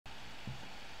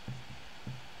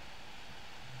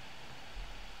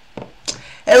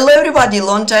everybody,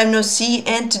 long time no see,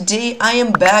 and today I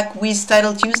am back with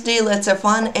Titled Tuesday. Let's have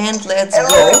fun and let's go.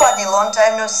 Hello everybody, long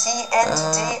time no see, and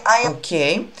today I am...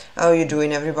 Okay, how are you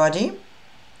doing everybody?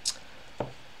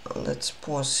 Let's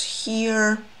pause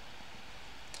here.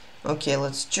 Okay,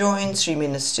 let's join, 3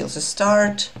 minutes till the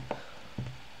start.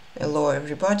 Hello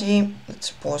everybody, let's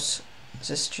pause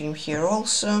the stream here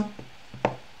also.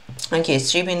 Okay,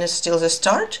 3 minutes till the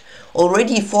start.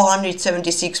 Already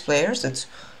 476 players, that's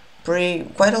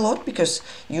quite a lot, because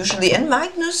usually and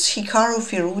Magnus, Hikaru,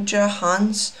 Firuja,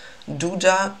 Hans,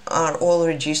 Duda are all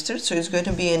registered, so it's going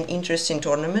to be an interesting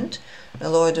tournament.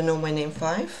 Hello, I don't know my name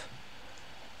 5.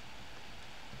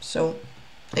 So,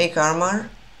 hey Karmar.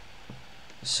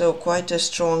 So quite a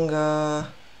strong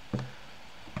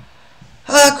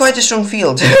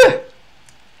field.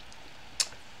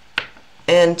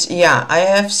 And yeah, I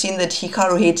have seen that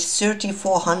Hikaru hit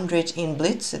 3400 in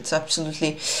Blitz. It's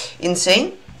absolutely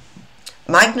insane.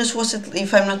 Magnus was,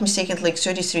 if I'm not mistaken, like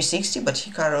 3360, but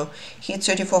Hikaru hit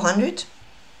 3400.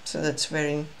 So that's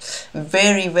very,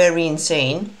 very, very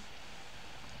insane.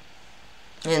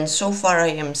 And so far I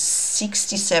am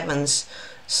 67th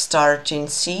starting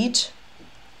seed.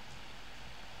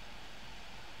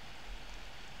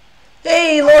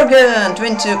 Hey Logan,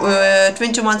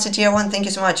 22 months at tier 1, thank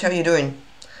you so much, how are you doing?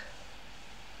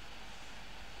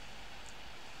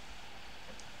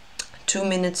 2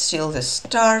 minutes till the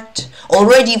start.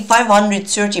 Already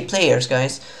 530 players,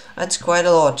 guys. That's quite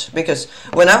a lot, because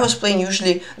when I was playing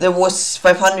usually there was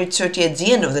 530 at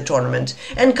the end of the tournament.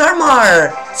 And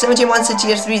Karmar, 70 months at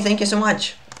tier 3, thank you so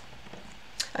much.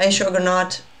 Hi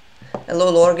Shogunat. Hello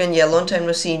Logan, yeah, long time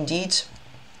no see indeed.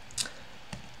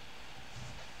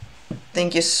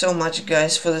 Thank you so much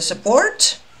guys for the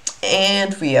support.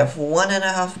 And we have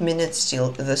 1.5 minutes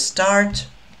till the start.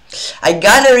 I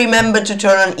gotta remember to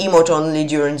turn on emote only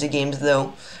during the games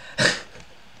though.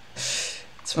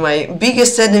 It's my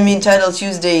biggest enemy in Titled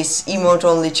Tuesday's emote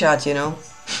only chat, you know.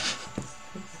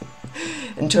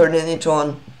 And turning it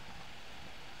on.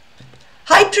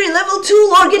 Hype Train level 2,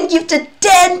 Lorgan gifted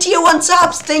 10 tier 1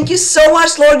 subs. Thank you so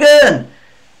much, Lorgan.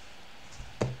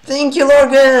 Thank you,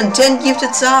 Lorgan. 10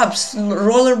 gifted subs.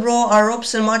 Roller Bro,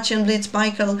 Arops and Martian Blitz,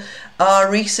 Michael,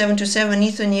 Rick727,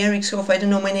 Ethan, Eric's I don't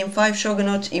know my name 5,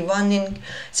 Shogunot, Ivanin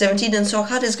 17, and so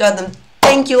Hot has got them.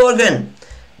 Thank you, Lorgan.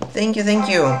 Thank you, thank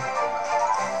you.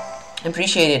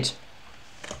 Appreciate it.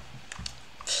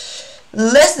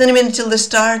 Less than a minute till the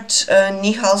start.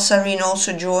 Nihal Sarin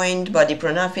also joined. Buddy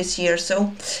Pranaf is here,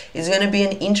 so it's gonna be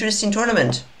an interesting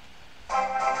tournament.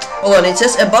 Hold on, it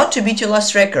says about to beat your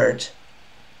last record.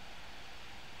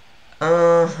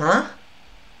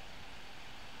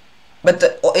 But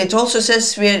it also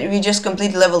says we just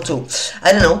completed level 2.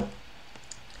 I don't know.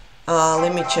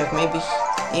 Let me check. Maybe.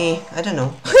 I don't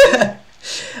know.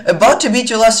 About to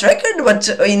beat your last record, but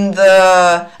in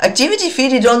the activity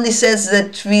feed it only says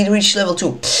that we reached level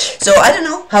 2. So I don't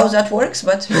know how that works,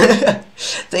 but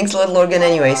thanks a lot, Lorgan.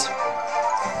 Anyways.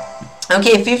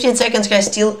 Okay, 15 seconds, guys,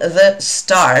 till the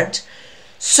start.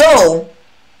 So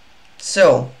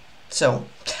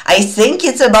I think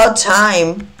it's about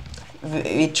time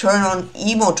we turn on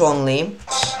emote only.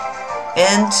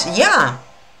 And yeah,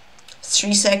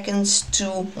 3 seconds, 2,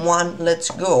 1, let's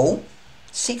go.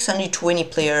 620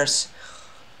 players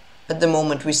at the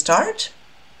moment we start.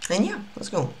 And yeah, let's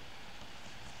go.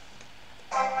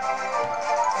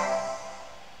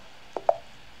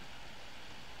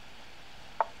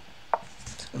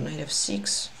 So knight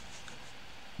f6.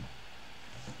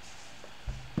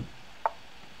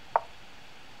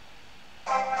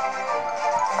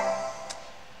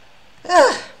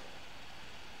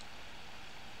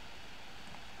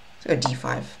 Let's go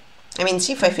d5. I mean,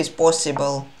 c5 is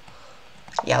possible.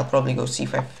 Yeah, I'll probably go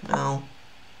c5 now.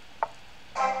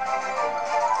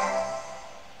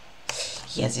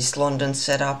 Yeah, this London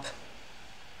setup.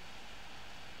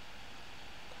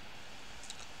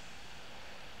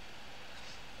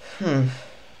 Let's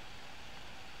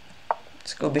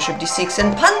go bishop d6,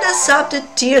 and Panda subbed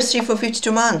at tier 3 for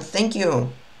 52 months. Thank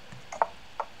you.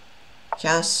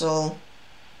 Castle.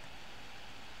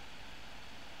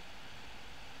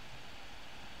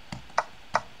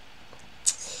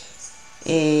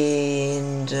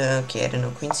 And okay, I don't know,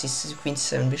 queen c6, queen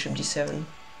c7, bishop d7.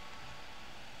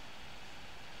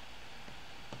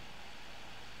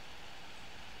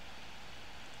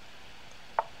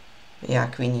 Yeah,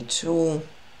 queen e2,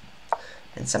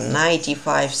 and some knight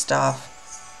e5 stuff.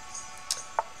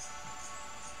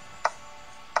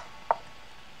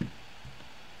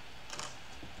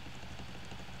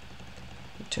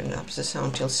 Turn up the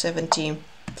sound till 70,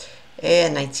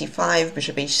 and knight c5,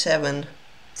 bishop h7.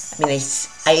 I mean,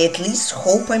 I at least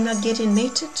hope I'm not getting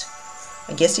mated.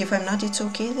 I guess if I'm not, it's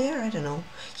okay there. I don't know.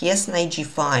 He has knight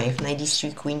g5, knight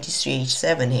d3, queen d3,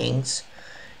 h7 hangs.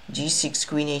 g6,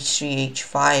 queen h3,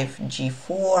 h5,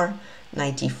 g4,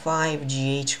 knight e5,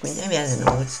 gh, queen. I mean, I don't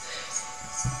know.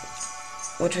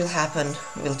 What will happen?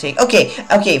 We'll take. Okay.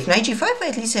 If knight g5, I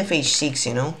at least have h6.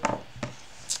 You know.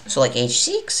 So like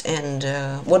h6, and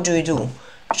what do we do?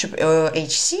 Bishop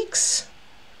h6.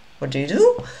 What do you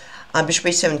do? Bishop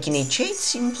h7, king h8,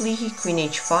 simply, queen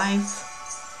h5,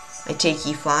 I take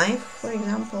e5, for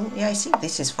example. Yeah, I think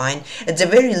this is fine. At the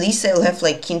very least, I'll have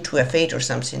like king to f8 or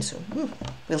something, so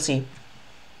we'll see.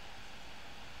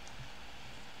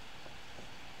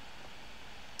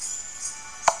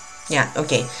 Yeah,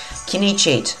 okay. King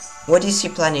h8. What is he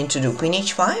planning to do? Queen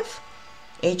h5?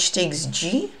 H takes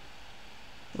g?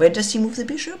 Where does he move the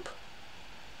bishop?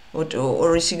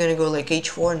 Or is he gonna go like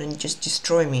h4 and then just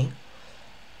destroy me?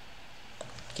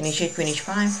 King h8, queen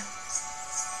h5.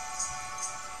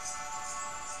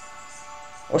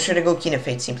 Or should I go king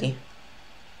f8 simply?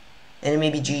 And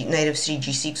maybe knight f3,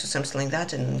 g6 or something like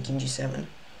that, and then king g7.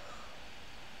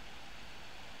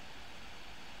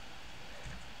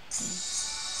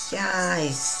 Yeah, I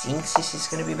think this is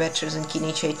gonna be better than king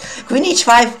h8. Queen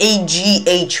h5, ag,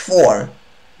 h4.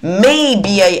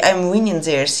 Maybe I'm winning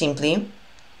there simply.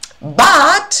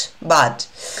 But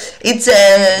it's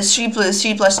a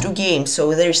 3+2 game,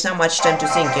 so there is not much time to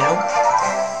think, you know.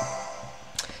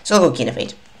 So I'll go king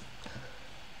f8.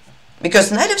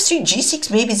 Because knight f3, g6,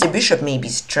 maybe the bishop maybe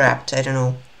is trapped, I don't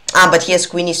know. But he has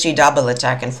queen e3 double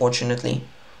attack, unfortunately.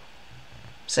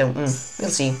 So, we'll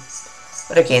see.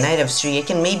 But okay, knight f3, I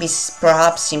can maybe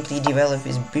perhaps simply develop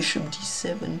his bishop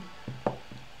d7.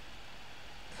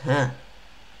 Huh.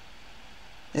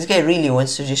 This guy really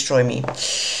wants to destroy me.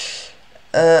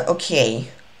 Okay.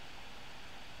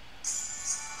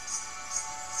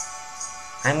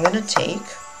 I'm gonna take.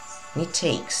 He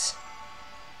takes.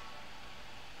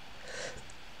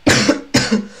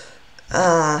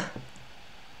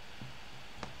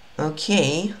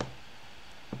 Okay.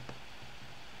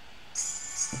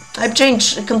 I've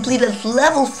changed, completed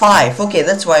level 5. Okay,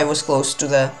 that's why I was close to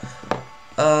the...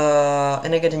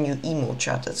 and I got a new emo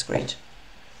chat, that's great.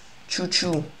 Choo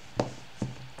choo.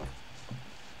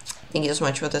 Thank you so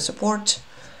much for the support.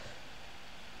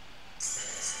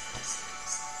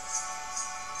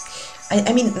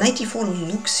 I mean, 94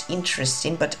 looks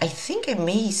interesting, but I think I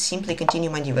may simply continue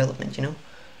my development, you know.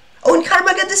 Oh, and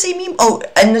Karma got the same meme. Oh,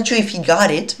 I'm not sure if he got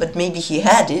it, but maybe he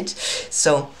had it.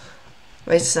 So,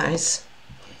 it's nice.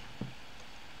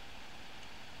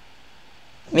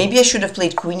 Maybe I should have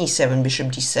played queen e7, bishop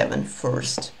d7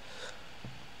 first.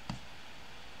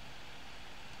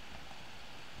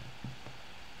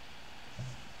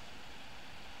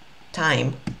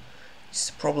 Time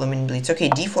is the problem in blitz. Okay,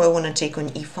 d4 I want to take on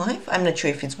e5. I'm not sure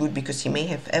if it's good because he may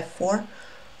have f4,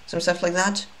 some stuff like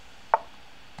that.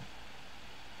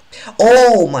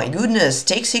 Oh my goodness,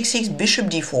 take 6-6, bishop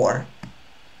d4.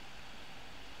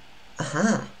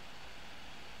 Aha.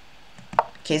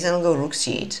 Okay, then I'll go rook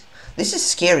c8. This is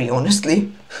scary,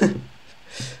 honestly.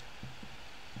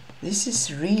 This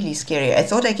is really scary. I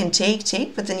thought I can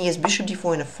take, but then he has bishop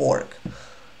d4 and a fork.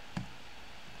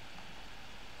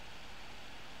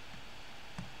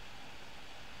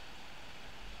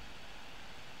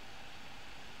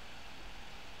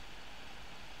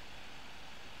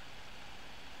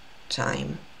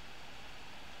 Time.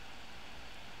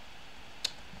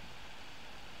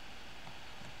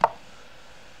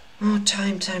 Oh,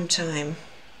 time.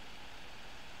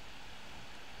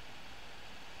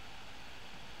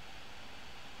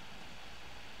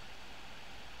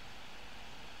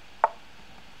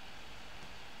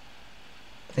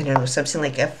 I don't know, something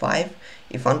like f5.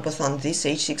 If one puts on this,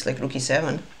 h6 like rook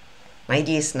e7. My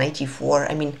idea is knight e4.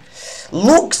 I mean,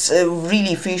 looks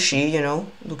really fishy, you know.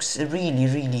 Looks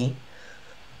really.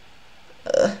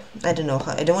 I don't know.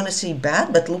 I don't want to say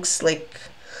bad, but looks like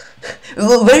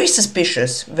very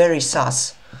suspicious, very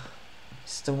sus.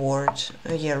 Is the word?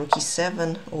 Yeah, rook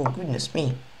e7. Oh goodness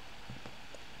me.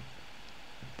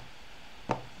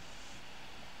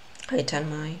 Hi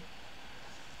Tanmai.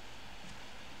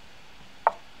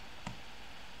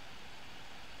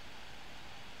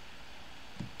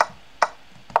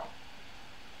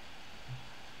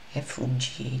 F rook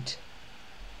g8.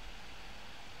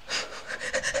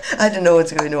 I don't know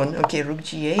what's going on. Okay, rook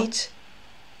g8.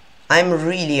 I'm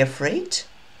really afraid,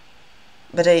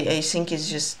 but I think it's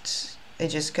just I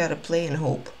just gotta play and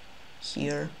hope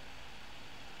here.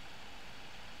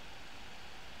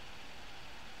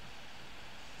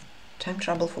 Time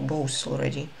trouble for both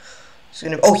already. It's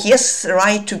gonna. Oh, he has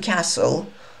right to castle.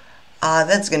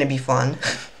 That's gonna be fun.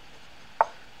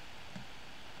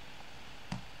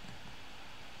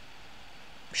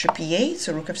 Bishop e8,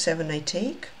 so rook f7 I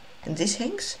take, and this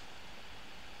hangs.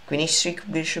 Queen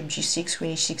h3, bishop g6,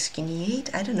 queen h6, king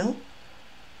e8, I don't know.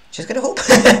 Just gotta hope.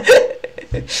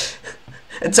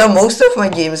 That's how most of my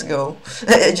games go.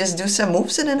 I just do some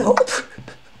moves and then hope.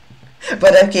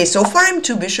 But okay, so far I'm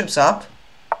 2 bishops up.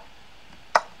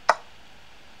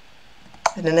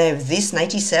 And then I have this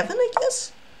 97, I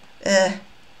guess.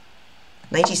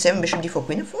 97, bishop d4,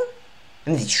 queen f4. I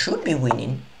mean, it should be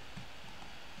winning.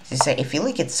 I feel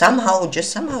like it somehow,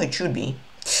 just somehow it should be.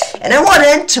 And I won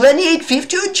at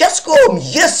 28.50 on Chess.com.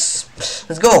 Yes!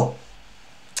 Let's go.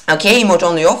 Okay, emote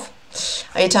only off.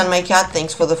 Ayatan my cat,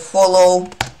 thanks for the follow.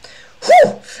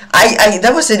 Whew!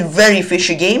 That was a very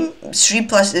fishy game. 3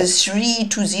 plus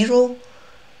 3-2-0.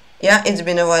 Yeah, it's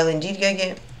been a while indeed,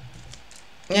 Gage.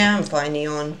 Yeah, I'm fine,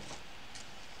 Neon.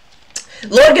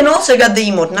 Lorgan also got the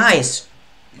emote, nice.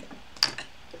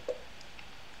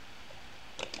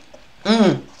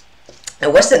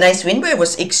 It was a nice win, but it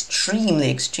was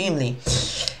extremely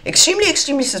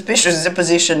suspicious, the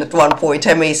position at one point,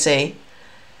 I may say.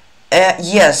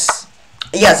 Yes,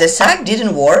 the sack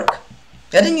didn't work.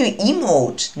 Got a new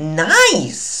emote,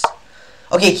 nice.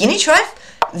 Okay, king h5,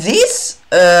 this,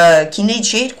 king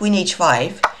h8, queen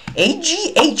h5,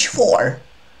 hg, h4.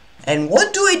 And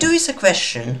what do I do is a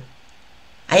question.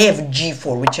 I have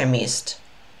g4, which I missed.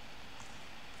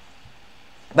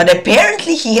 But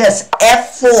apparently he has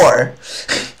f4.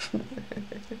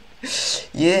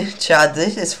 Yeah, Chad,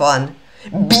 this is fun.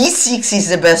 b6 is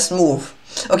the best move.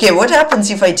 Okay, what happens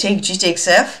if I take g takes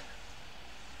f?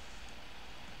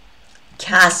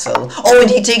 Castle. Oh, and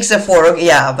he takes f4. Okay,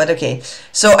 yeah, but okay.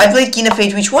 So I played king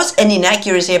f8, which was an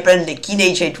inaccuracy. Apparently king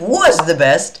h8 was the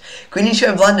best. Queen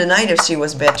h5 blunder, knight f3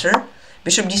 was better.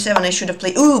 Bishop d7 I should have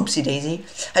played. Oopsie daisy.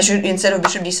 Instead of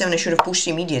bishop d7 I should have pushed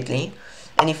immediately.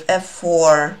 And if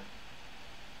f4,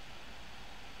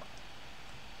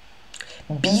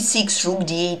 b6, rook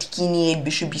d8, king e8,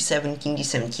 bishop b7, king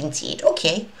d7, king c8.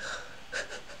 Okay.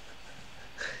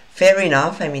 Fair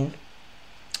enough. I mean,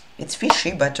 it's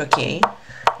fishy, but okay.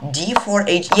 d4,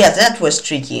 h. Yeah, that was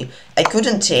tricky. I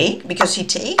couldn't take because he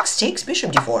takes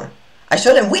bishop d4. I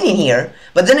thought I'm winning here,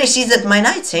 but then I see that my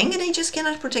knight's hang and I just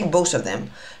cannot protect both of them.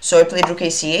 So I played rook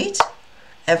ac8,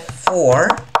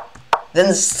 f4.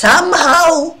 Then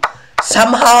somehow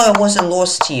I wasn't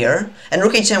lost here. And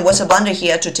rook h7 was a blunder. He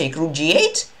had to take rook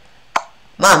g8.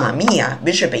 Mamma mia,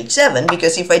 bishop h7.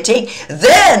 Because if I take,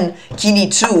 then king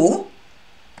e2.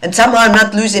 And somehow I'm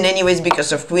not losing anyways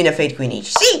because of queen f8, queen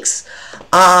h6.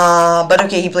 But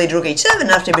okay, he played rook h7.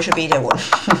 After bishop 8 I won.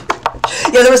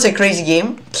 Yeah, that was a crazy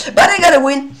game. But I got a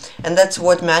win. And that's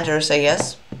what matters, I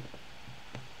guess.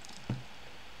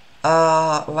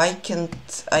 Why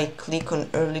can't I click on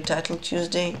early title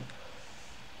Tuesday?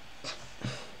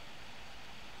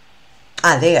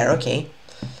 Ah, there, okay.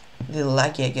 A little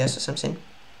laggy, I guess, or something.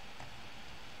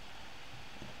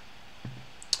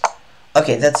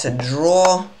 Okay, that's a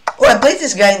draw. Oh, I played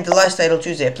this guy in the last title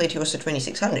Tuesday. I played he was at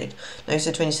 2600. Now he's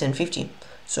at 2750.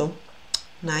 So,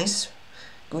 nice.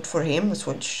 Good for him. Let's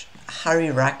watch Harry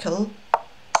Rackle.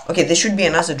 Okay, there should be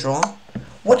another draw.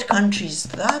 What country is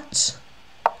that?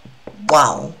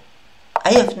 Wow,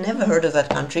 I have never heard of that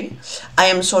country. I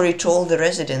am sorry to all the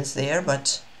residents there,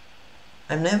 but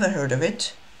I've never heard of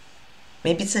it.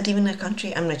 Maybe it's not even a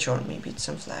country, I'm not sure. Maybe it's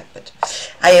some flag, but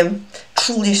I am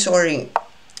truly sorry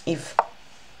if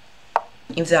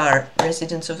there are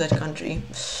residents of that country.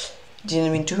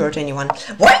 Didn't mean to hurt anyone.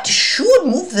 White should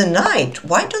move the knight.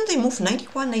 Why don't they move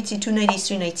 91, 92,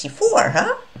 93, 94,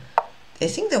 huh? They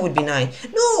think that would be nice.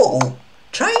 No,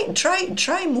 try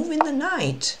moving the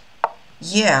knight.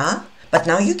 Yeah, but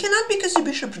now you cannot because the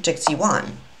bishop protects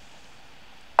c1.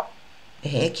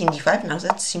 Hey, king d5, now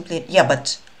that's simply... Yeah,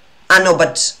 but... no,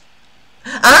 but...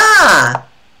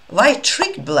 White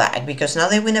tricked black because now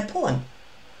they win a pawn.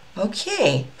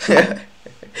 Okay.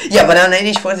 Yeah, but now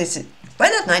knight h4, this is... Why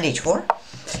not knight h4?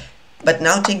 But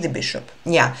now take the bishop.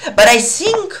 Yeah, but I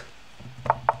think...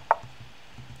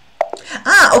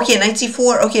 Okay, knight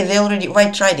c4. Okay, they already...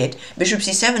 White tried it. Bishop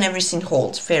c7, everything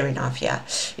holds. Fair enough, yeah.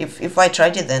 If White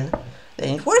tried it, then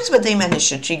it works, but they managed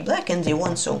to trick black and they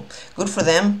won, so good for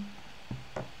them.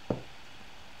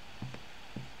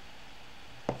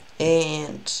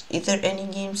 And is there any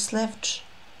games left?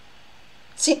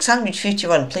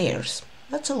 651 players.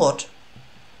 That's a lot.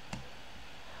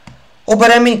 Oh,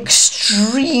 but I'm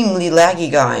extremely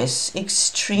laggy, guys.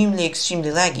 Extremely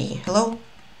laggy. Hello?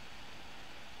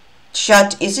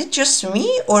 Chat, is it just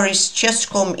me or is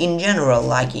Chess.com in general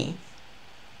laggy?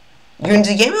 During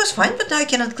the game it was fine, but now I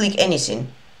cannot click anything.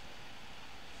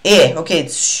 Okay,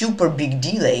 it's super big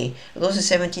delay. It was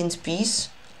the 17th piece.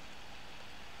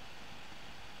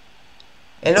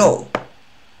 Hello.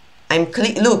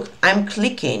 Look, I'm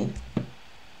clicking.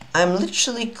 I'm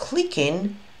literally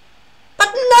clicking, but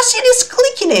nothing is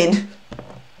clicking in.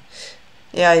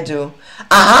 Yeah, I do.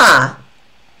 Aha.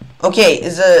 Okay,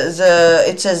 it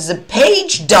says the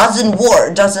page doesn't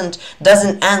work,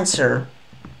 doesn't answer.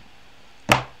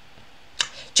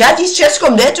 Chat, is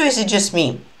Chesscom dead or is it just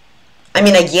me? I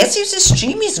mean, I guess if the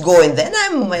stream is going, then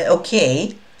I'm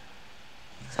okay.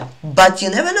 But you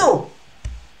never know.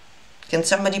 Can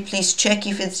somebody please check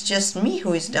if it's just me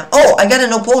who is down? Oh, I got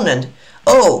an opponent.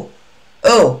 Oh.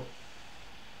 Oh,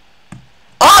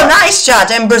 nice, chat.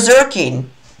 I'm berserking.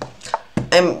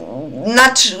 I'm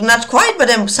not quite, but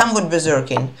I'm somewhat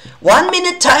berserking. 1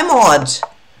 minute time odd.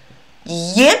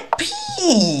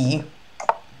 Yippee.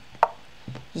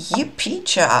 Yippee,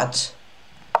 chat.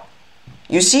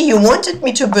 You see, you wanted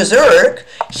me to berserk.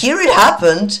 Here it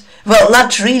happened. Well,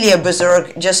 not really a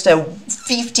berserk, just a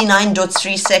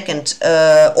 59.3 second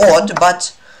odd,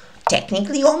 but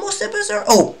technically almost a berserk.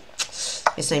 Oh,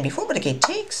 it's 9 before, but okay,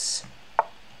 takes.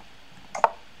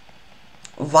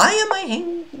 Why am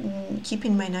I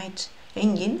keeping my knight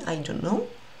hanging? I don't know.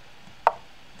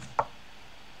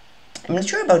 I'm not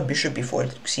sure about bishop before.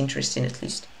 It looks interesting, at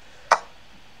least.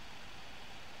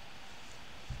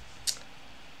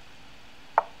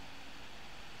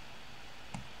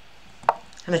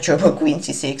 I'm not sure about queen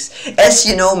c6. As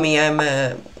you know me, I'm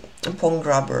a pawn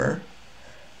grabber.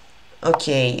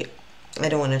 Okay, I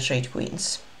don't want to trade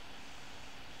queens.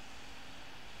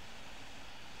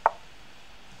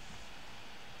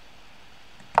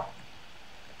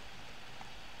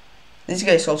 This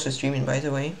guy is also streaming, by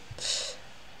the way.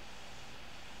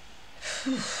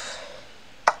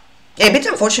 Yeah, a bit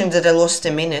unfortunate that I lost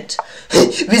a minute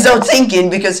without thinking,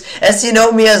 because as you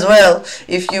know me as well,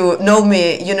 if you know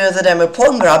me, you know that I'm a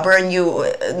pawn grabber, and you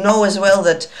know as well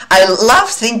that I love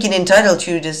thinking in Titled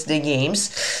Tuesday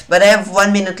games, but I have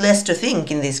 1 minute less to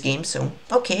think in this game, so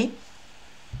okay.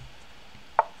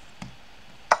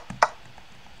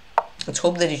 Let's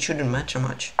hope that it shouldn't matter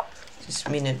much this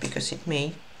minute, because it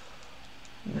may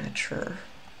matter.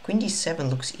 Queen d7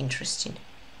 looks interesting.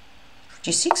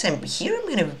 g6, I'm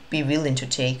gonna be willing to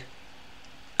take.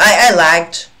 I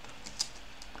lagged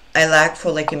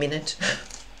for like a minute.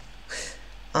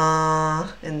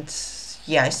 And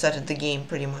yeah, I started the game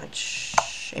pretty much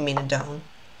a minute down.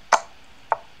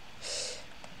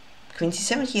 Queen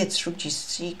c7 here, it's rook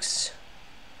g6.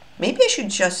 Maybe I should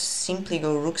just simply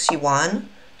go rook c1,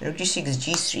 rook g6,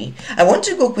 g3. I want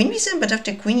to go queen b7, but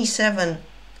after queen e7,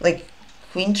 like,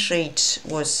 queen trade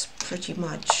was pretty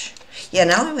much... Yeah,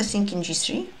 now I was thinking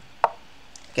g3.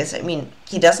 Because, I mean,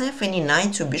 he doesn't have any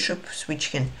knights or bishops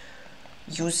which can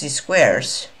use these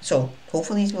squares. So,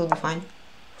 hopefully it will be fine.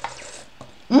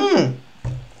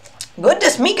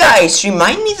 Goodness me, guys!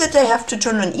 Remind me that I have to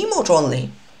turn on emote only.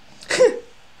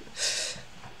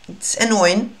 It's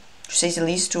annoying, to say the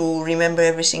least, to remember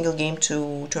every single game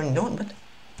to turn it on, but...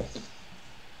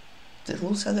 the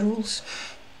rules are the rules.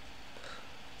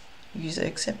 You either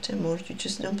accept them or you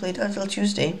just don't play Titled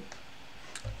Tuesday.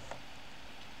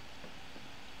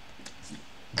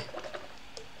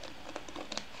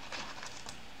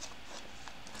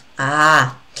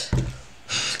 Ah,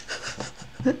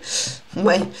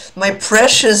 my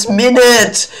precious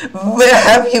minute. Where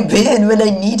have you been when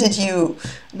I needed you?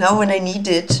 Now when I need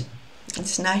it,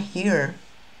 it's not here.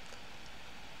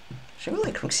 Should we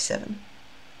like rook c7?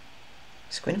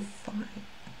 It's queen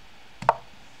f5.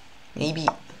 Maybe.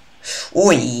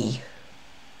 Oi.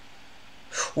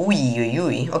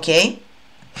 Oi. Okay.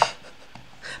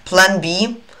 Plan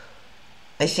B.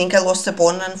 I think I lost a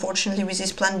pawn, unfortunately, with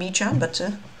this plan B, chat, but...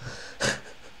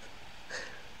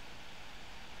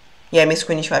 yeah, I missed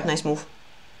queen h5, nice move.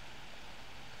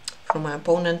 From my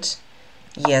opponent.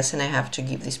 Yes, and I have to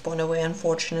give this pawn away,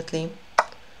 unfortunately.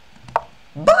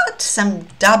 But some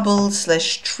double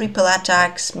 / triple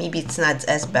attacks, maybe it's not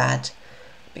as bad.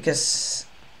 Because...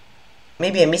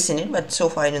 maybe I'm missing it, but so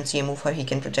far I don't see a move how he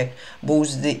can protect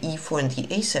both the e4 and the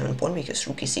a7 pawn, because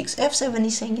rook e6, f7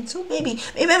 is saying it, so maybe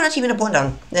I'm not even a pawn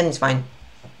down, then it's fine.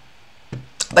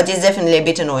 But it's definitely a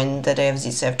bit annoying that I have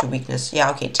this f2 weakness.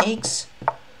 Yeah, okay, takes.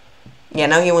 Yeah,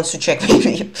 now he wants to check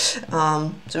maybe.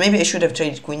 So maybe I should have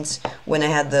traded queens when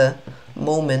I had the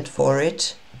moment for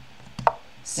it.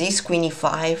 This queen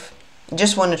e5.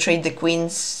 Just want to trade the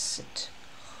queens.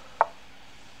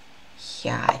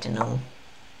 Yeah, I don't know.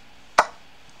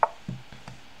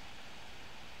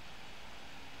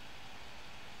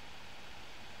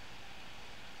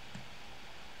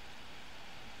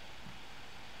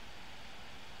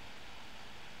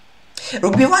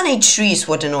 Rook b1 h3 is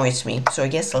what annoys me, so I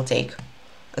guess I'll take.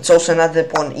 It's also not the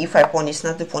pawn, e5 pawn is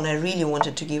not the pawn I really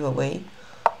wanted to give away.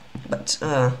 But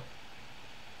yeah,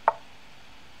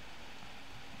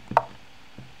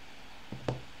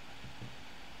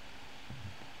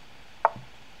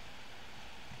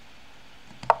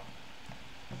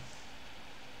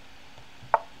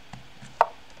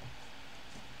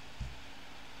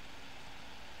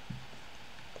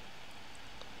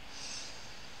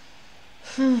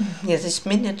 this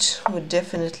minute would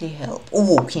definitely help.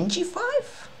 Oh, King G5?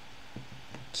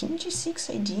 King G6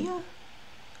 idea?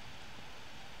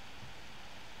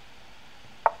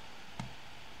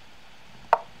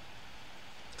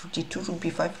 Rook D2, Rook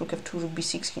B5, Rook F2, Rook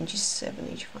B6, King G7,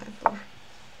 H5. Or...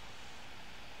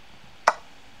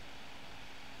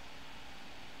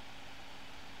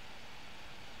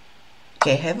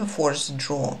 okay, I have a forced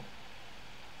draw.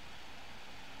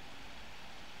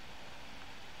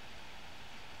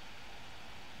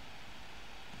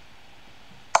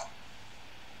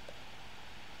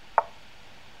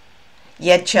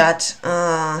 Yeah, chat,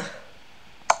 I'm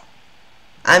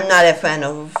not a fan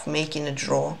of making a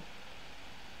draw.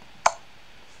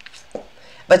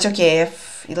 But okay, I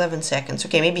have 11 seconds.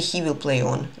 Okay, maybe he will play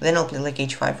on. Then I'll play like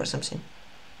H5 or something.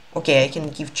 Okay, I can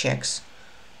give checks.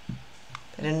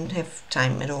 I didn't have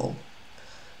time at all.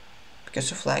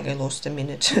 Because of flag, I lost a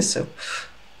minute. So,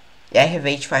 yeah, I have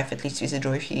H5 at least with the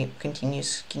draw if he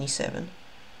continues King E7.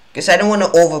 Because I don't want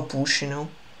to over push, you know.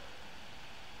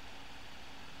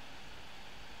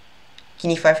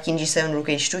 King E5, King G7, Rook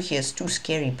H2. He has two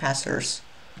scary passers.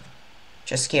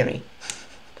 Just scary.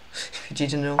 If you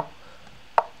didn't know.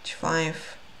 H5. Rook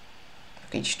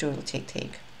H2 will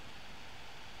take.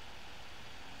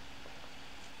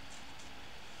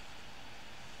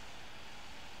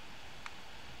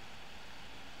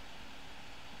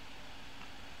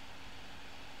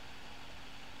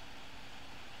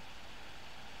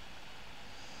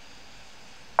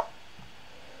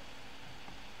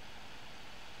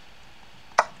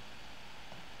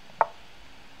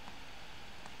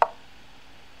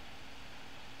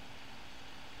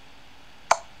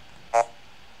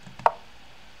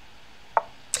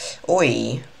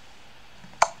 Oi.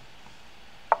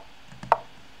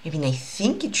 I mean, I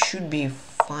think it should be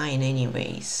fine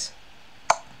anyways.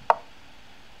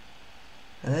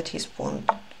 That his pawn,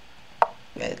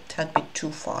 yeah, it had been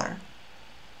too far.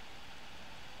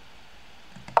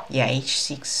 Yeah,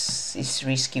 H6 is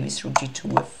risky with Rook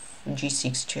G2 if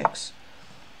G6 checks.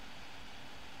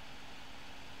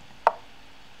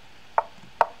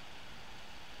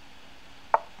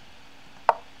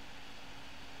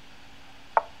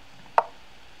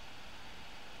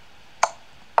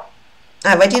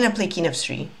 Ah, why didn't I play King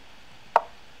F3?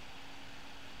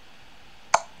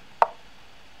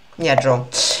 Yeah, draw.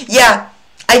 Yeah,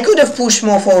 I could have pushed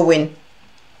more for a win,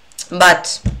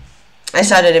 but I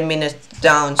started a minute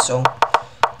down, so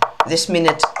this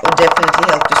minute would definitely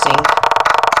help to think.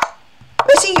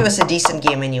 I think it was a decent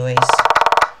game anyways.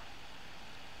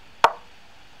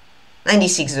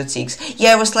 96.6.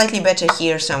 Yeah, I was slightly better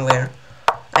here somewhere.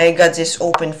 I got this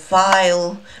open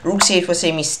file. Rook C8 was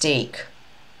a mistake.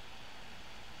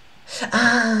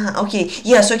 Ah, okay,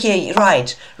 yes, okay,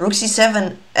 right. Rook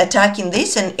C7 attacking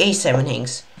this and A7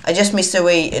 hangs. I just missed a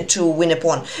way to win a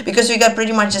pawn. Because we got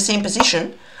pretty much the same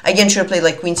position. Again, should play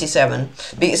like Queen C7.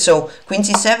 So, Queen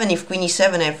C7, if Queen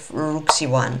E7, I have Rook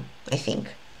C1, I think.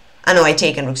 I know, I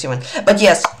taken Rook C1. But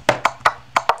yes,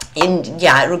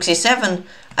 yeah, Rook C7,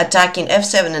 attacking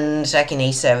F7 and attacking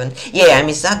A7. Yeah, I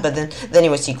missed that, but then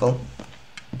it was equal.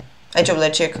 I triple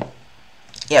check.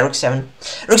 Yeah, Rook 7.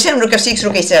 Rook 7, Rook F6,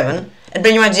 Rook A7. And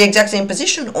pretty much the exact same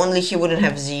position, only he wouldn't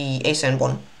have the A7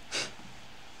 pawn.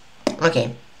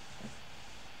 Okay.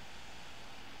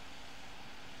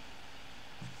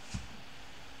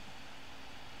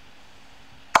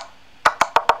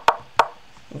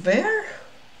 Where?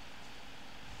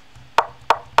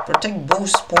 Protect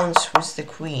both pawns with the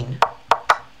queen.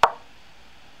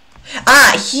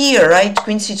 Ah, here, right?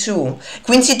 Queen C2.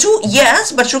 Queen C2,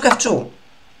 yes, but Rook F2.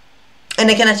 And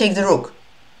I cannot take the rook.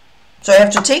 So I have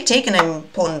to take, and I'm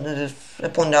pawn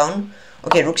down.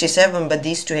 Okay, Rook C7, but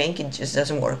these two hang, it just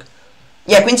doesn't work.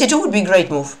 Yeah, Queen C2 would be a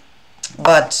great move.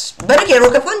 But okay,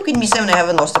 Rook F1, Queen B7, I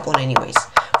haven't lost a pawn anyways.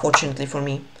 Fortunately for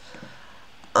me.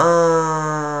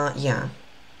 Yeah.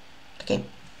 Okay.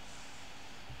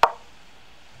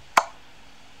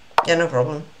 Yeah, no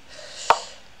problem.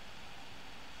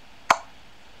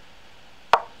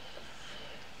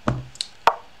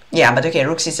 Yeah, but okay,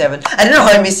 Rook C7. I don't know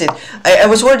how I missed it. I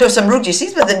was worried of some Rook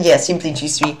G6, but then yeah, simply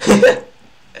G3.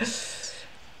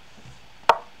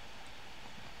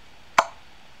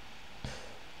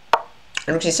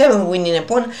 Rook rook c7, winning a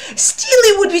pawn. Still,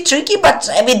 it would be tricky, but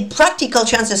I mean, practical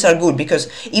chances are good, because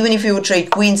even if he would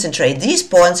trade queens and trade these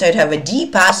pawns, I'd have a d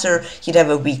passer, he'd have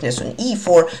a weakness on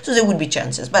e4, so there would be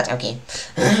chances, but okay.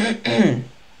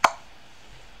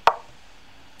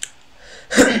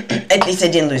 At least I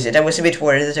didn't lose it. I was a bit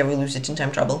worried that I would lose it in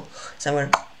time trouble somewhere.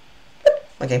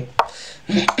 Okay.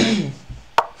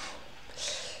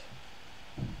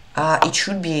 It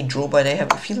should be a draw, but I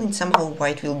have a feeling somehow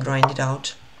white will grind it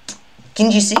out. King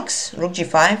g6, rook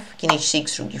g5, king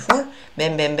h6, rook g4,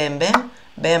 bam, bam, bam, bam,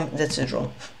 bam, that's a draw.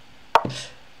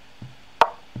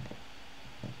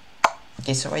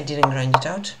 Okay, so I didn't grind it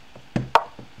out.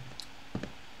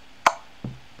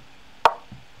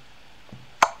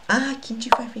 King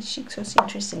g5, h6 was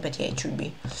interesting, but yeah, it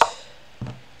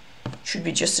should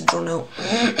be just a draw now.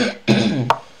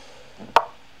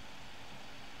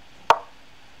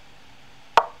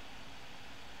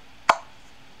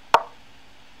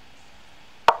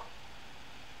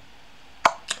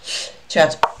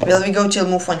 Chat, will we go till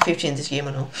move 150 in this game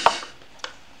or no?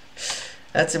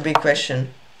 That's a big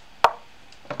question.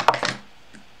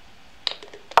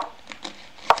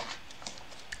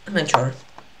 I'm not sure.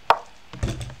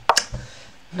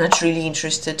 Not really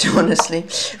interested, honestly.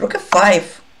 Rook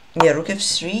f5. Yeah, rook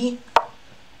f3.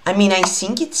 I mean, I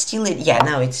think it's still a, yeah,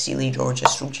 now it's still a draw,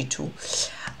 just rook g2.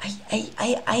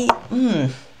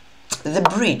 The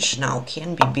bridge now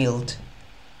can be built.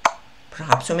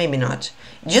 Perhaps, or maybe not.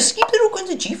 Just keep the rook on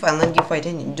the g file and give white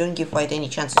any, don't give white any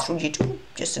chances. Rook g2,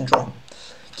 just a draw.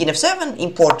 King f7,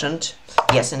 important.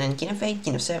 Yes, and then king f8,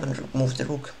 king f7, move the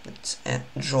rook. It's a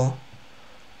draw.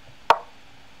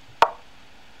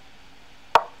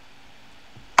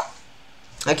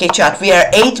 Okay, chat, we are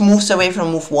 8 moves away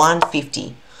from move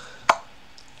 150.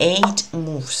 8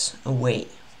 moves away.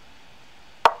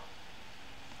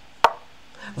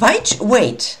 White,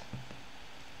 wait.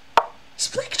 Is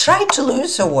black trying to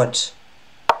lose or what?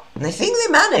 And I think they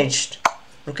managed.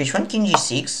 Rook h1, king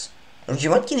g6, rook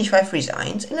g1, king h5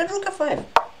 resigns, and then rook f5.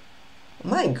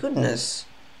 My goodness.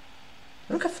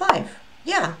 Rook f5.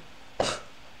 Yeah.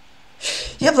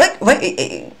 Yeah, black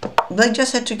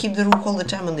just had to keep the rook all the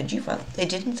time on the g file. They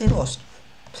didn't, they lost.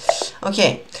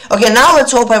 Okay. Okay, now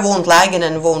let's hope I won't lag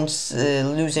and won't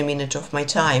lose a minute of my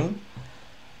time.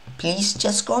 Please,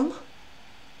 Jesseinkman.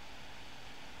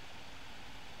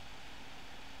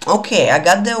 Okay, I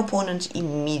got the opponent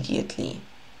immediately.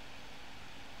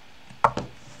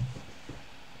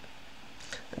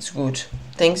 That's good.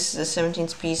 Thanks, the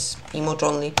 17th piece, emote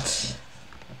only.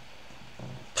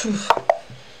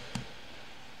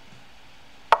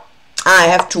 I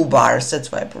have 2 bars,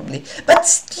 that's why probably. But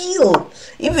still,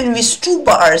 even with 2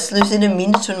 bars, losing a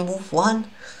minute on move 1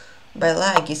 by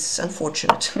lag is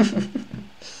unfortunate. To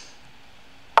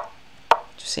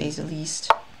say the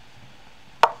least.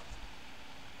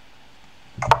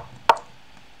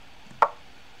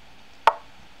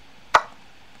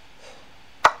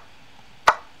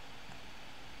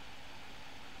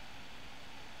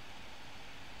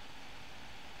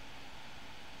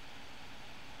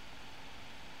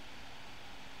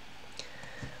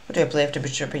 What do I play after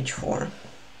bishop h4?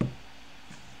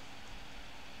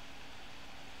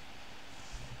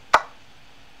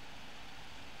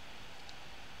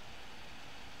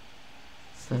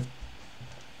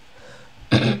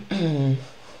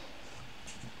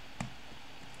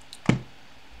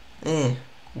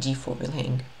 d4 will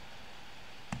hang.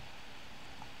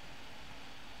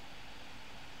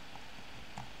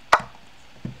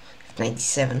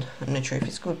 F97. I'm not sure if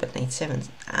it's good, but 97.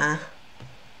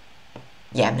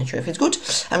 Yeah, I'm not sure if it's good.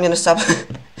 I'm gonna stop.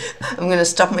 I'm gonna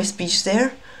stop my speech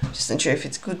there. Just not sure if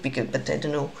it's good, because, but I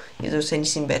don't know if there's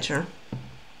anything better.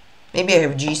 Maybe I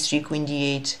have g3, queen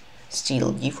d8,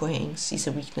 still d4 hangs is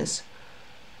a weakness.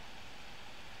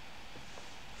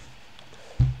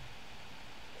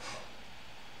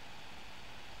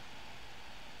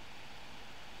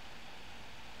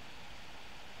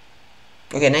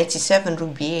 Okay, knight c7,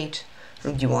 rook b8,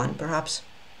 rook d1, perhaps.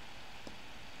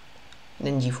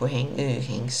 Then d4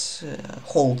 hangs,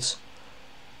 holds,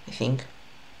 I think.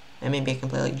 And maybe I can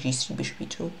play like g3, bishop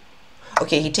e2.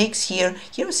 Okay, he takes here.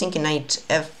 Here I was thinking knight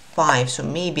f5, so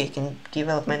maybe I can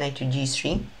develop my knight to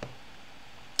g3.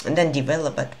 And then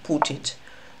develop, but put it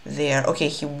there. Okay,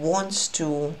 he wants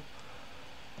to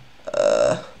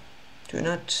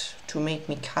make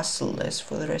me castle-less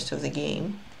for the rest of the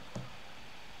game.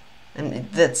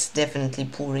 And that's definitely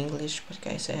poor English, but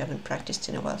guys, I haven't practiced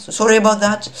in a while, so sorry about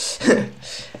that.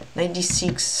 Knight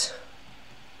d6,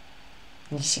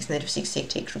 d6, knight f6,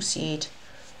 take rook c8,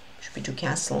 should be to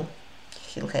castle.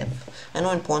 He'll have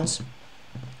annoying pawns.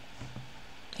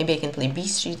 Maybe I can play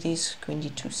b3, this, queen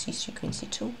d2, c3, queen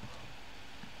c2.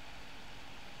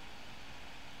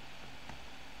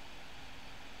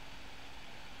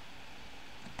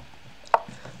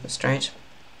 Let's try it.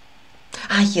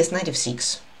 Ah, he has knight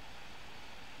f6.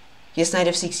 He has knight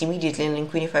f6 immediately, and then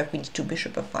queen e5, queen d2,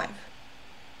 bishop f5.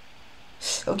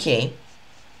 Okay.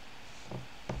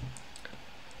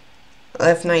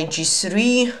 Left knight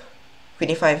g3, queen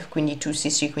e5, queen d2,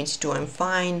 c3, queen c2, I'm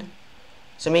fine.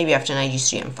 So maybe after knight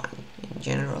g3 I'm fine, in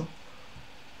general.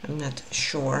 I'm not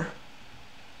sure.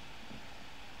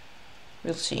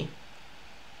 We'll see.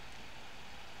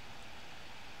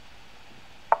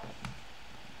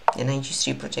 And knight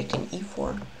g3 protecting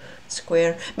e4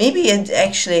 square. Maybe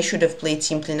I should have played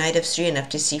simply knight f3 and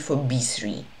after c4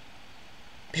 b3.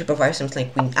 Bishop f5 seems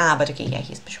like queen. Ah, but okay, yeah,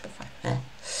 he's bishop f5.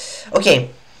 Okay.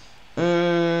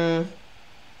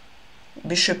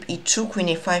 Bishop e2, queen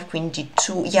a5, queen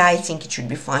d2. Yeah, I think it should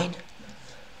be fine.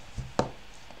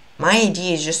 My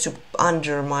idea is just to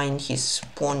undermine his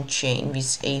pawn chain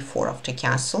with a4 after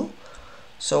castle.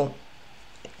 So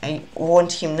I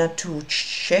want him not to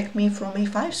check me from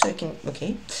a5, so I can,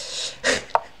 okay.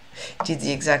 Did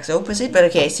the exact opposite, but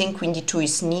okay, I think queen d2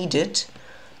 is needed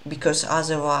because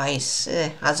otherwise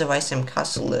I'm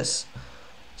castleless.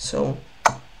 So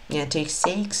yeah, takes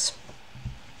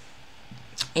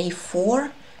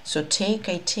a4. So take,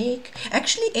 I take.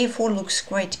 Actually, a4 looks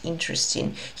quite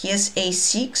interesting. He has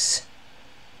a6.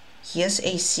 He has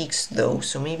a6 though,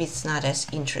 so maybe it's not as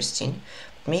interesting.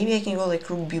 Maybe I can go like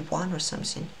rook b1 or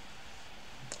something.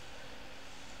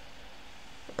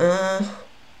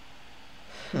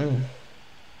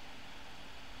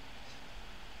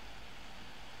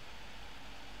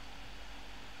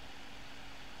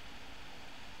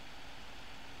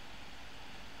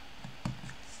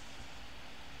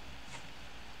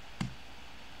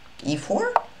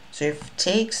 e4. So if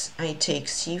takes, I take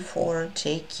c4,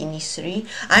 take king e3.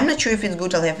 I'm not sure if it's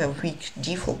good. I'll have a weak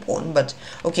d4 pawn, but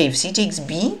okay, if c takes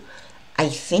b, I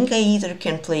think I either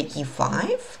can play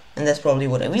e5, and that's probably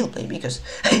what I will play because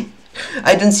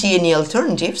I don't see any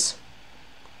alternatives.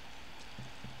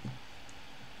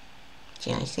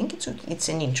 Yeah, I think it's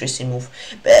an interesting move.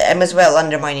 But I'm as well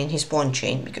undermining his pawn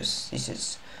chain because this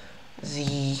is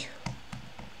the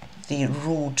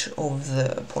root of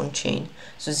the pawn chain.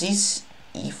 So this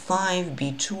e5,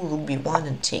 b2, rook b1,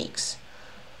 and takes.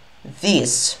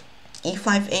 This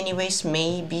e5 anyways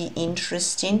may be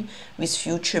interesting with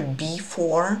future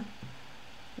b4,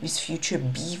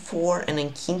 and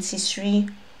then king c3,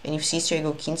 and if c3 I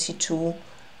go king c2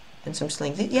 and something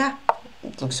like that. Yeah,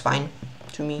 it looks fine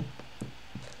to me.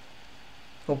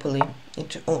 Hopefully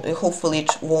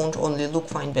it won't only look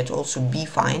fine but also be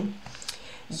fine.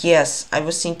 Yes, I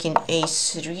was thinking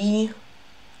a3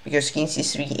 because king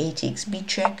c3, a takes b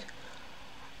check.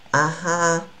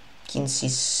 King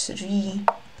c3.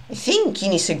 I think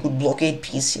king is a good blockade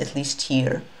piece at least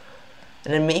here,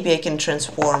 and then maybe I can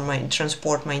transport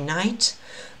my knight.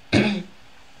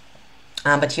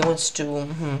 But he wants to go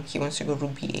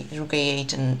rook b8, rook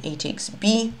a8, and a takes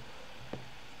b.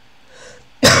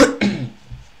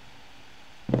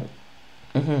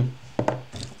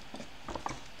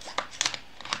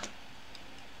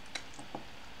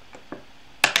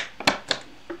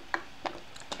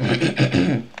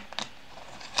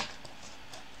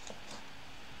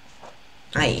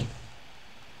 Aye.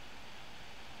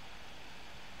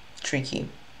 Tricky.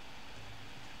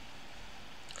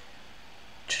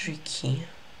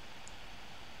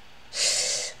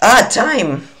 Ah,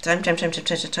 time.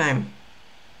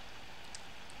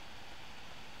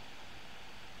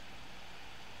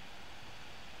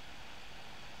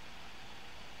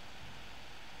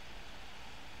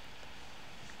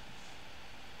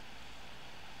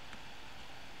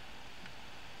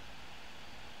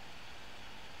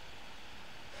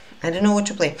 I don't know what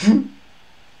to play.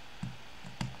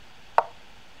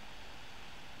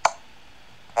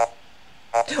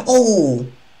 Oh!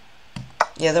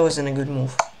 Yeah, that wasn't a good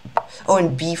move. Oh,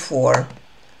 and b4.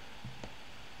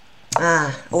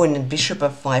 Oh, and bishop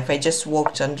f5. I just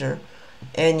walked under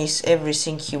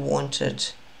everything he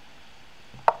wanted.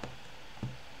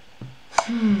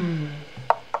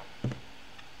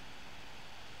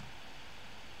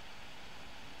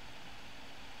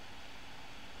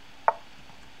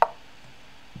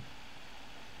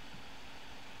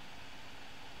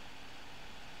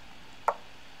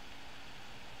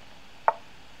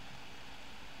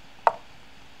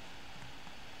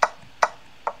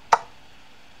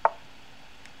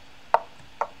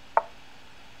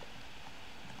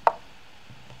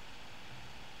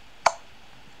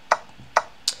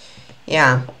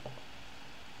 Yeah,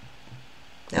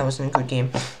 that wasn't a good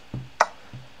game.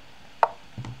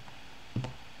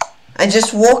 I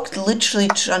just walked literally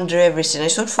under everything. I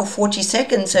thought for 40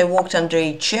 seconds I walked under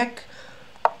a check,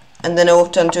 and then I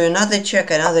walked under another check,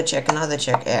 another check, another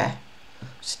check. Yeah,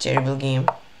 It's a terrible game.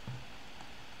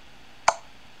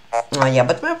 Oh yeah,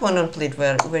 but my opponent played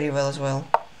very well as well.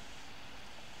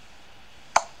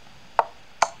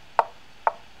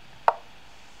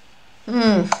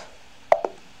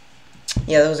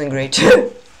 Yeah, that wasn't great.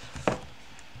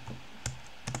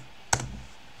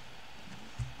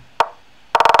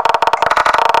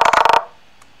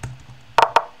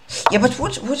 Yeah, but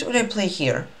what would I play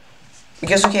here?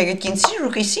 Because okay, I get king c,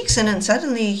 rook a6, and then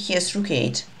suddenly he has rook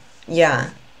a8. Yeah.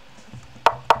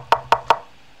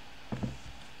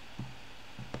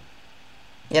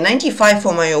 Yeah, 95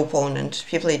 for my opponent.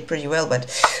 He played pretty well, but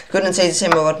couldn't say the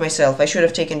same about myself. I should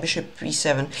have taken bishop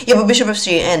e7. Yeah, but bishop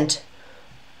f3 and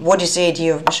what is the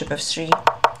idea of bishop f3?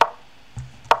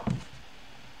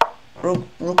 Rook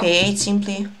a8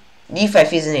 simply.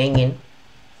 d5 isn't hanging.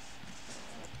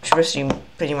 Bishop f3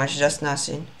 pretty much does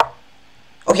nothing.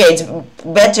 Okay, it's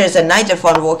better than knight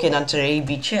f1 walking under a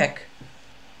b check.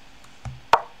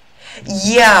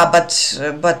 Yeah, but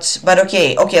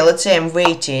okay, let's say I'm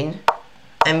waiting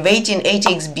a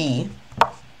takes b.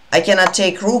 I cannot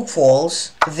take rook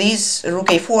falls. This rook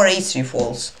a4, a3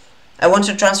 falls. I want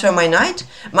to transfer my knight.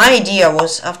 My idea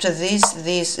was after this,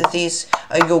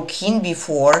 I go king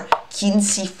b4, king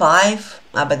c5.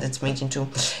 Ah, but that's mating too.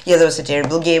 Yeah, that was a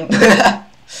terrible game.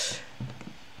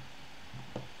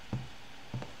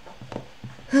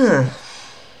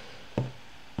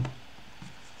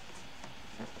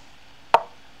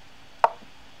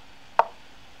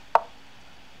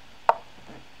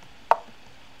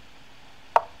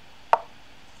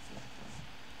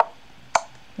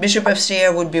 Bishop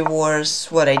f3 would be worse.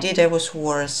 What I did, I was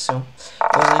worse, so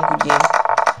it wasn't a good game.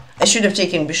 I should have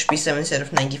taken bishop b7 instead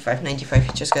of 95. 95,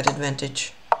 he just got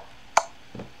advantage.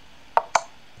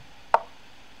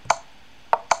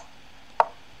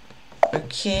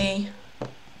 Okay.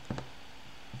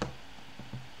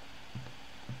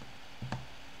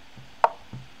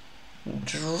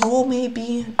 Draw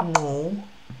maybe? No.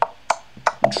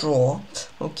 Draw.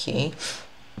 Okay.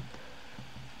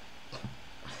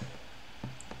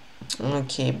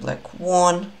 Okay, black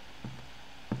 1.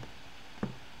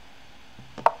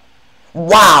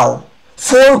 Wow!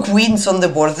 4 queens on the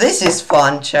board. This is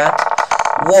fun, chat.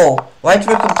 Whoa. White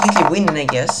were completely winning, I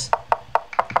guess.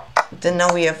 But then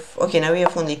now we have... Okay, now we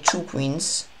have only 2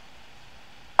 queens.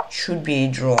 Should be a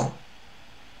draw.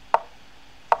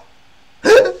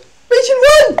 Mating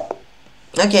 1!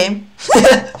 Okay.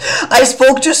 I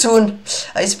spoke too soon.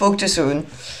 I spoke too soon.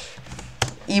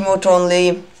 Emote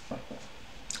only.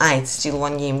 Ah, it's still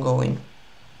one game going.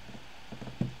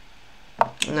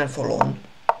 Not for long.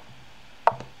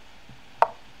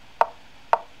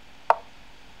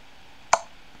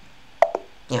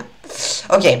 Yeah.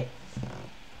 Okay.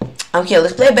 Okay,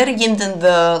 let's play a better game than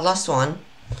the last one.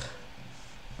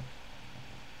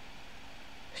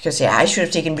 Because yeah, I should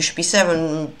have taken bishop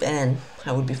e7 and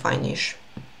I would be fine-ish.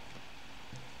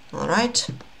 Alright.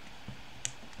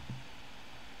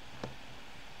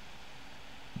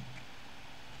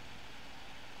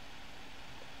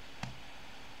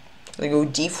 I go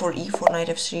d4, e4, knight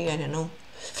f3, I don't know.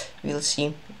 We'll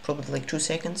see. Probably like 2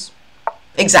 seconds.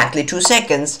 Exactly, 2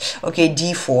 seconds. Okay,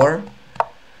 d4.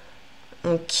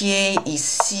 Okay,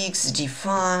 e6,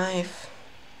 d5.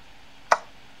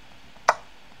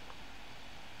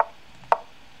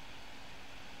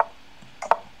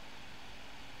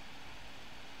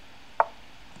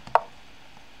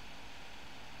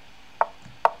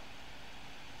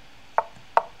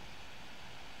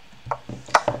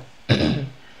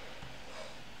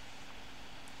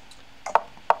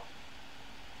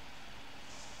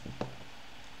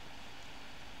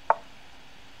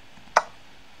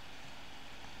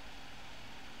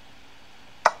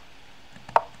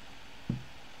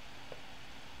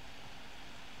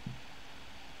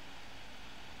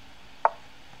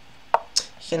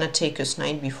 Cannot take us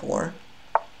knight before.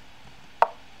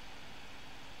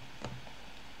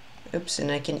 Oops, and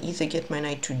I can either get my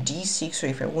knight to d6 or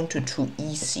if I want to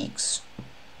e6.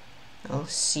 I'll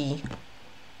see,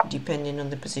 depending on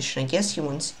the position. I guess he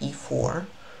wants e4.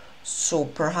 So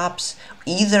perhaps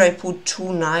either I put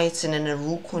 2 knights and then a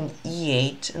rook on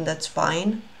e8 and that's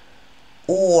fine.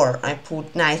 Or I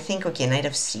put, I think, okay, knight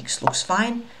f6 looks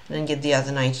fine. And then get the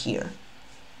other knight here.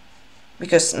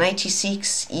 Because knight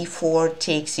e6, e4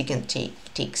 takes, he can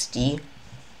takes d.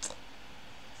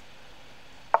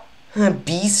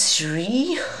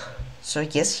 b3. So I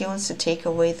guess he wants to take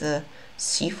away the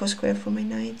c4 square for my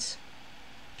knights.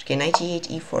 Okay, knight e8,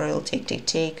 e4, I'll take.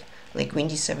 Like queen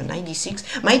d7, knight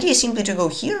d6. My idea is simply to go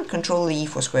here, control the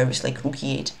e4 square with like rook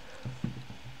e8.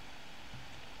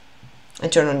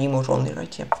 And turn on emote only,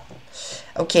 right? Yeah.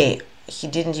 Okay, he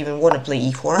didn't even want to play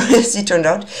e4 as it turned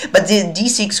out. But the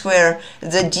d6 square,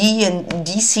 the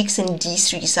d6 and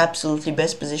d3 is absolutely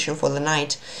best position for the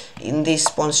knight in these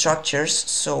pawn structures,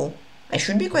 so I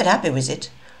should be quite happy with it,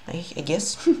 I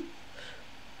guess.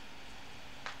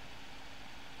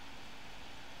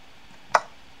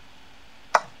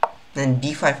 And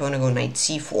b5 I want to go knight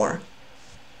c4,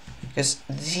 because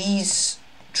these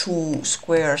two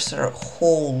squares are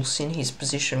holes in his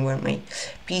position where my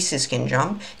pieces can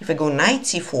jump. If I go knight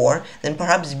c4, then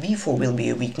perhaps b4 will be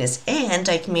a weakness, and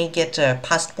I may get a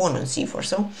passed pawn on c4,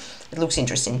 so it looks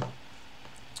interesting.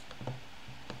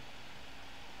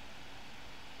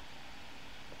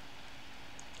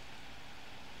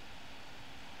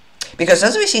 Because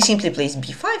otherwise he simply plays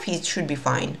b5, he should be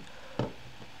fine.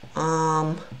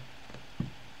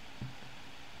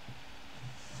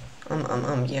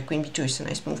 Yeah, queen b2 is a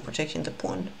nice move, protecting the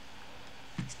pawn.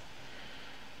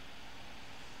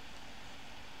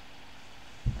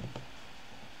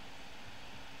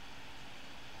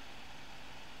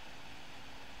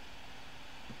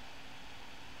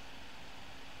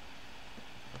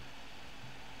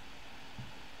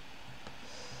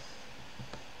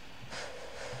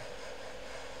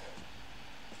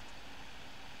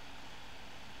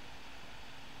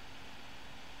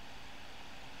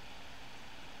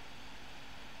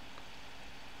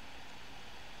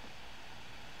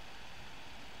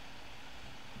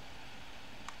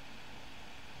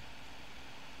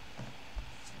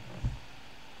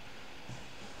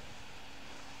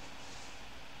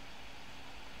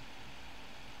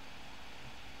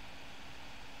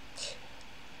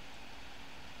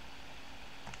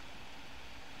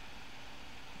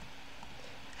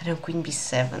 I don't queen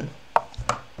b7,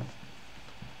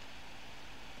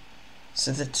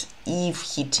 so that if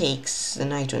he takes the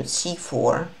knight on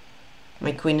c4,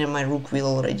 my queen and my rook will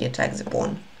already attack the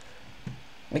pawn.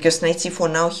 Because knight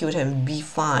c4 now he would have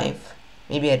b5,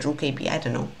 maybe at rook ab, I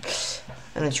don't know.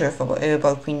 I'm not sure if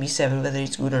about queen b7 whether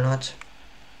it's good or not.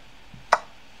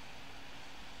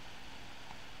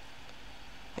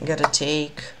 I gotta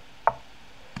take,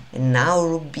 and now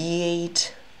rook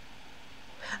b8.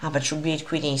 Ah, but rook b8,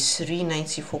 queen a3, knight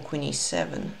c4, queen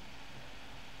a7.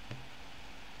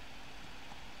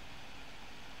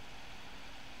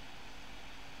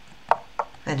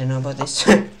 I don't know about this.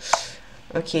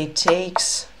 Okay,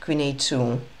 takes, queen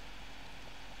a2.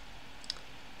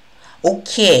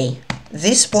 Okay,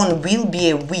 this pawn will be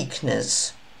a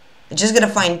weakness. I just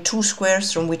gotta find two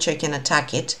squares from which I can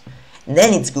attack it. And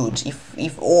then it's good,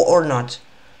 or not.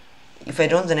 If I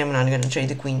don't, then I'm not gonna trade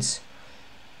the queens.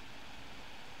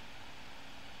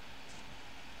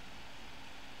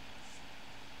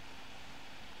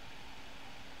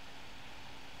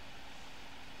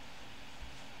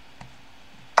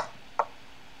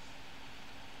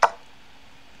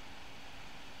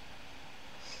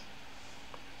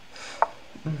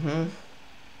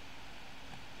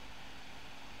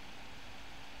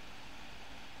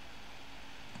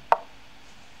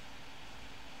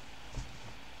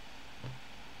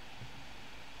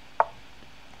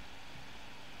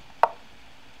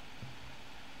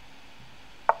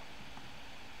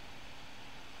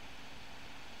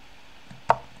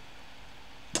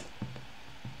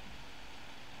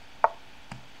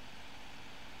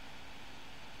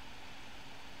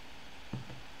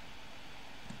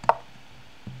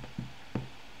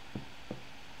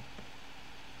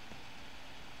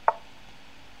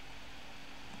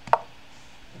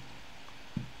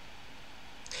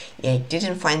 Yeah, I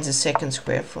didn't find the second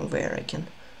square from where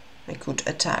I could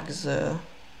attack the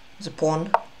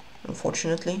pawn,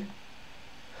 unfortunately.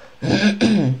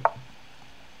 Okay,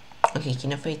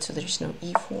 king f8, so there is no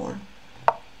e4.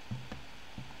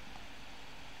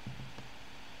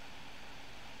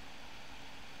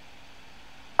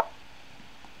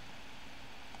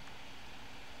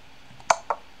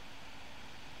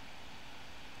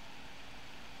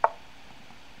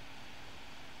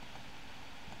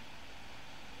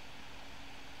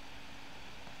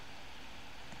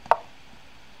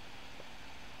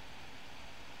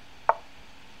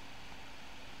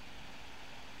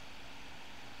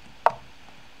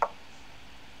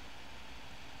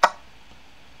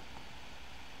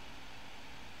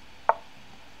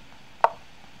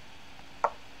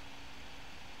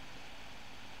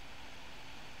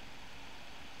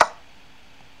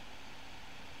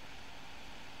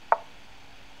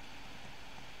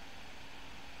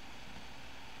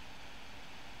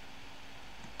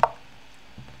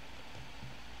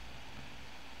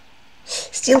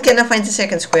 Still cannot find the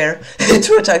second square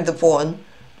to attack the pawn.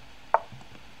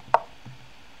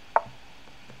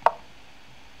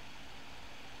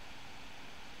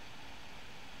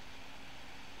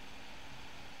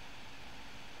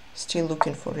 Still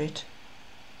looking for it.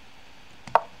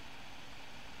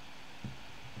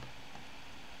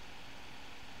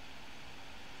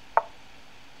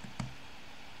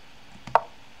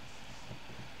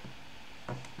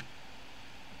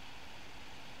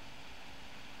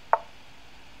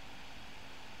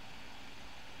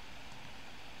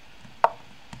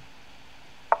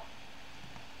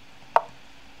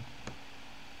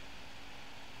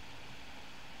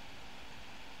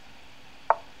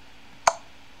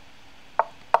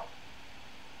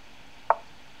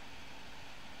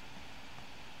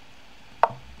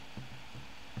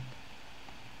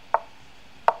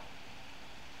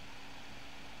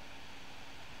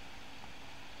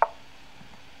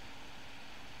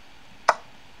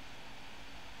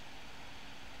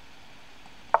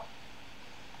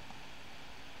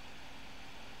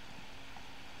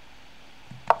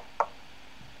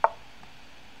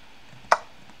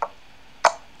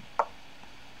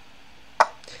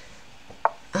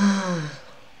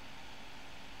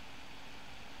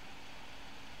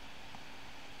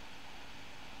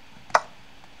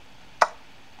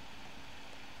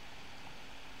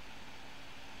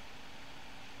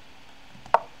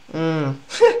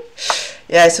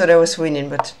 Yeah, I thought I was winning,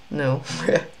 but no.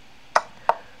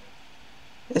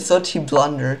 I thought he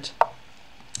blundered.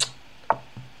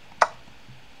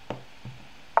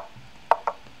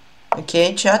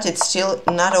 Okay, chat, it's still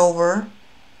not over.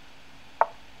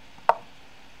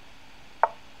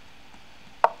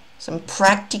 Some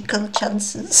practical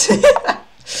chances.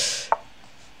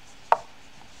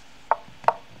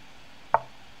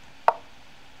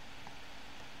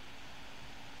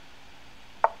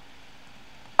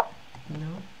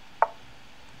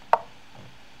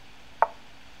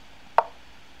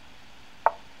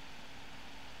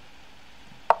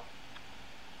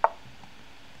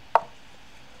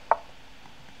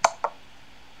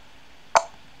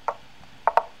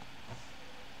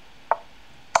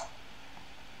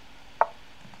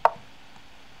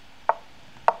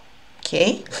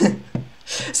 Okay.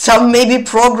 Some maybe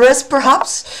progress,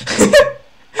 perhaps?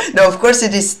 No, of course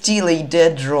it is still a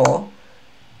dead draw.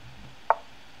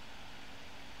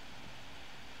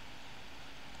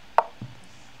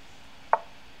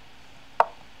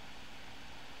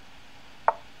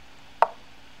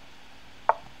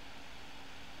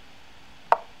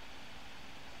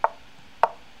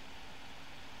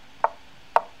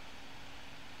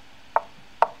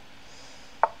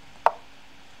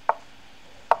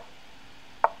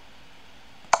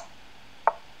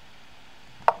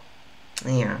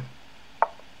 Yeah.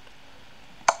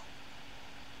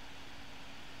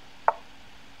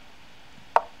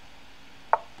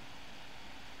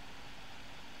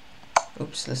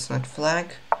 Oops, let's not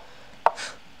flag.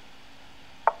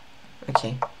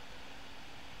 Okay.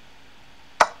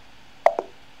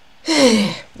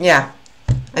 Yeah.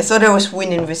 I thought I was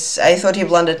winning with... I thought he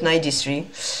blundered knight d3.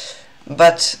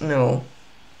 But no.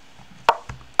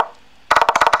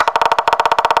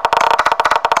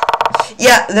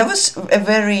 Yeah, that was a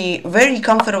very, very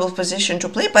comfortable position to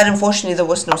play, but unfortunately there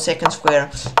was no second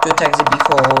square to attack the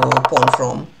b4 pawn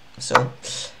from, so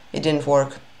it didn't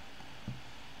work.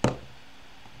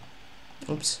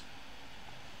 Oops.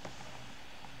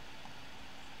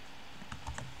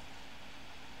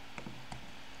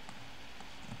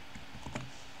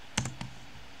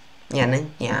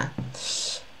 Yeah,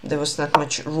 there was not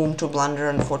much room to blunder,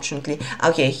 unfortunately.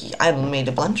 Okay, I made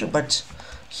a blunder, but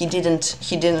he didn't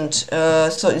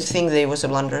so think there was a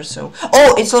blunder, so...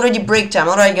 Oh, it's already break time.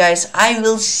 Alright guys, I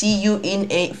will see you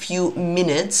in a few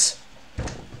minutes.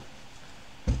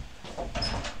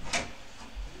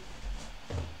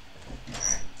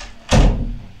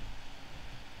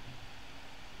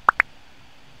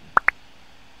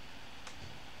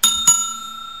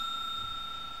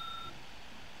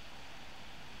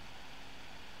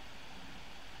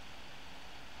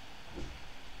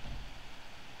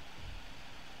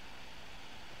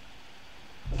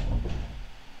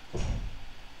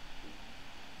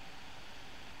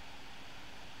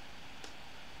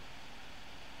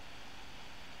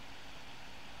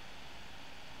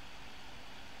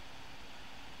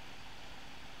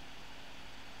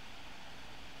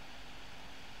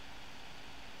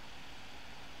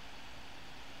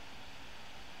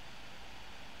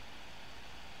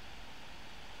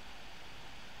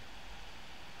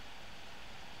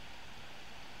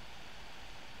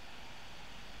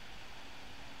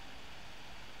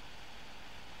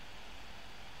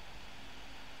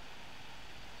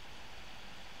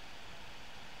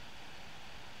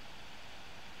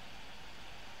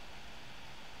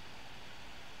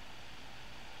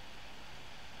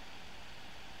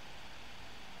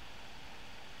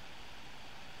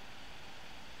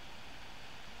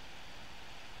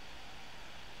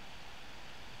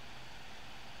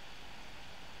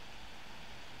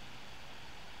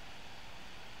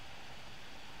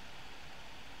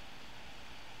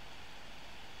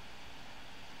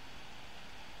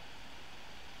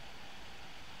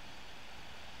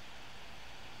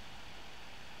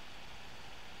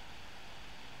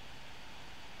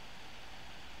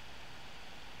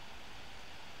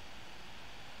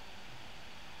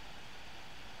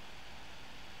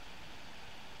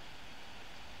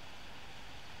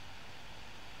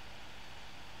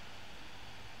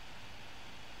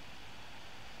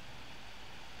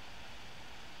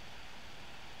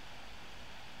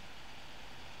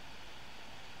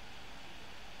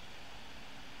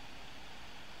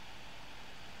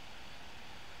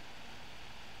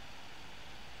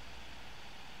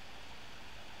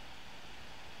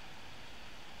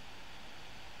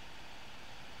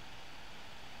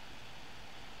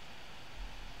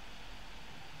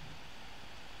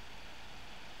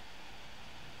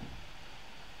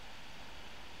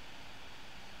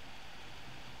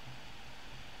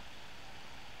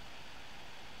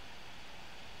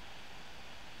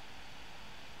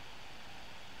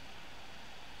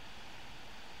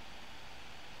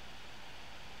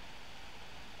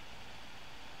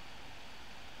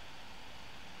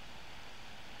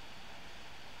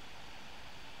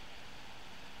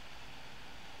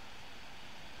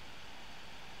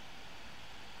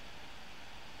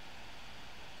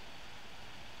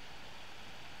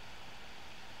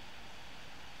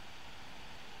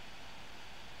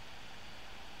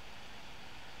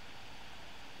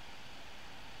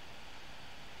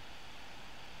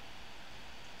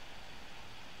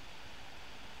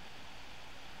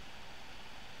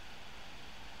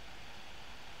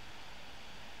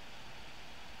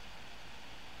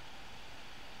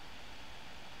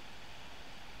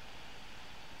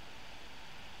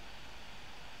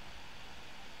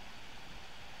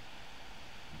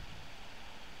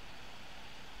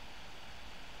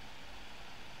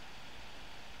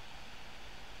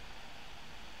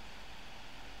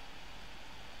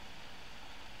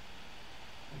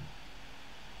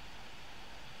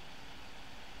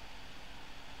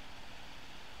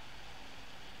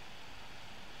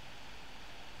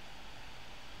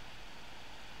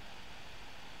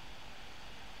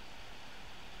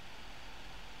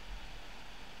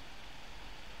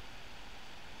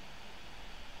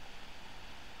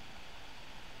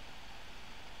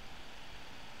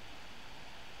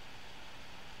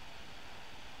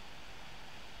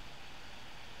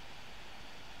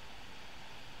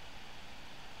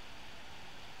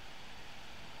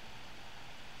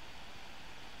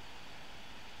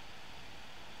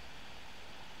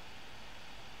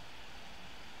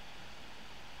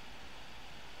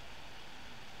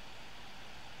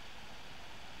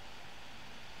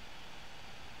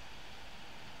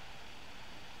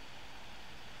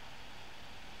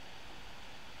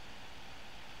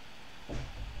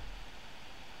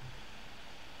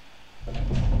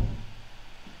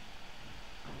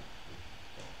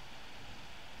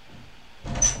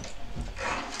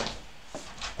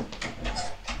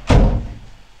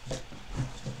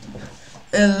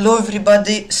 Hello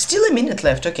everybody, still a minute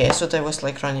left. Okay, I thought I was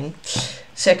like running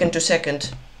second to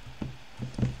second.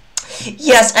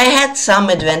 Yes, I had some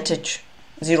advantage.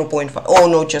 0.5. Oh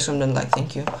no, Jesseinkman, like,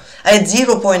 thank you. I had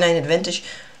 0.9 advantage.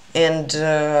 And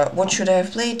what should I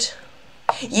have played?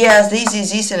 Yes,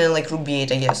 this and then like rook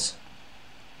b8, I guess.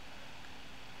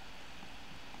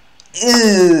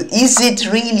 Is it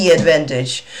really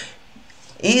advantage?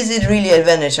 Is it really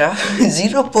advantage, huh?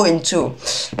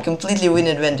 0.2. Completely win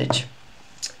advantage.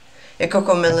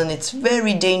 Cocomelon, it's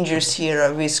very dangerous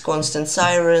here with constant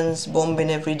sirens,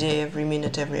 bombing every day, every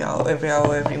minute, every hour,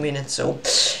 every minute. So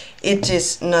it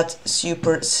is not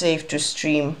super safe to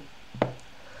stream.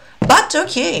 But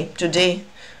okay, today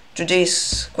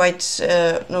is quite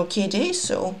an okay day.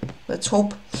 So let's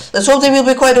hope they will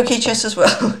be quite okay chess as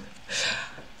well.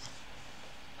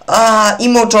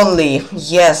 Emote only,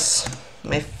 yes,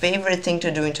 my favorite thing to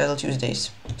do in Titled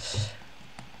Tuesdays.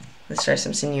 Let's try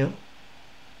something new.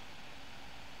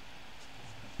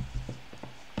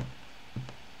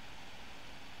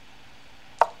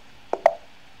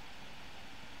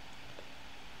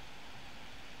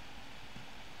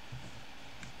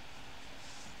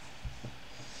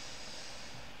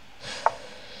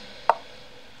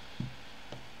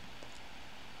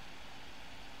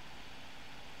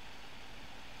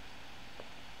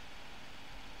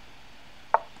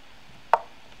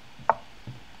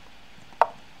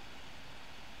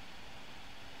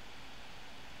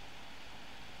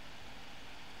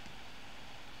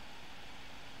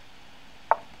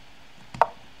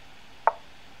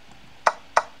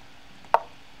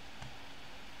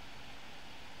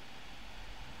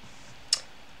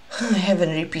 I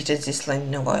haven't repeated this line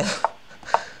in a while.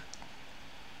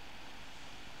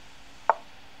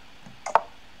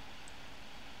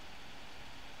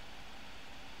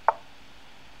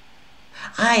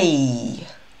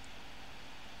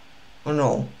 Oh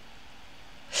no.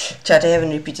 Chat, I haven't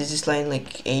repeated this line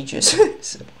like ages.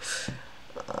 So,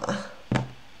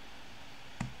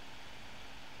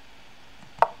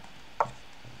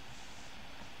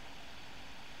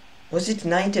 was it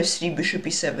knight f3, bishop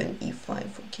e7, e5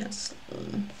 for castle?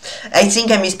 I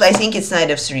think I missed. I think it's knight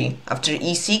f3. After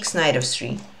e6, knight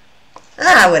f3.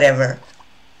 Whatever.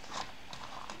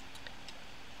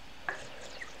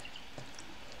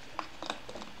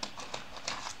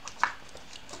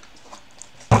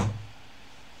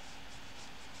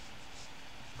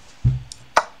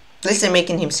 At least I'm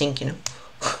making him think, you know.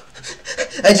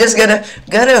 I just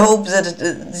gotta hope that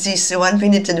this 1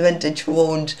 minute advantage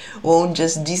won't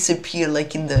just disappear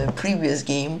like in the previous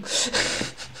game.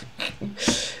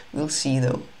 We'll see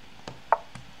though.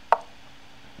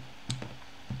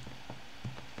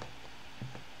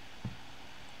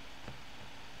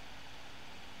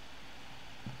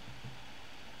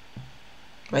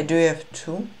 Why do you have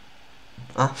 2?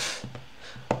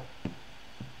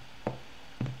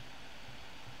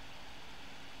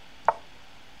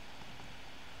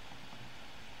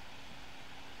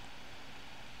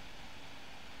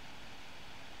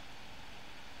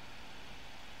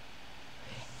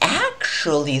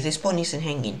 Actually, this pawn isn't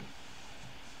hanging.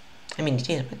 I mean, it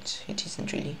is, but it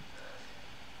isn't really.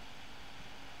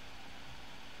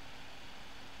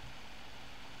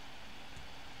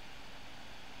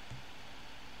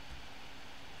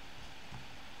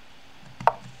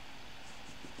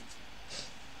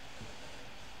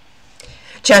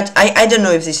 Chat, I don't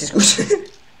know if this is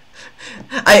good.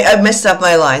 I messed up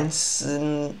my lines,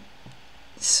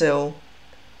 so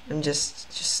I'm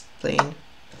just playing.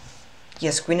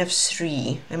 Yes, queen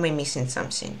f3. Am I missing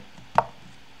something?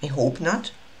 I hope not.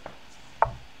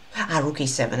 Rook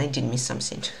a7. I did miss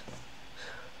something.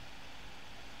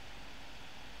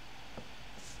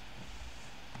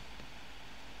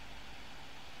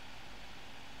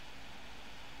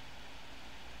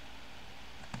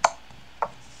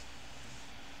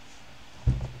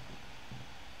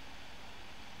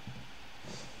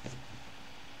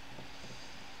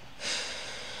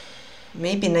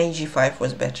 Maybe knight g5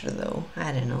 was better though.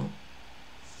 I don't know.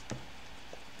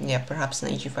 Yeah, perhaps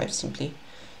knight g5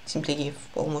 simply gave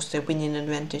almost a winning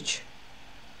advantage.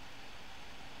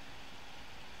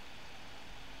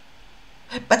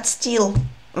 But still,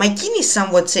 my king is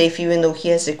somewhat safe even though he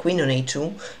has a queen on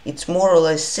a2. It's more or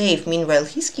less safe. Meanwhile,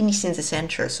 his king is in the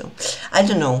center, so I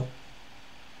don't know.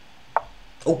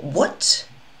 Oh, what?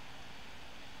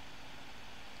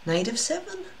 Knight f7?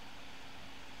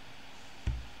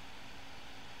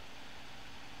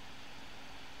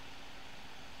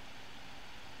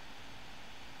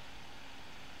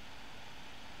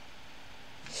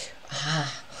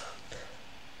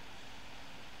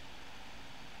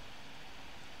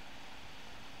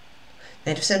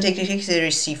 Knight f7 take d6, there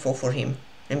is c4 for him.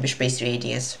 and bishop a3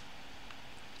 ideas.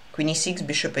 Queen e6,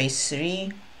 bishop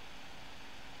a3.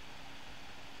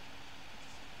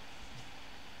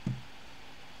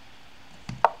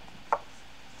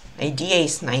 Idea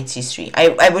is knight c3.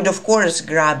 I would of course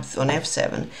grab on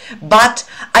f7, but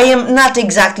I am not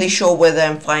exactly sure whether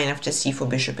I'm fine after c4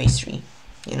 bishop a3,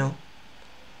 you know.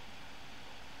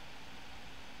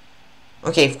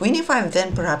 Okay, if queen e5,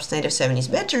 then perhaps knight f7 is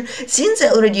better, since I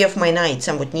already have my knight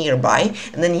somewhat nearby,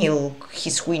 and then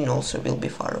his queen also will be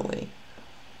far away.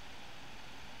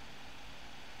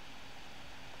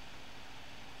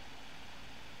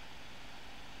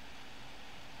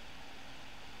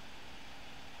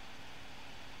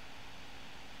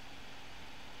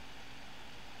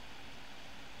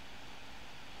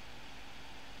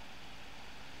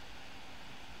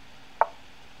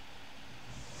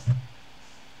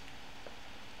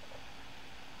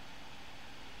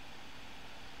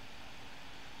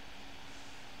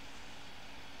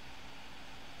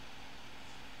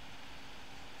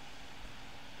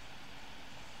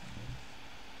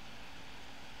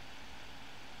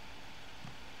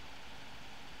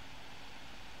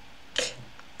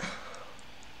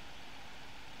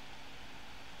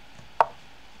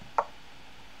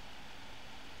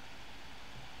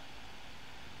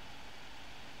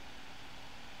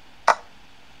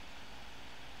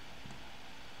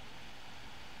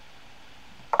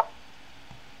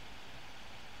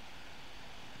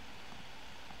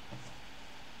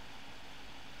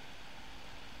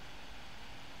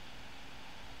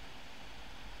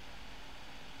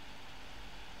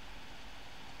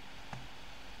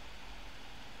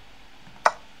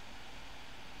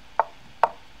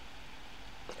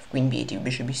 Queen b8,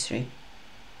 bishop b3.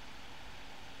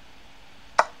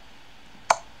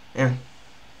 Yeah.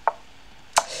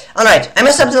 Alright, I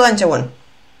messed up the line to 1.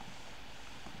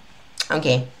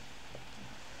 Okay.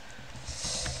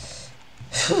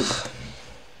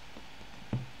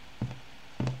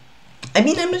 I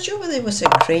mean, I'm not sure whether it was a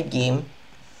great game.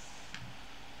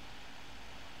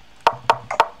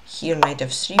 Here, knight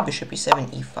f3, bishop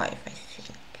e7, e5, I think.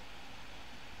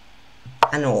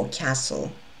 Ah no,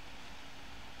 castle.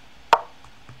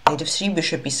 Knight f3,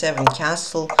 bishop e7,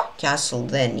 castle, castle,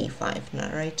 then e5,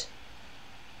 not right?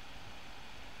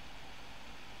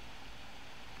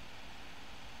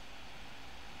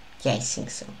 Yeah, I think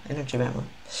so. I don't remember.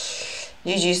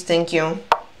 GG's, thank you.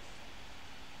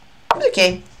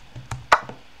 Okay.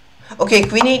 Okay,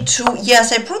 queen a2.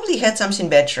 Yes, I probably had something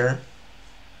better.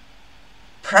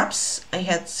 Perhaps I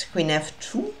had queen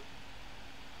f2.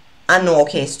 Ah no,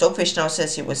 okay, Stockfish now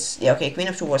says it was, yeah, okay, queen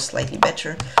f2 was slightly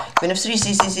better. Queen f3,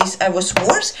 this, I was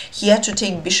worse. He had to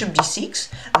take bishop d6,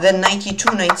 then knight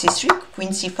e2, knight c3,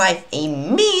 queen c5, a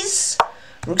miss.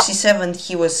 Rook c7,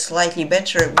 he was slightly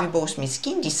better. We both missed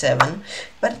king d7,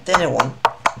 but then I won.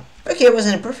 Okay, it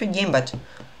wasn't a perfect game, but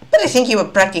I think he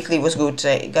practically was good.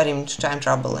 I got him into time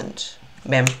trouble and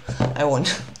bam, I won.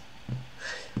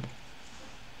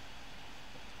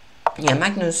 Yeah,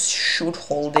 Magnus should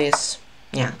hold this.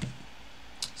 Yeah.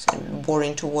 It's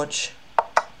boring to watch.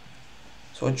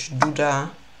 So watch Duda,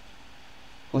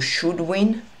 who should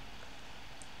win.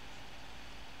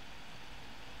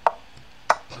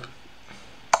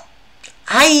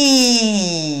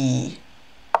 Aye!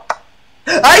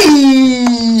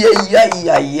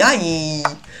 Aye!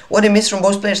 What a miss from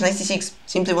both players. 96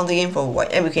 simply won the game for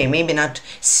white. Okay, maybe not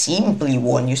simply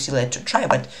won. You still had to try,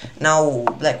 but now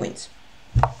black wins.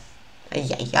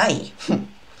 Aye.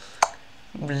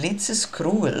 Blitz is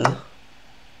cruel.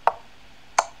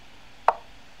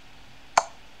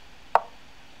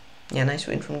 Yeah, nice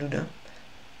win from Duda.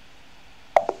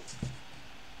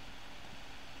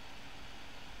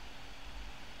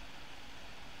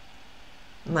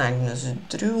 Magnus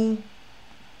drew.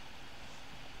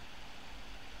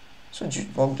 So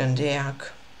Bogdan Deak.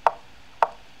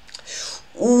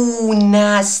 Ooh,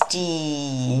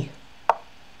 nasty.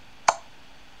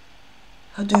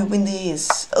 How do you win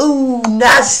this? Oh,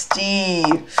 nasty!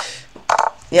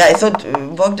 Yeah, I thought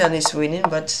Bogdan is winning,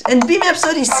 but... And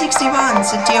BMAP30 is 61!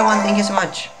 So tier 1, thank you so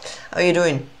much. How are you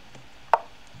doing?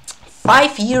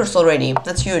 5 years already.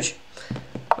 That's huge.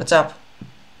 What's up?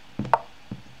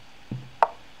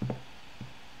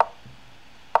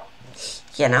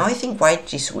 Yeah, now I think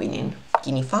white is winning.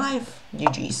 King e5.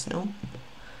 GG's, no?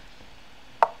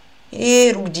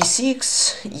 Yeah, rook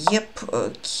d6. Yep.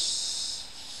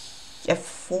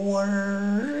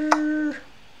 f4.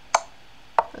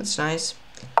 That's nice.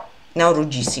 Now rook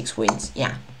g6 wins.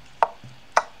 Yeah.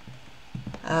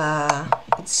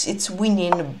 It's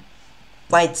winning.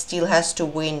 White still has to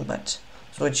win, but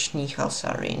Cherniaievs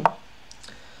are in.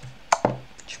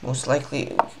 Which most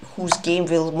likely, whose game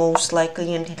will most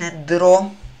likely end in a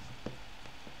draw.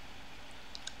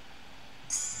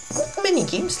 Not many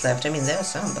games left. I mean, there are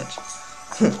some, but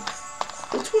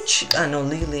let's watch. Ah, no,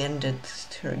 Lily ended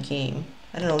her game.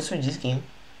 I don't know. Let's watch this game.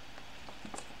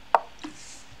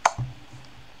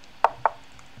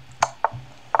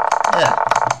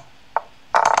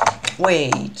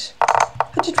 Wait,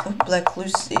 how did Black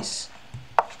lose this?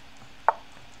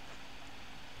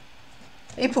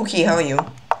 Hey Pookie, how are you?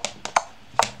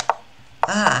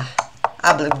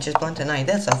 Black just blanked an eye.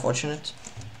 That's unfortunate.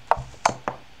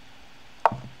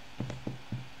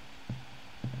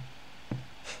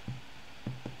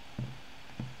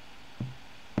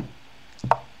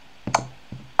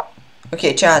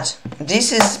 Okay, chat.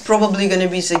 This is probably gonna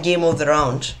be the game of the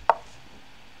round.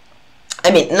 I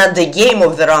mean, not the game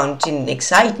of the round in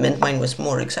excitement, mine was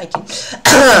more exciting,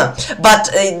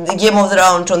 but the game of the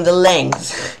round on the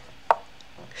length.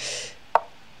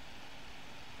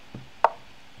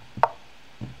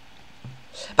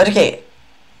 But okay,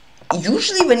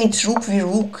 usually when it's rook v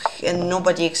rook and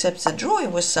nobody accepts the draw,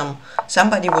 it was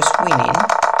somebody was winning,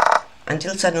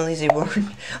 until suddenly they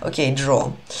weren't. Okay,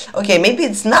 draw. Okay, maybe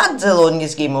it's not the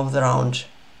longest game of the round.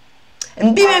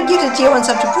 And Bimi, I've given a tier 1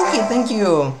 sub to Pookie. Thank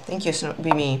you. Thank you,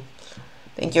 Bimi.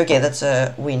 Thank you. Okay, that's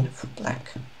a win for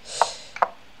Black.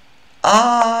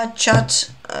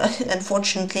 Chat.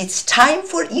 Unfortunately, it's time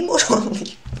for emote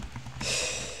only.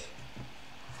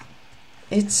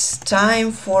 It's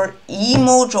time for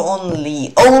emote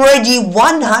only. Already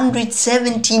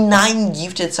 179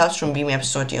 gifted subs from Bimi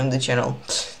Episodi on the channel.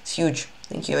 It's huge.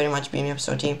 Thank you very much, Bimi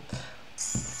Episodi.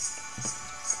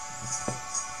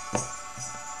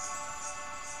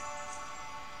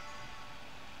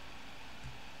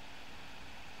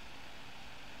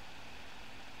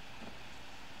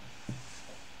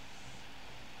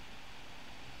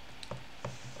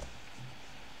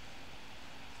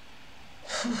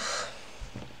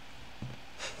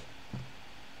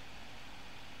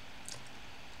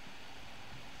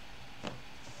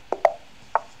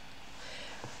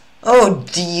 Oh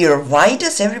dear, why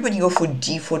does everybody go for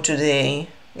d4 today?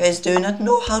 Guys, do you not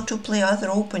know how to play other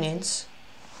opponents?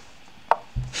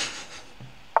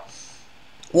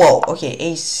 Whoa, okay,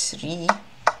 a3.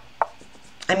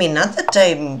 I mean, not that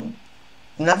I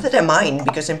mind,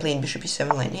 because I'm playing bishop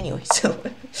e7 line anyway, so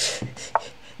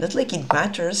not like it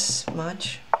matters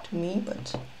much to me,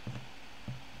 but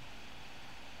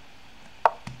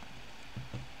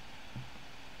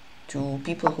to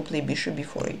people who play bishop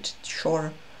before, it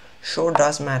sure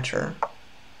does matter.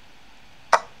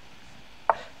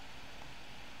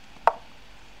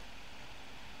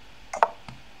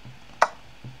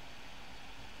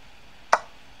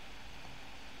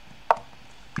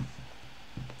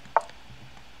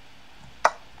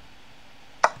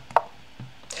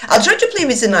 I'll try to play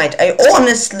with the knight. I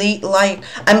honestly like.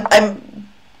 I'm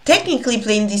technically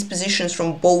playing these positions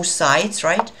from both sides,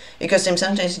 right? Because I'm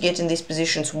sometimes getting these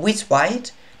positions with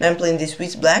white, and I'm playing this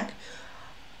with black.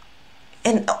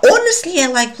 And honestly, I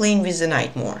like playing with the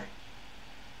knight more,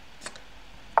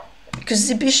 because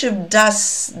the bishop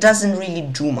doesn't really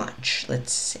do much.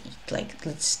 Let's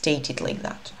state it like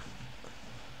that.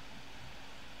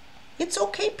 It's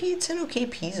okay, it's an okay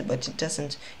piece, but it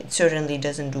certainly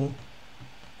doesn't do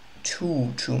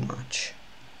too much.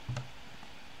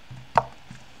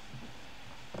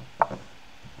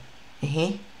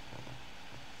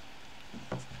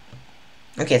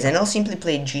 Okay, then I'll simply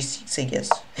play g6, I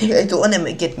guess. I don't want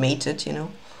to get mated, you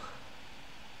know.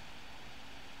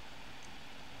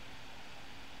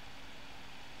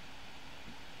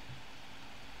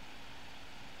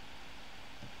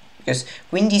 Because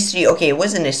queen d3, okay, it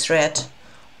wasn't a threat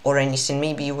or anything.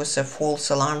 Maybe it was a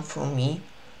false alarm from me.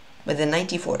 But the knight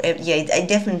e4, yeah, I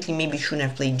definitely maybe shouldn't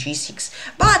have played g6.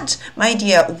 But my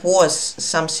idea was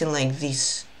something like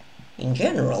this in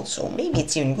general, so maybe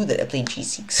it's even good that I played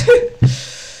g6.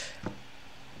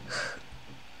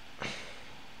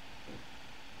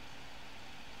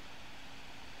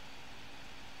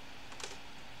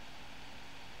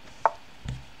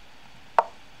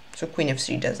 So queen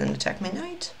f3 doesn't attack my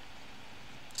knight.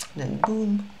 Then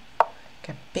boom,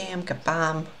 kabam,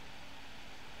 kabam.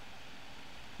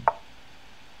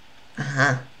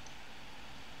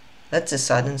 That's a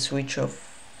sudden switch of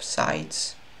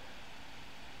sides.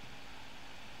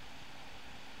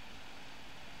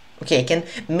 Okay,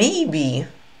 maybe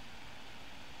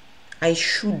I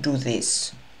should do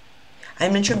this.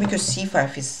 I'm not sure because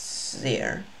c5 is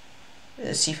there.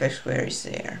 C5 square is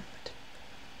there.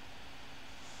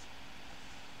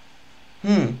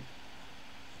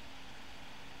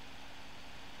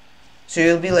 So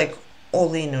you'll be like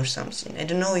all in or something. I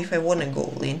don't know if I want to go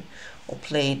all in or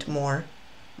play it more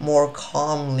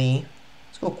calmly.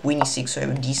 Let's go queen e6, so I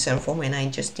have d7 for my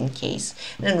knight just in case.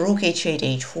 And then rook h8,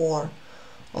 h4,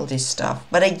 all this stuff.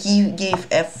 But I gave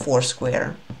f4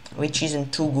 square, which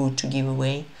isn't too good to give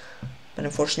away. But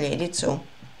unfortunately I did so.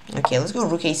 Okay, let's go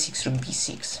rook a6, rook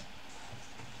b6.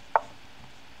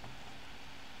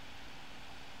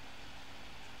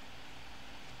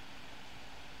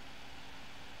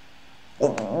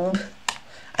 Oh,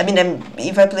 I mean,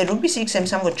 if I play rook b6, I'm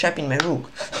somewhat trapping my rook.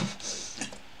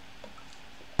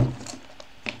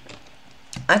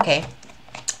 Okay.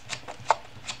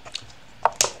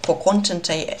 For content,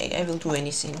 I will do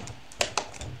anything.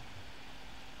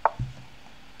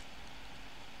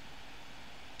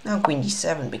 Now queen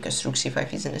d7, because rook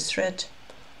c5 isn't a threat,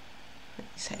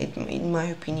 in my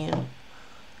opinion.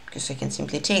 Because I can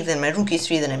simply take, then my rook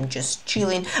e3, then I'm just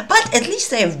chilling. But at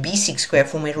least I have b6 square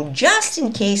for my rook, just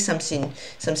in case something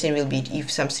will be,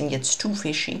 if something gets too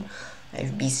fishy, I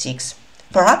have b6.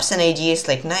 Perhaps an idea is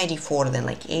like knight e4, then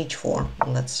like h4,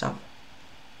 all that stuff.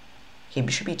 Okay,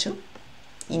 bishop e2.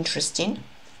 Interesting.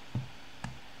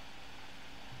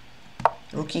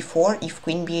 Rook e4, if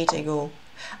queen b8 I go,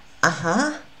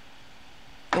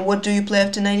 And what do you play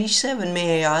after knight h7,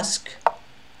 may I ask?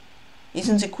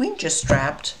 Isn't the queen just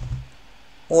trapped?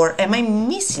 Or am I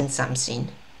missing something?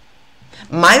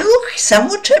 My rook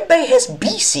somewhat trapped by has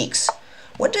b6.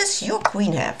 What does your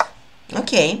queen have?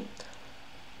 Okay.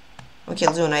 Okay,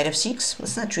 let's do knight f6.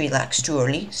 Let's not relax too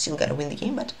early. Still gotta win the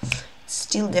game, but it's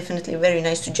still definitely very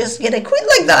nice to just get a queen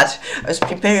like that. I was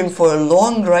preparing for a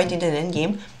long ride in an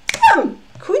endgame. Bam!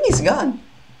 Queen is gone.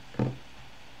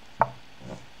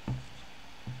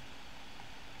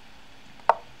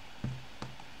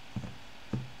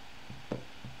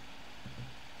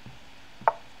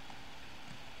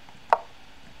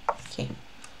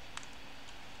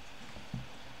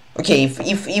 Okay,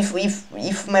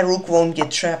 if my rook won't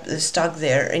get stuck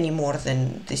there anymore,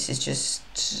 then this is just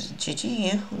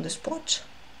GG on the spot.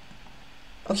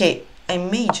 Okay, I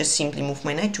may just simply move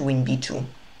my knight to win b2,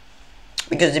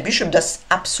 because the bishop does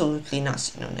absolutely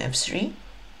nothing on f3.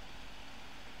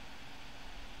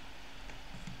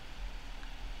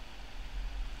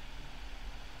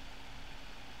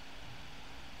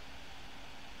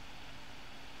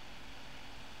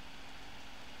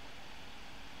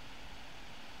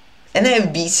 And I have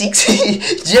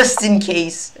b6 just in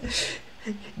case.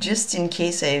 Just in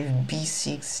case I have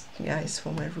b6, guys,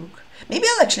 for my rook. Maybe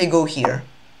I'll actually go here,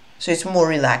 so it's more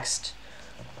relaxed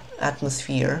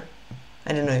atmosphere.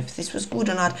 I don't know if this was good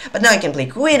or not, but now I can play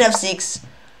queen f6.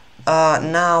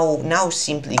 Now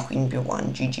simply queen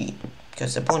b1, GG,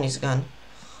 because the pawn is gone,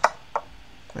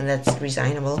 and that's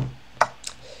resignable.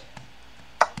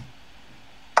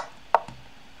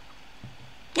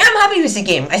 Yeah, I'm happy with the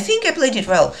game. I think I played it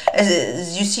well.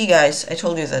 As you see, guys, I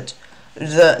told you that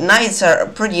the knights are a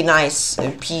pretty nice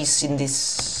piece in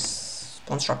these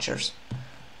pawn structures.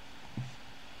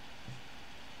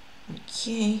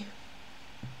 Okay.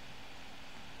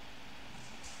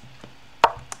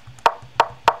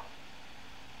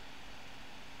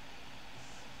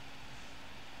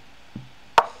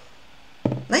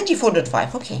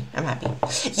 $94.5. Okay, I'm happy.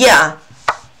 Yeah.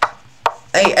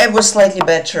 I was slightly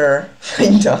better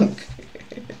in dunk.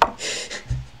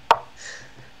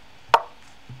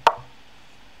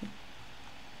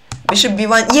 Bishop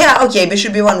b1, yeah, okay,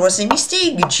 bishop b1 was a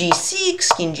mistake.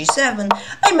 g6, king g7.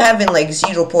 I'm having like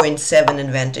 0.7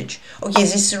 advantage. Okay,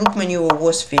 this rook maneuver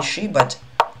was fishy, but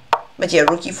yeah,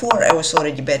 rook e4, I was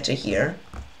already better here.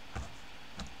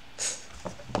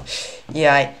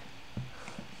 Yeah,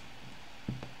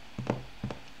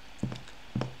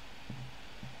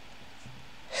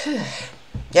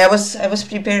 yeah, I was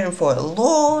preparing for a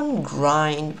long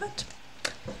grind, but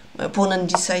my opponent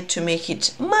decided to make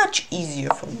it much easier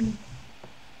for me.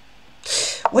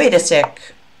 Wait a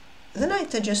sec, the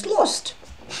knights are just lost.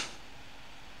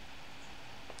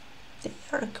 They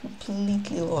are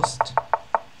completely lost.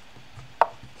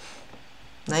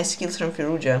 Nice skills from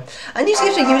Firuja. And Nims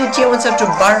Gifter giving a tier 1 sub to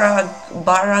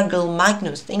Baragal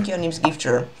Magnus. Thank you, Nims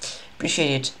Gifter.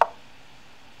 Appreciate it.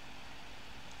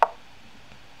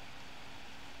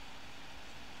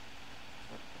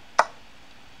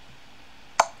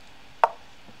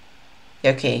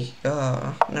 Okay,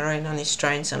 Narayanan is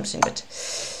trying something, but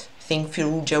I think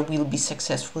Firuja will be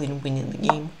successful in winning the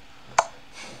game.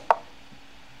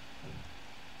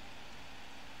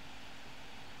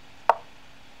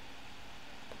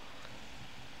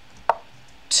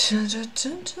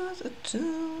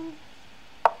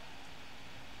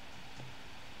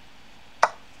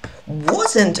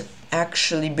 Wasn't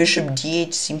actually bishop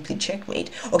d8 simply checkmate.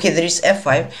 Okay, there is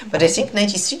f5, but I think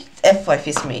 93 f5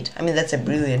 is mate. I mean, that's a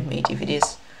brilliant mate if it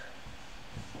is.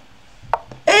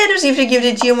 And Anuzifter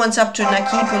gifted tier 1 sub to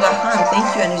Nakipullah Khan.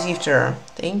 Thank you, Anuzifter.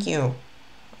 Thank you.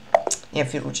 Yeah,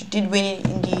 Firucci did win it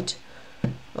indeed.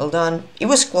 Well done. It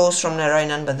was close from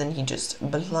Narayanan, but then he just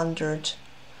blundered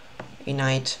a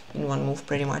knight in one move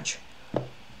pretty much.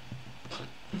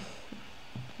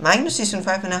 Magnus is on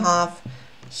 5.5.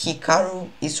 Hikaru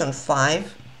is on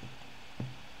 5.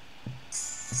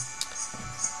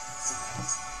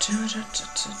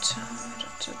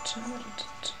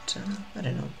 I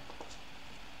don't know.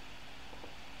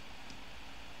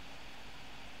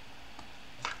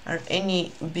 Are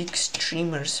any big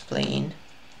streamers playing?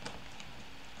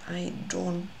 I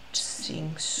don't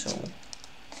think so.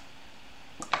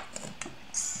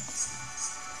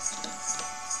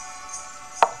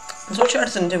 So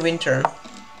charts in the winter.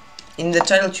 In the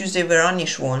Titled Tuesday where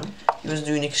Anish won, he was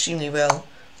doing extremely well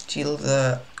till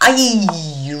the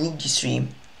Rook D3.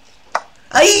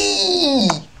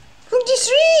 Rook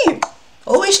D3!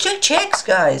 Always check checks,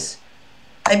 guys.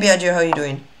 Hi Biagio, how you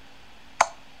doing?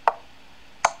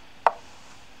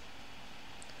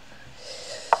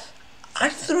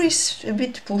 Arthur is a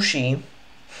bit pushy.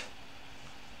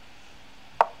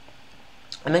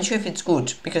 I'm not sure if it's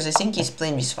good, because I think he's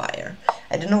playing with fire.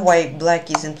 I don't know why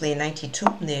black isn't playing 92.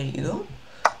 There you go.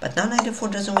 But now knight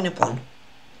d4 doesn't win a pawn.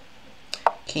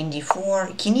 King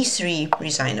d4. King e3,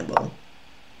 resignable.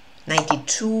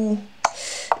 92.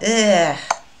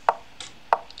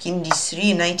 King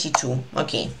d3, 92.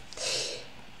 Okay.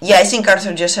 Yeah, I think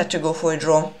Arthur just had to go for a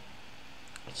draw.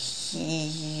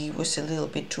 He was a little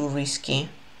bit too risky.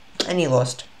 And he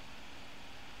lost.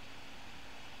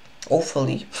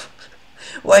 Awfully.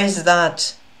 Why is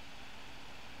that?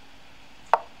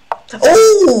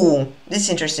 Oh! This is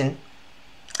interesting.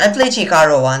 I played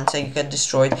Hikaru once, I got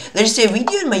destroyed. There's a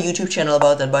video on my YouTube channel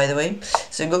about that, by the way.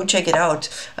 So go check it out.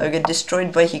 I got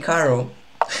destroyed by Hikaru.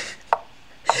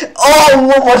 Oh,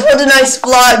 what a nice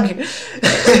plug!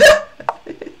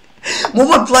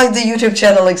 Momo plugged the YouTube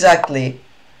channel exactly.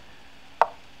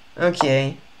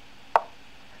 Okay.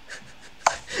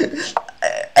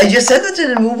 I just said that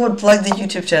and Momo would plug the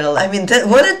YouTube channel. I mean,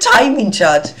 what a timing,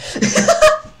 chat.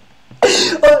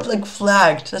 Oh, it's like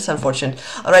flagged. That's unfortunate.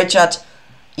 Alright, chat.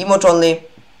 Emote only.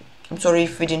 I'm sorry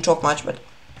if we didn't talk much, but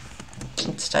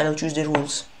it's Titled Tuesday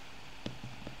rules.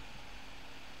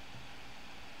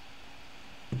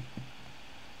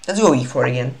 Let's go e4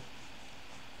 again.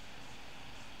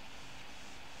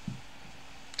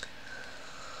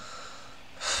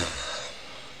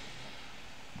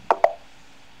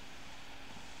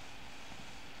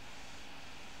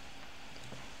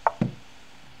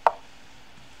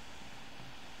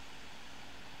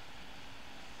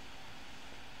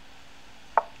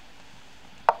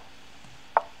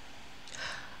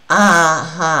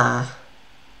 Aha.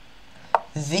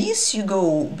 This you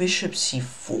go bishop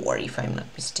c4 if I'm not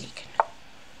mistaken.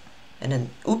 And then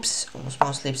oops, almost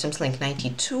mouse slip, something like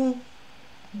 92.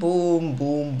 Boom,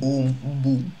 boom, boom,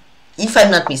 boom. If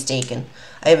I'm not mistaken.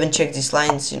 I haven't checked these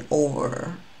lines in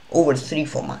over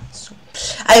 3-4 months. So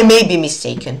I may be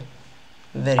mistaken.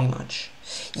 Very much.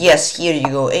 Yes, here you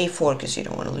go a4 because you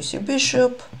don't want to lose your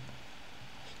bishop.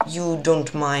 You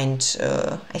don't mind,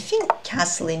 I think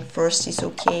castling first is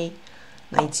okay.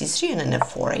 Knight c3 and an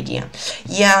f4 idea.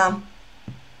 Yeah,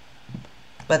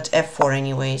 but f4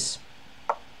 anyways.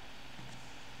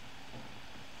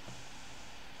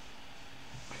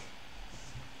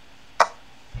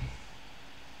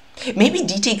 Maybe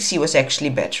d takes c was actually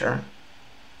better.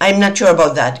 I'm not sure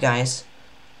about that, guys.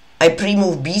 I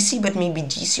pre-moved bc, but maybe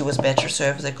dc was better, so I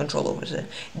have the control over the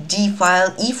d file.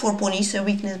 e4 pawn is a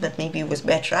weakness, but maybe it was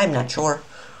better. I'm not sure.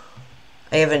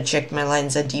 I haven't checked my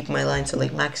lines that deep. My lines are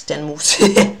like max 10 moves.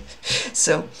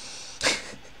 So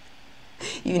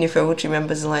even if I would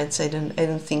remember the lines, I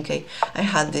don't think I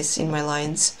had this in my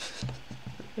lines.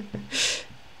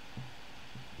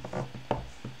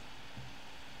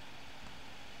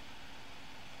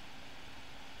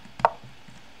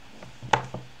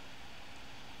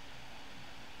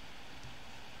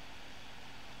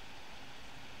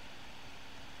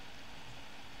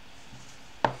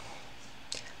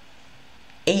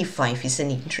 a5 is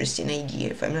an interesting idea,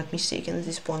 if I'm not mistaken,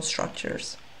 these pawn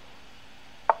structures.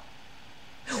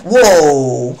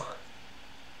 Whoa!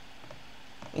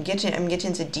 I'm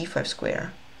getting the d5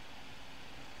 square.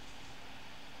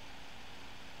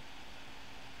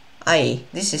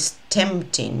 This is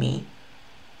tempting me.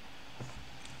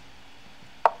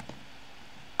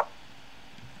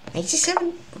 Knight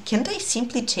c7, can't I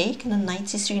simply take and then knight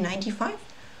c3, 95?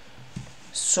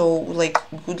 So, like,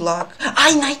 good luck.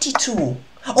 92!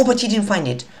 Oh, but he didn't find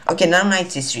it. Okay, now knight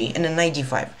c3 and then knight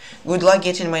d5. Good luck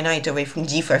getting my knight away from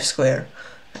d5 square.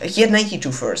 He had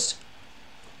 92 first.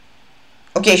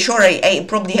 Okay, sure, I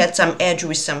probably had some edge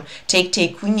with some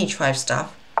take, queen h5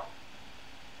 stuff.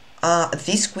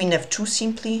 This queen f2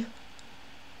 simply.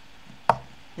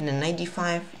 And then knight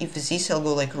d5. If this, I'll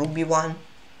go like rook b1.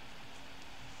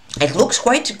 It looks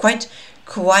quite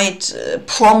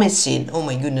promising. Oh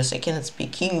my goodness, I cannot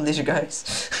speak English,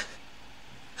 guys.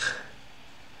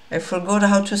 I forgot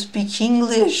how to speak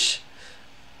English.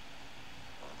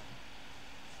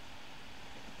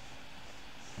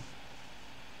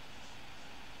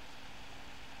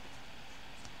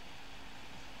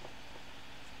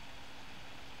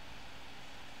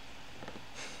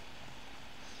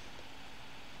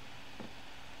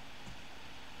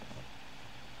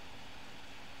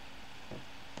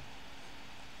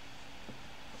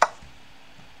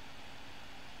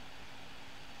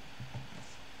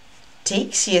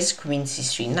 Take cs queen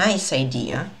c3, nice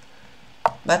idea,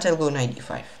 but I'll go knight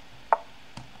d5.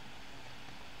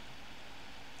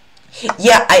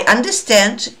 Yeah, I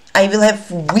understand. I will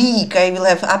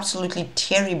have absolutely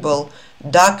terrible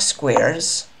dark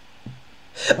squares,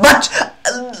 but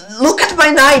look at my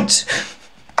knight.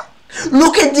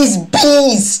 Look at this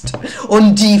beast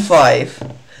on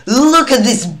d5. Look at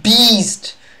this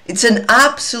beast. It's an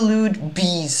absolute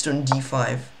beast on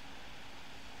d5.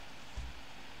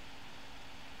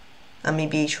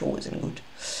 Maybe h4 wasn't good.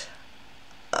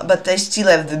 But I still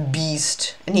have the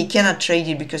beast. And he cannot trade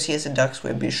it because he has a dark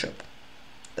square bishop.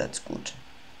 That's good.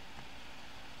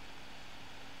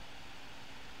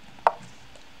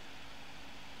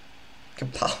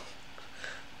 Kapow.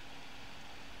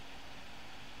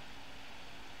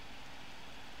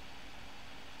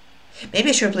 Maybe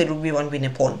I should play rook b1 win a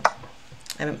pawn.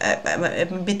 I'm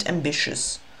a bit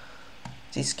ambitious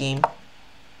this game.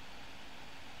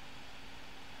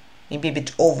 Maybe a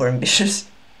bit over ambitious.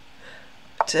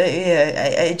 But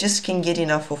yeah, I just can't get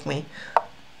enough of my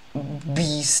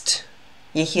beast.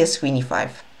 Yeah, here's queen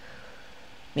e5.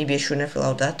 Maybe I shouldn't have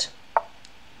allowed that.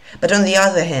 But on the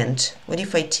other hand, what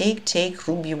if I take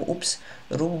rook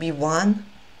b1?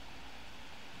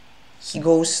 He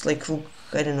goes like rook,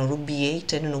 I don't know, rook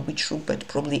b8, I don't know which rook, but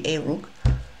probably a rook.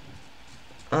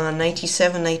 Knight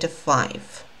e7, knight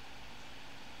f5.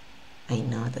 I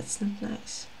know, that's not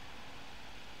nice.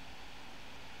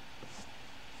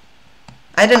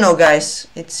 I don't know, guys.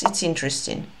 It's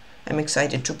interesting. I'm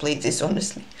excited to play this,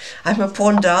 honestly. I'm a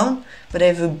pawn down, but I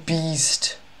have a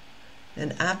beast.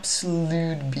 An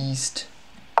absolute beast.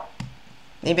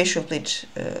 Maybe I should play it...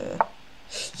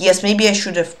 yes, maybe I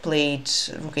should have played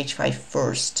rook h5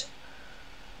 first.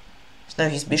 So now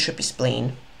his bishop is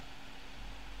playing.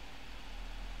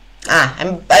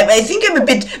 I think I'm a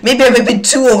bit... Maybe I'm a bit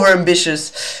too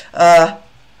over-ambitious. Because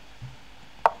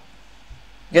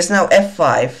now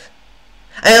f5.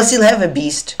 I'll still have a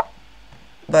beast,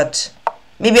 but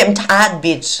maybe I'm a tad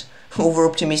bit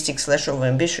over-optimistic /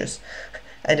 over-ambitious.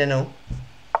 I don't know.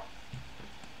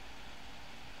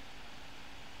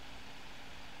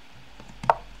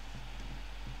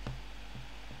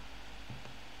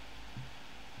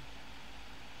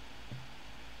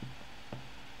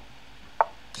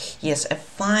 Yes,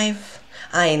 f5.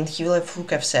 And he will have rook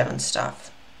f7 stuff.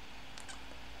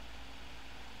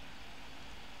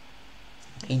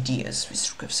 Ideas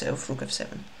with rook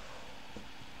f7.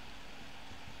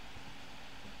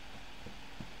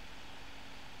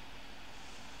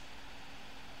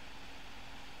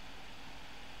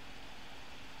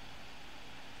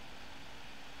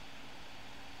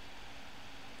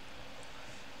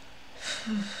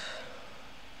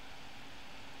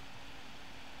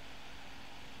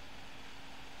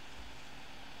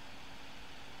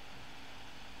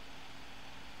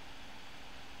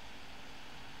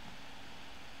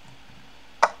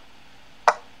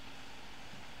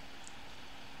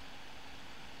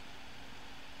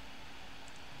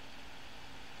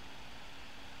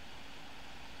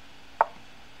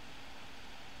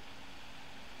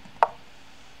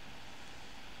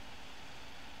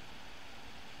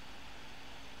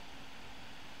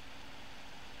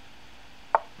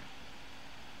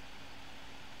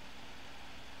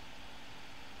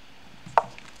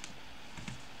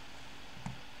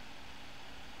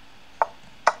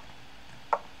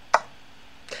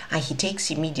 He takes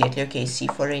immediately. Okay,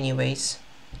 c4 anyways.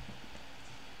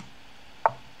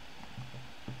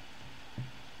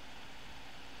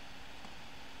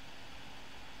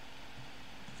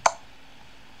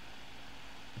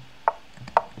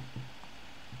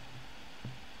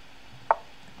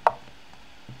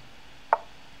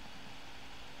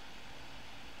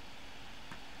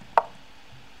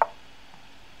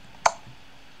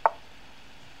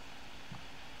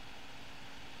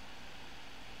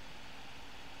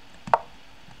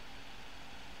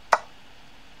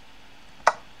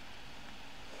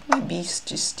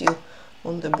 beast is still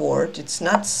on the board. It's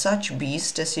not such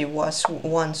beast as it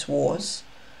once was,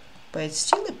 but it's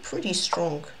still a pretty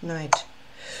strong knight.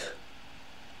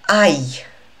 Aye.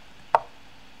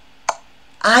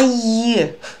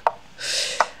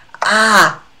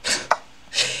 Ah.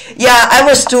 Yeah, I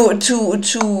was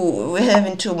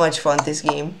having too much fun this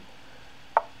game.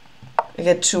 I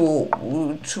get too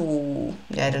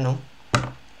yeah, I don't know.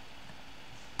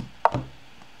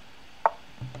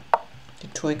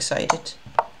 Get too excited.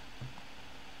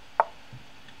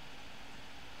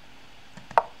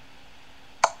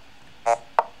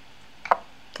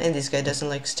 And this guy doesn't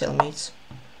like stalemates.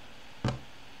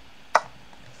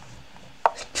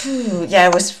 Yeah, I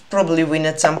was probably win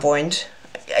at some point.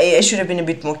 I should have been a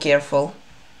bit more careful.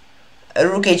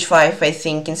 Rook h5, I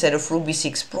think, instead of rook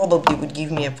b6 probably would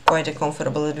give me quite a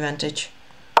comfortable advantage.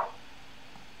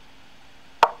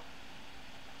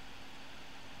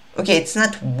 Okay, it's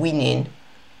not winning,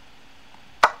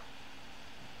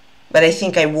 but I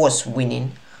think I was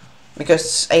winning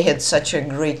because I had such a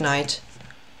great knight.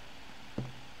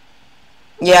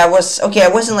 Yeah, I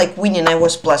wasn't like winning, I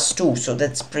was +2, so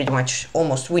that's pretty much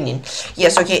almost winning.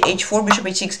 Yes, okay, h4, bishop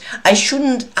h6. I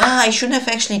shouldn't have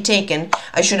actually taken.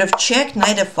 I should have checked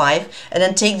knight f5, and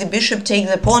then take the bishop, take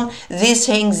the pawn, this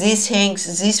hangs,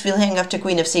 this will hang after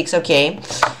queen f6, okay.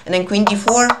 And then queen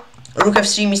d4, rook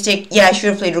f3, mistake. Yeah, I should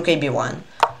have played rook a b1.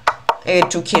 I got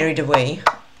too carried away.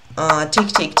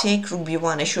 Take, rook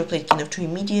b1, I should have played king f2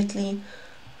 immediately.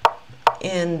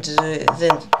 And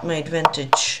then my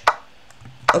advantage...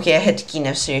 Okay, I had king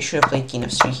f3, I should have played king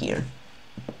f3 here.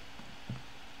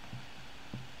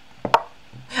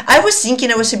 I was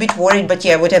thinking, I was a bit worried, but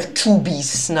yeah, I would have two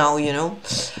beasts now, you know.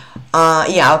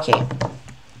 Yeah, okay.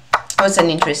 It was an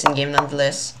interesting game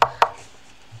nonetheless.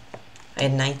 I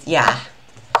had knight, yeah.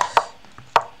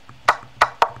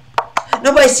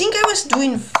 No, but I think I was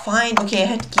doing fine. Okay, I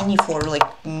had king e4 like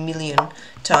a million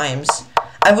times.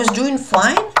 I was doing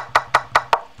fine.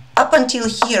 Up until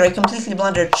here, I completely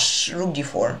blundered rook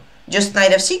d4. Just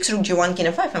knight f6, rook g1, king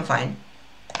f5, I'm fine.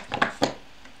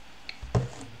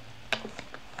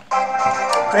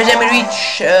 Prodigy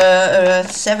reach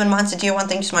 7 months at tier 1,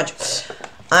 thank you so much.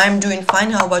 I'm doing fine,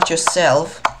 how about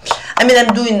yourself? I mean,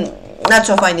 I'm doing not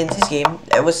so fine in this game.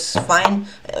 I was fine,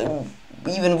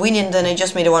 even winning, then I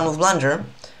just made a one-move blunder.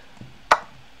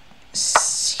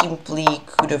 Simply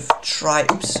could have tried,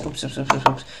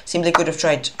 simply could have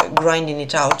tried grinding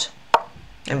it out.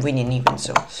 I'm winning even,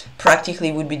 so practically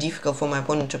it would be difficult for my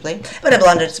opponent to play. But I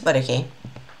blundered, but okay.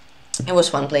 It was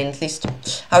fun playing at least.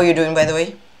 How are you doing, by the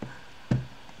way?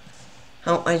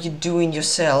 How are you doing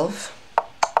yourself?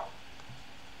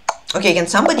 Okay, can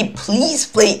somebody please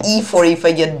play e4 if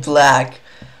I get black?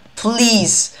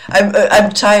 Please. I'm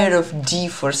tired of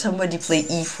d4. Somebody play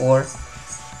e4.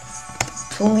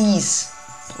 Please.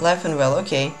 Life and well,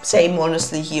 okay. Same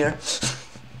honestly here.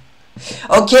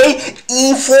 Okay,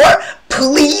 e4,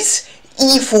 please,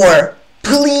 e4,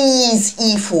 please,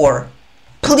 e4,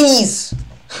 please.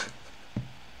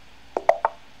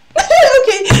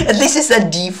 Okay, at least it's a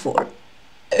d4.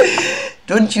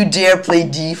 Don't you dare play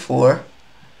d4.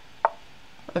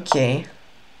 Okay.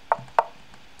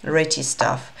 Retty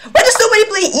stuff. Why does nobody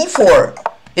play e4?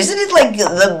 Isn't it like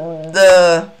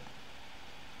the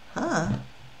huh?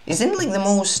 Isn't it like the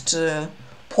most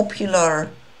popular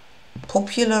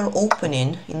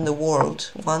opening in the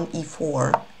world? 1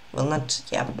 e4. Well, not,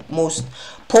 yeah, most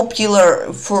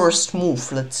popular first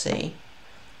move, let's say.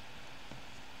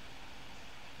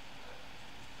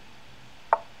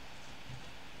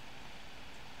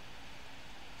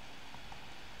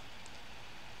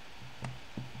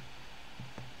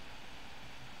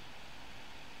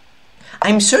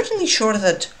 I'm certainly sure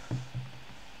that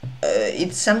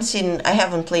it's something I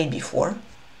haven't played before,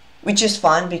 which is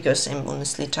fun because I'm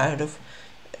honestly tired of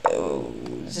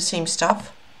the same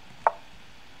stuff.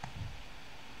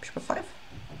 Bishop 5.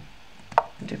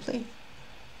 What do you play?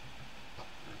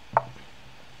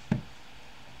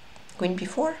 Queen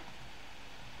b4.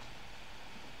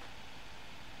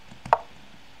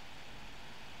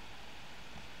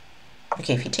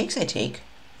 Okay, if he takes, I take.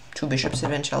 2 bishops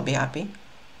eventually, I'll be happy.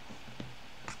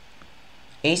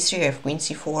 a3, I have queen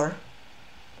c4.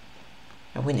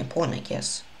 I win a pawn, I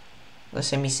guess.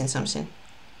 Unless I'm missing something.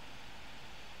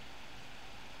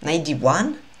 Knight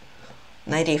d1.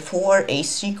 Knight a4,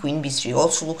 a3, queen b3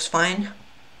 also looks fine.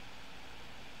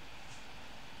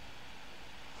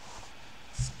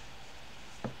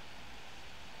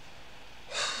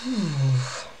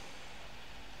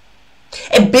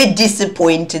 A bit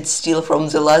disappointed still from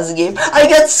the last game. I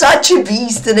got such a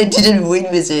beast and I didn't win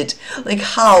with it. Like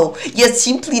how? Yet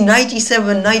simply knight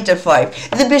e7, knight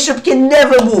f5. The bishop can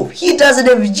never move. He doesn't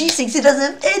have g6, he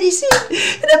doesn't have anything.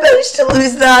 And I managed to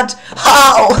lose that.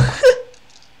 How?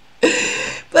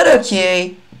 But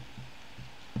okay.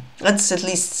 Let's at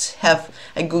least have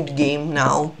a good game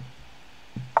now.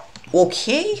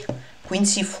 Okay. Queen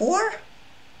c4.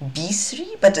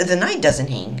 b3. But the knight doesn't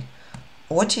hang.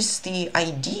 What is the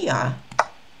idea?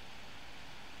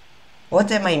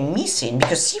 What am I missing?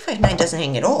 Because c5 knight doesn't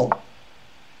hang at all.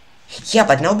 Yeah,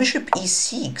 but now bishop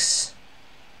e6.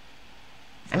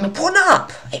 I'm a pawn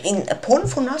up. I mean, a pawn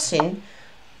for nothing.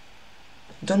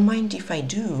 Don't mind if I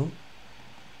do.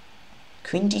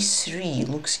 Queen d3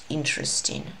 looks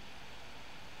interesting.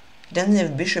 He doesn't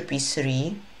have bishop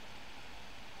e3.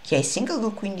 Yeah, I think I'll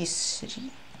go queen d3.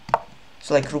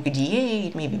 So like rook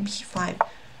d8, maybe b5.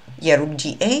 Yeah, rook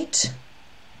d8.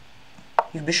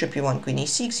 If bishop e1, queen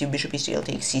a6. If bishop e3, I'll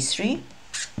take c3.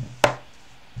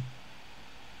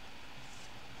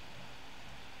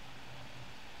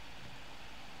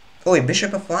 Oh, wait,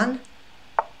 bishop f1?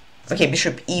 Okay,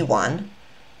 bishop e1.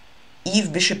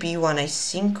 If bishop e1, I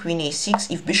think queen a6.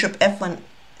 If bishop f1,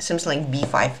 something like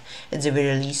b5, at the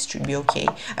very least, should be okay.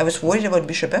 I was worried about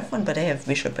bishop f1, but I have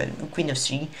bishop queen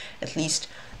f3 at least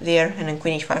there, and then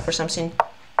queen h5 or something.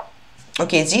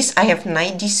 Okay, this I have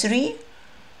knight d3.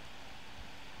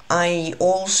 I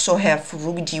also have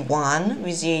rook d1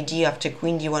 with the idea after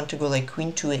queen d1 to go like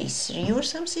queen to a3 or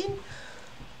something,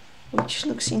 which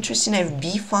looks interesting. I have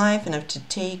b5, and after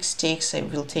takes, I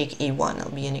will take a1. I'll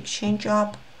be an exchange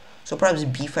up. So perhaps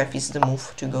b5 is the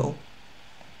move to go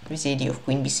with the idea of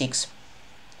queen b6.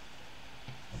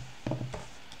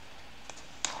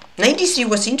 Knight d3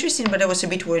 was interesting, but I was a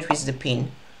bit worried with the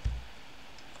pin.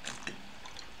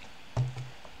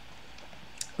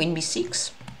 Queen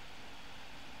b6.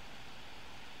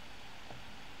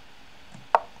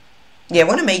 Yeah, I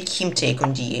want to make him take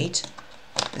on d8.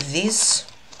 This.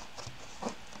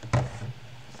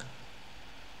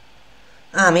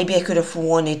 Maybe I could have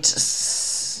won it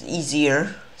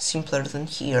easier, simpler than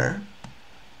here.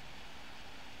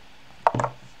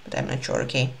 But I'm not sure.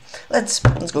 Okay, let's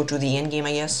go to the endgame,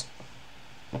 I guess.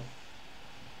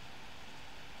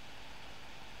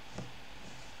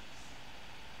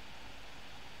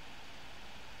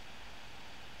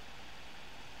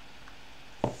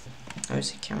 How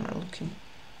is the camera looking?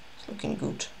 It's looking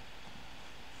good.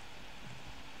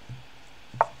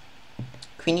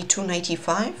 Queen e2, knight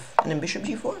e5, and then bishop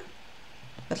g4.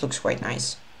 That looks quite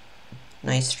nice.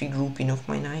 Nice regrouping of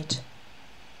my knight.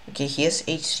 Okay, he has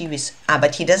h3 with...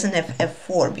 but he doesn't have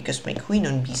f4 because my queen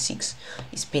on b6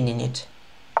 is pinning it.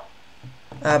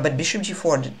 But bishop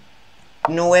g4,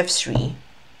 no f3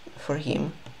 for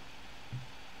him.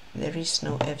 There is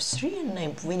no f3, and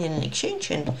I'm winning an exchange,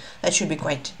 and that should be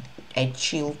quite a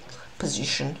chill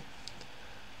position.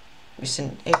 With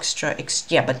an extra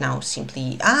yeah, but now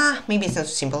simply maybe it's not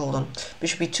so simple. Hold on,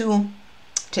 bishop e2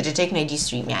 to take knight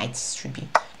d3. Yeah, it should be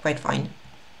quite fine.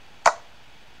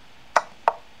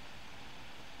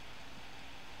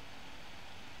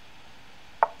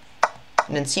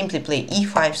 And then simply play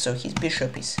e5, so his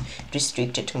bishop is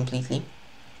restricted completely.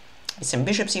 With some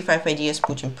bishop c5 ideas,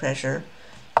 putting pressure.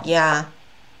 Yeah,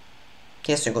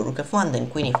 he has to go rook f1, then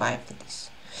queen e5. This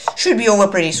should be over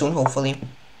pretty soon, hopefully.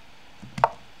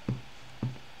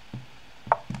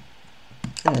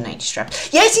 And the knight is trapped.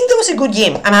 Yeah, I think that was a good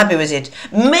game. I'm happy with it.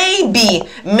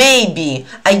 Maybe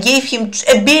I gave him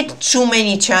a bit too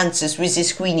many chances with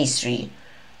this queen e3.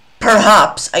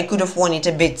 Perhaps I could have won it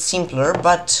a bit simpler,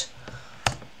 but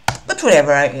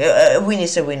whatever. A win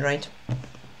is a win, right?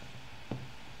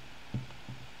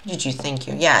 GG, thank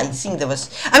you. Yeah, I think that was...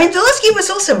 I mean, the last game was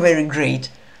also very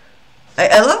great.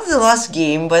 I love the last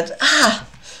game, but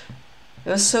it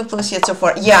was so close yet so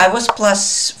far. Yeah, I was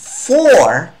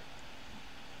 +4.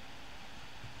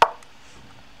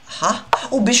 Huh?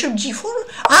 Oh, bishop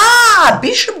g4?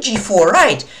 Bishop g4,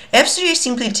 right. f3 I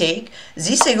simply take.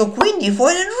 This I go queen d4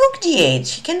 and rook d8.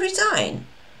 He can resign.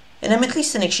 And I'm at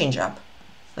least an exchange up.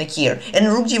 Like here. And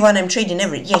rook d1 I'm trading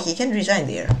every... Yeah, he can resign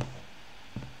there.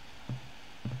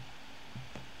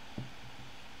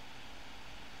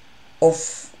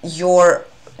 Of your...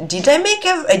 Did I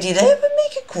ever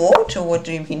make a quote, or what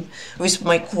do you mean with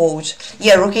my quote?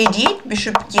 Yeah, rook a8,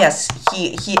 bishop... Yes,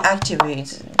 he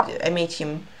activates... I made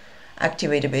him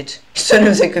activate a bit. Turn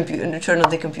on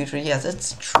the computer. Yes,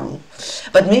 that's true.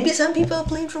 But maybe some people are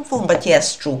playing from phone. But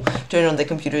yes, true. Turn on the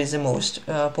computer is the most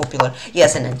popular.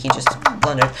 Yes, and then he just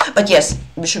blundered. But yes,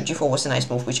 bishop g4 was a nice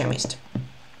move, which I missed.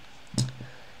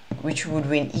 Which would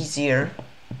win easier.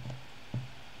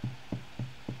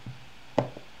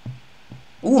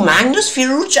 Ooh, Magnus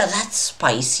Firuccia, that's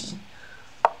spicy.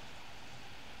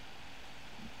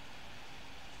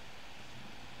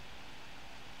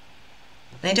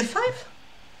 Knight f5?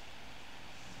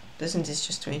 Doesn't this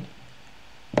just win?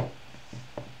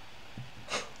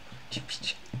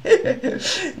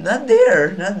 Not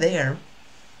there, not there.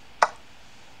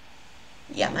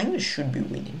 Yeah, Magnus should be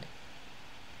winning.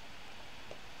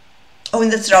 Oh,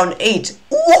 and that's round 8.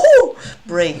 Whoa!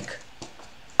 Break.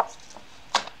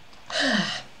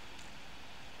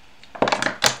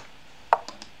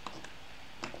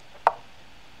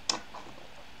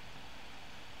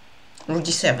 Rook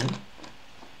d7.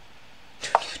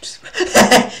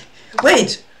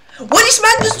 Wait! What is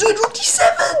Magnus doing? Rook d7!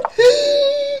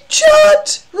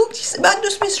 Chat! Rook d7.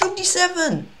 Magnus missed rook d7.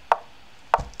 Even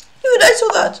I saw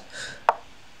that.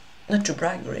 Not to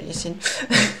brag or anything.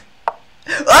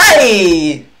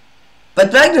 Aye!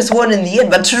 But Magnus won in the end.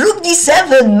 But rook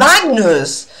d7,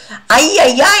 Magnus! Ay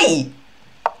ay ay!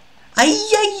 Ay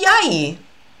ay ay!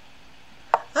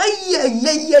 Ay ay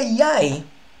ay ay ay!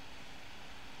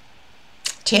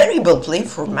 Terrible play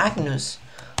for Magnus.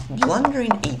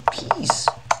 Blundering a piece.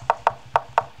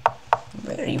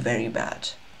 Very, very bad.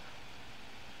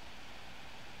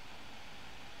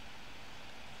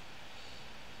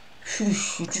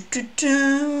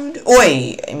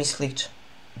 Oi! I misclicked.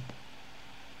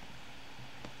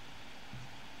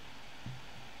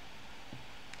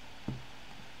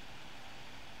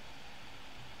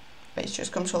 It's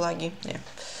just come so laggy. Yeah.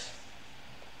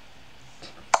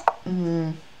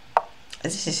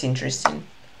 This is interesting.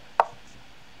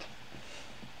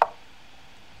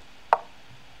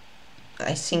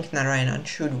 I think Narayanan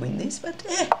should win this, but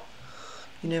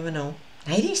you never know.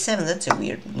 Knight e7, that's a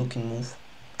weird looking move.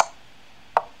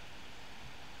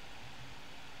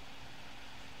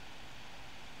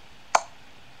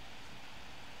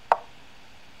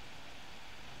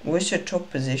 Where's your top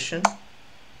position?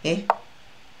 Eh?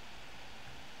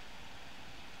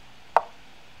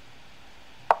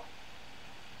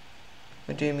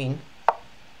 What do you mean?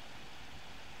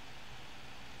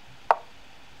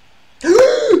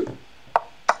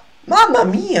 Mamma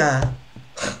mia!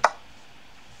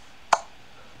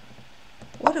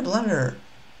 What a blunder.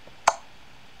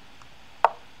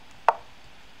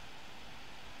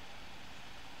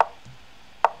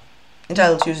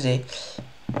 Titled Tuesday.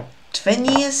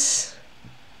 20th,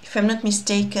 if I'm not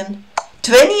mistaken.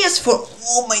 20th for...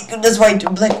 Oh my goodness, white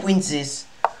black wins this.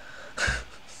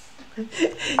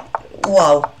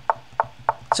 Wow.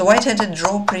 So white had a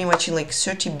draw pretty much in like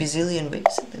 30 bazillion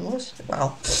ways and they lost.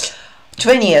 Wow.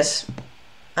 20th.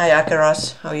 Hi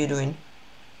Akaras, how are you doing?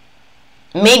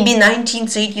 Maybe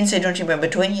 19th, 18th, I don't remember.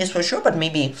 20th for sure, but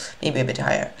maybe a bit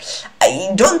higher.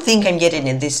 I don't think I'm getting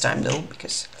it this time though,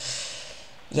 because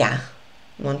yeah,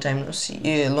 long time no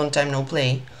see, long time no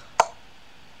play.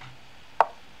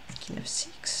 King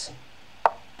f6.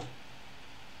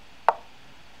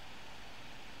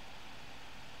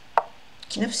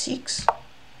 King f6.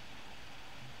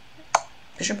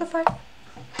 Bishop f5.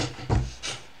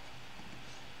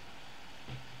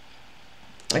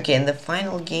 Okay, and the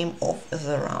final game of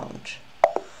the round.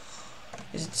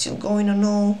 Is it still going or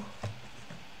no?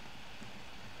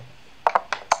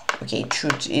 Okay, it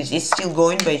should. It's still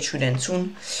going, but it should end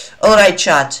soon. Alright,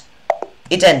 chat.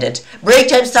 It ended. Break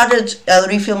time started. I'll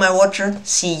refill my water.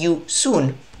 See you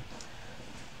soon.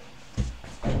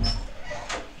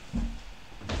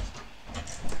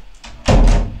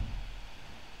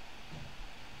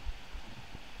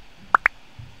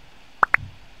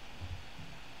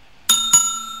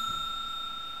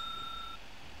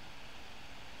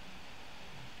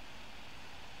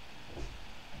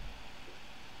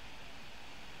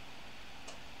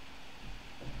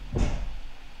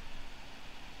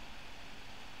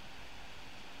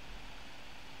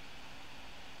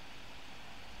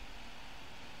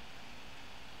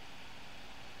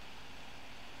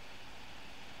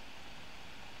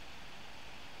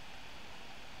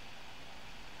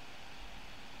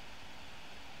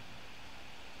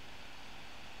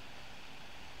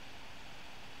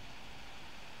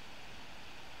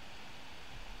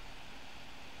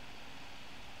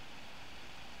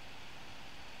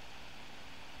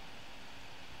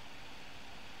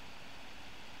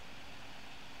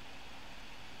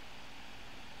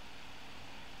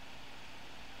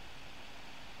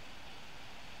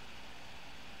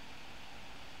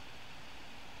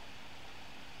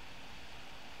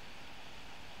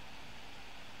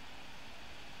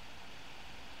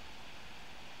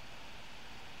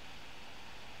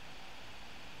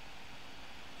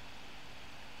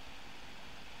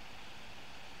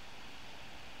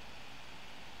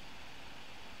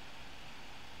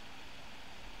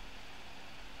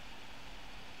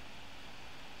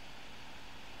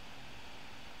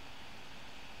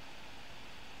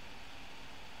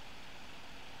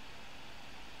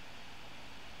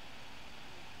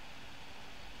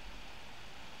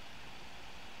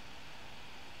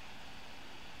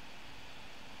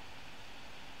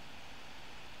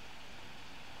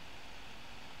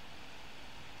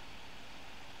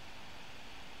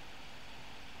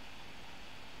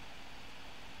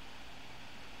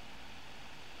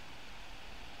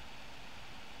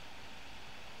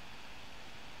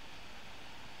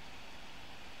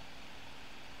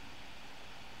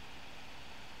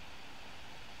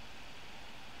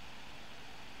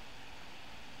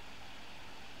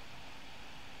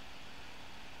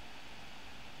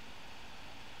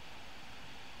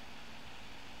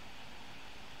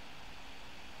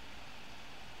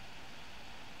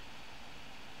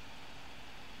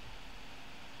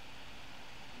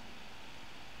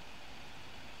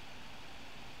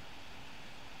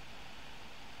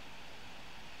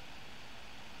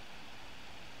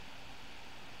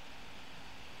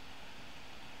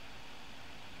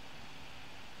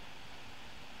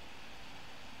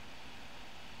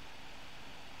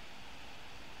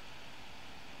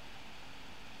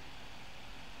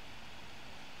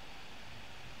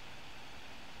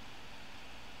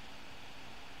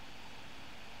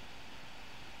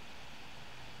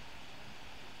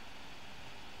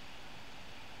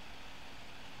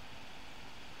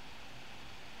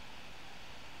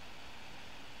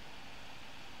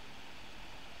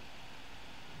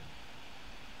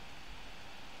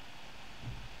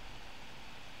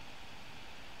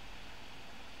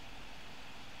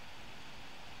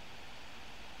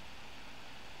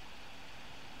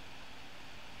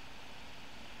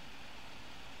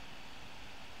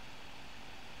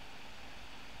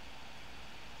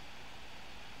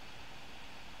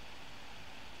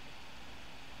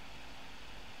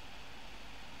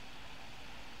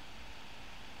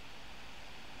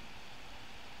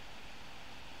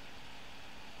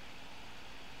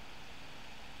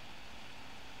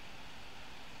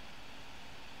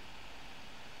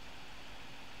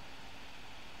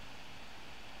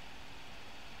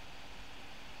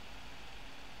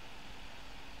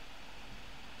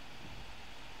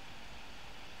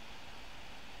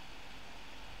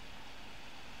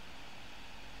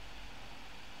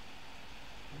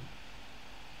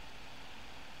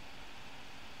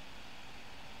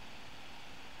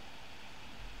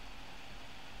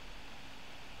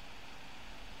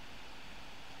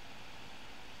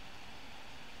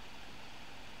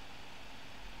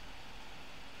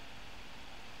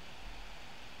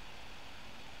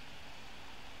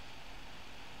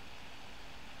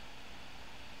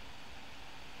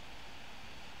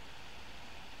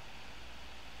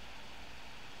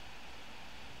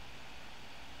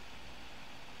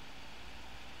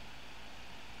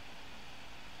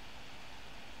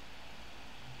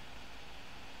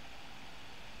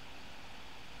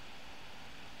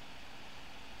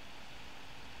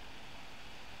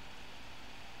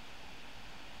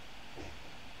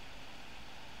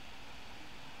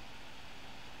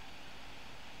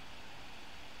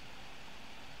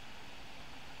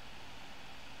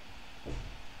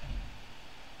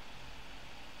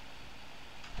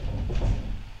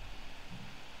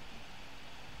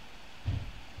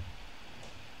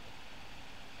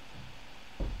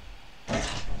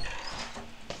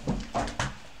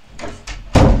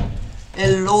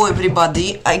 Hello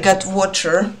everybody, I got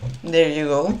water. There you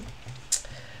go.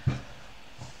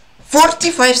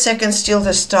 45 seconds till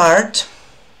the start.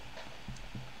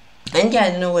 And yeah,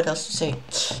 I don't know what else to say.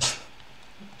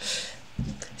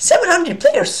 700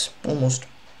 players, almost.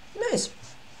 Nice.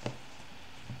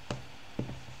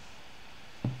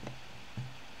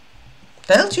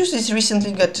 Titled Tuesdays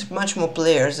recently got much more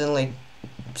players than like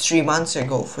 3 months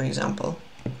ago, for example.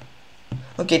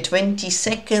 Okay, 20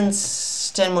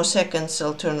 seconds, 10 more seconds,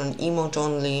 I'll turn on emote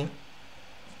only.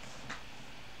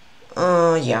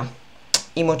 Yeah,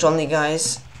 emote only,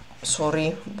 guys.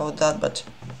 Sorry about that, but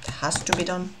it has to be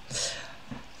done.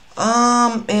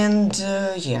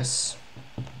 Yes.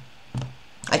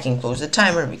 I can close the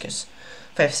timer because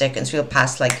 5 seconds will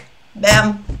pass like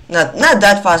bam. Not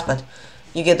that fast, but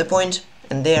you get the point.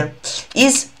 And there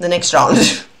is the next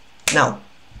round. Now.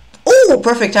 Oh,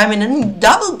 perfect timing and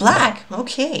double black.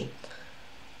 Okay.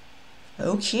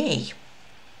 Okay.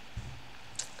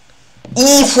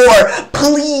 E4,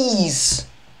 please.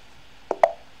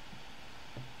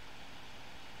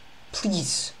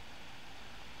 Please.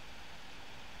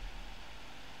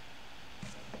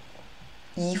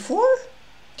 E4?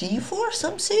 D4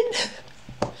 something?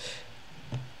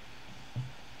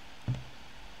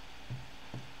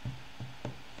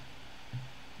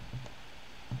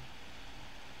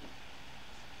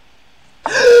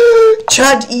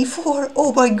 Chad E4,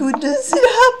 oh my goodness, it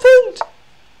happened!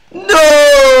 No!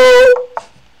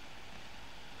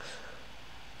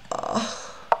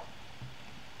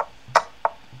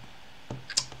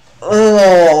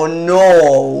 Oh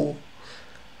no!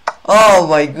 Oh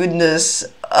my goodness!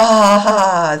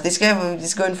 This guy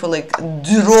is going for like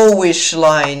drawish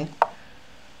line.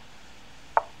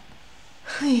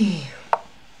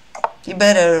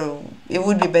 It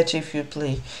would be better if you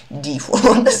play D4,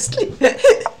 honestly.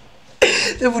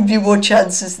 There would be more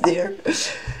chances there.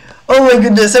 Oh my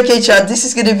goodness, okay chat, this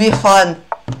is gonna be fun.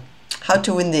 How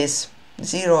to win this?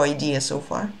 Zero idea so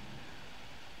far.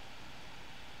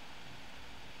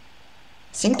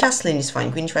 Think castling is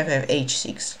fine, queen h5, I have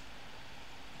h6.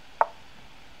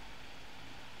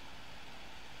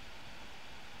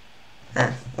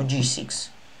 Or g6.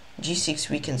 g6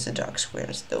 weakens the dark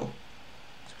squares though.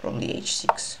 It's probably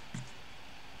h6.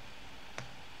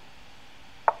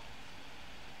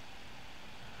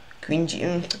 Queen g,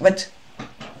 but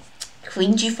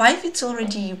queen g5, it's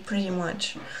already pretty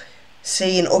much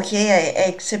saying, okay, I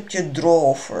accept your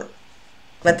draw offer.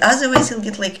 But otherwise he'll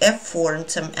get like f4 and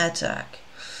some attack.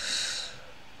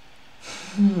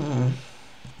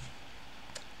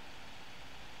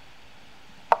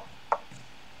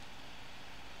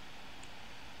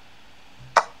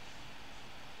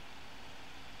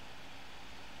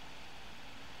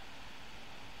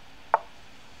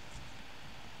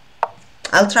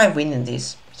 I'll try winning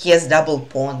this. He has double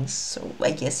pawns, so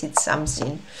I guess it's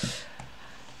something.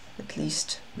 At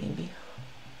least, maybe.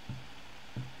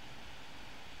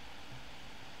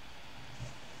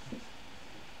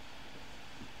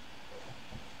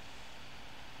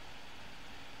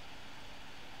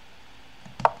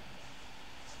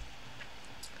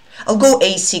 I'll go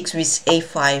a6 with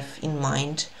a5 in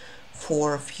mind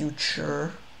for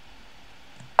future.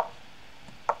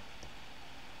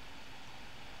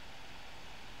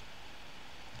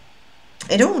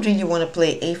 I don't really want to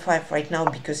play a5 right now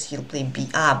because he'll play b.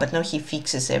 But now he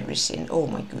fixes everything. Oh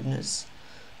my goodness.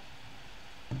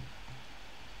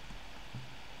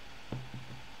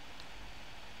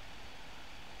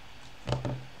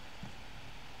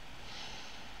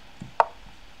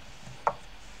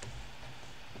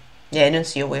 Yeah, I don't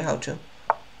see a way how to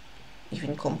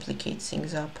even complicate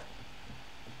things up.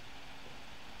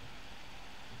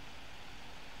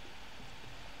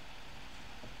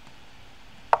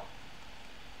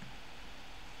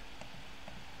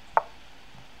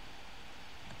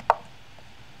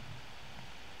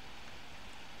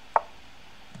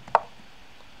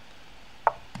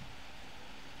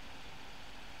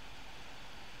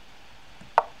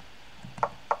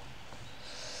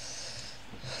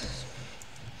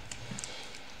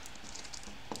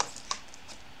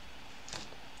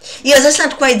 Yeah, that's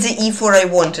not quite the e4 I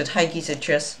wanted. Hi, Giza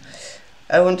Chess.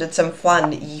 I wanted some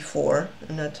fun e4,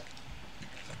 not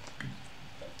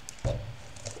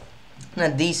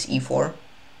this e4.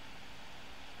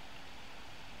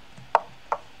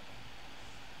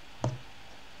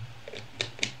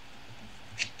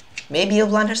 Maybe you'll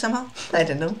blunder somehow. I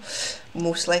don't know.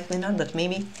 Most likely not, but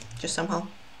maybe just somehow.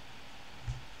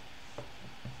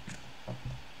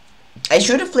 I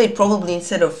should have played probably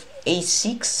instead of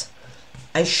a6.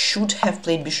 I should have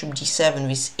played bishop d7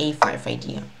 with a5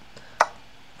 idea.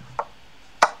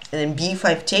 then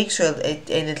b5 takes, so I'd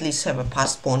at least have a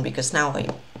passed pawn, because now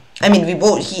I mean, we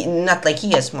both, not like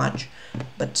he has much,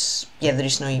 but yeah, there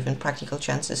is no even practical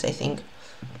chances, I think,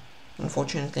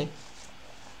 unfortunately.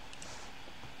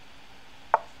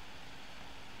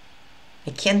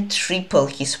 I can't triple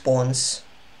his pawns.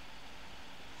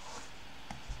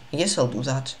 I guess I'll do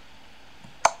that.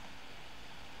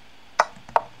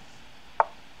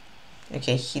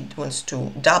 Okay, he wants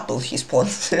to double his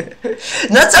pawns.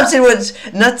 Not something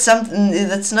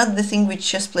that's not the thing which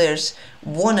chess players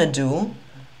wanna do,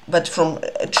 but from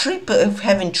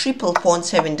having triple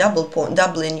pawns, having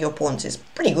doubling your pawns is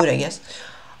pretty good, I guess.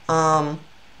 So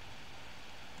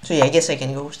yeah, I guess I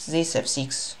can go with this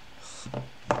f6.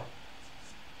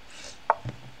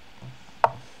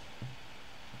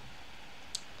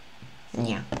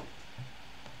 Yeah.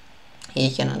 He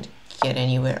cannot get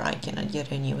anywhere, I cannot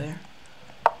get anywhere.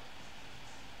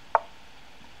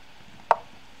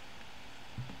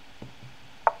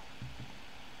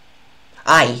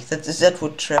 Aye, that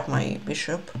would trap my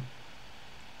bishop.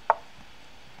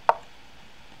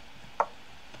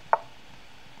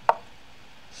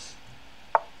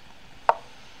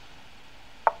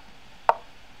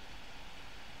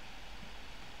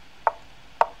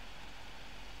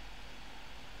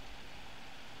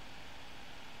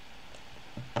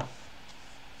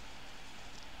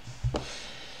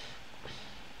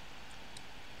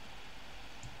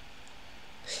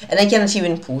 And I cannot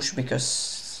even push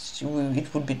because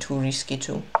it would be too risky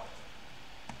to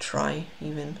try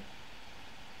even.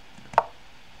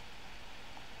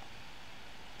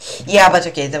 Yeah, but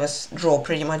okay, that was draw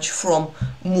pretty much from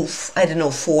move, I don't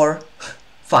know, 4,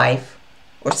 5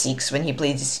 or 6 when he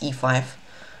played this e5.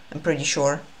 I'm pretty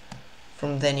sure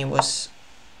from then it was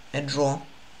a draw.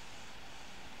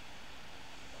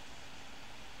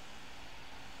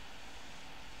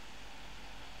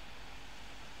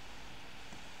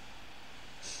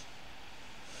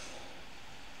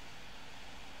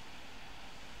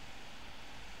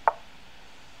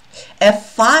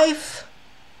 f5,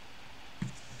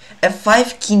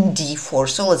 f5 king d4,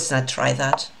 so let's not try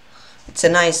that. It's a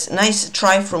nice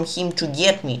try from him to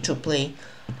get me to play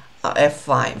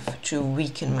f5 to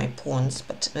weaken my pawns,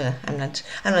 but I'm not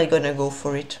gonna go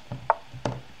for it.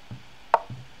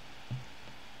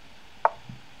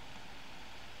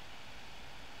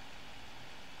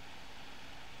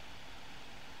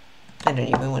 I don't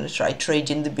even want to try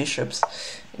trading the bishops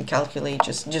and calculate.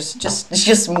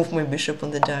 Just move my bishop on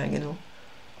the diagonal.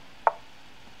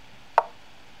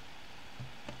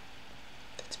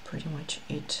 That's pretty much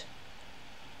it.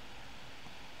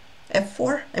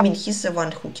 f4. I mean, he's the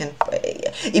one who can.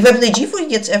 If I play g4, he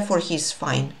gets f4. He's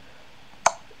fine.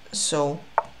 So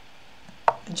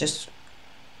just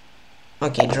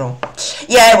okay. Draw.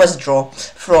 Yeah, I was draw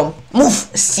from move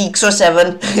 6 or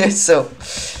 7. So.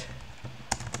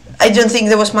 I don't think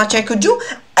there was much I could do.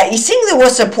 I think there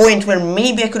was a point where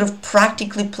maybe I could have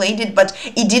practically played it, but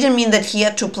it didn't mean that he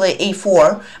had to play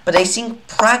a4. But I think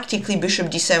practically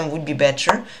bishop d7 would be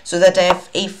better, so that I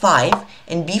have a5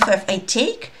 and b5 I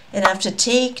take, and after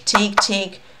take,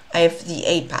 I have the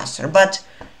a passer. But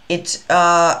it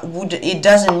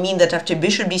doesn't mean that after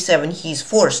bishop d7 he's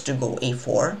forced to go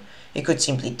a4. He could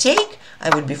simply take. I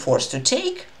would be forced to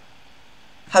take.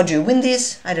 How do you win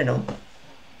this? I don't know.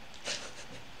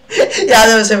 Yeah,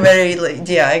 that was a very,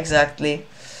 yeah, exactly.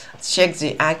 Let's check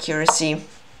the accuracy.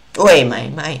 Wait,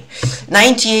 my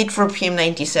 98 for PM,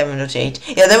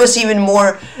 97.8. Yeah, there was even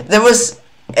more. There was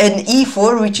an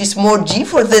e4 which is more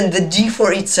g4 than the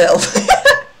g4 itself.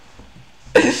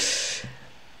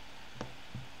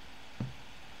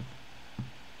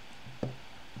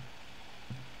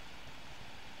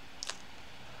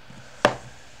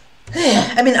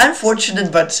 I mean,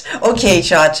 unfortunate, but okay,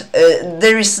 chat.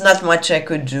 There is not much I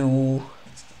could do.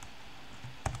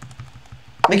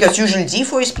 Because usually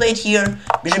d4 is played here,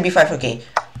 bishop b5, okay.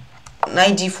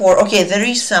 Knight d4, okay, there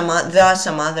are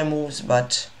some other moves,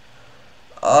 but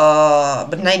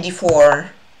knight d4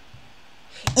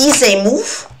 is a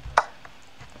move.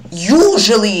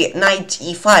 Usually knight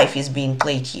e5 is being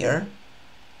played here.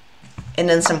 And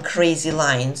then some crazy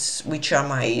lines, which are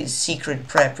my secret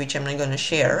prep, which I'm not gonna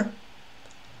share.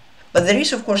 But there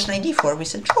is, of course, knight d4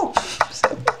 with a draw.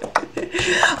 So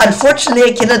unfortunately,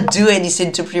 I cannot do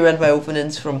anything to prevent my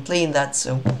opponents from playing that,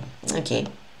 so okay.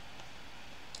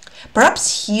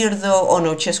 Perhaps here, though. Oh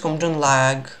no, Chesscom, don't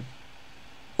lag.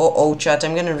 Oh, chat,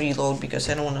 I'm gonna reload because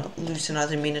I don't want to lose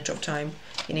another minute of time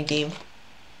in a game.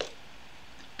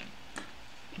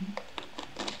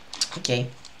 Okay,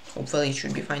 hopefully it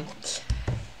should be fine.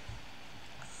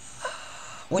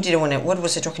 What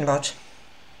was I talking about?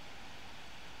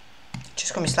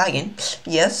 Chesscom is lagging.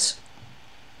 Yes.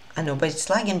 I know, but it's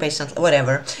lagging, but it's not,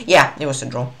 whatever. Yeah, it was a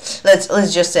draw.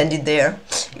 Let's just end it there.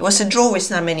 It was a draw with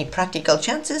not many practical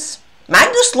chances.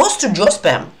 Magnus lost to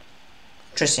Jesseinkman.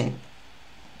 Interesting.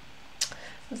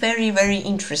 Very, very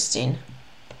interesting.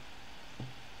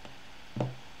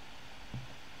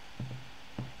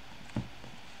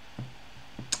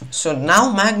 So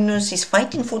now Magnus is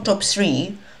fighting for top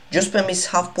 3. Jesseinkman is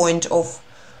half point of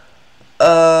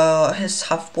has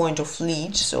half point of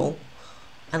lead, so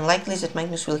unlikely that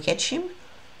Magnus will catch him.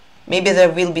 Maybe there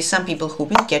will be some people who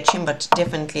will catch him, but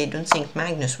definitely I don't think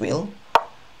Magnus will.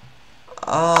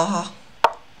 Oh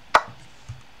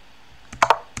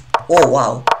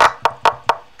wow.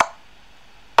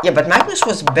 Yeah, but Magnus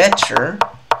was better.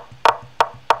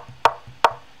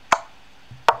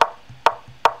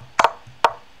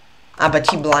 But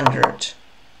he blundered.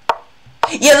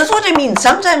 Yeah, that's what I mean.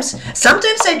 Sometimes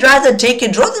I'd rather take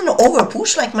a draw than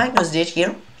overpush like Magnus did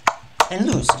here and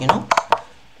lose, you know.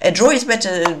 A draw is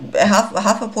better,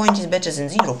 half a point is better than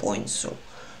 0 points, so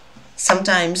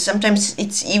sometimes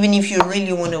it's even if you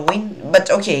really want to win. But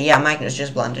okay, yeah, Magnus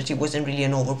just blundered. It wasn't really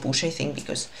an overpush, I think,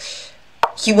 because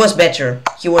he was better.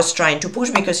 He was trying to push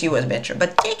because he was better.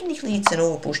 But technically it's an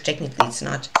overpush, technically it's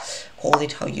not. Call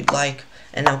it how you'd like.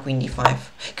 And now queen d5.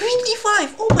 Queen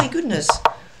d5! Oh my goodness!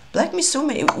 Black missed so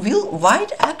many. Will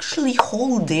white actually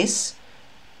hold this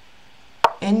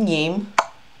endgame?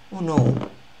 Oh no.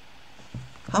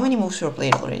 How many moves were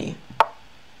played already?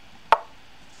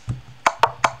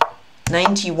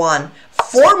 91.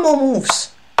 4 more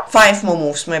moves. 5 more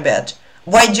moves, my bad.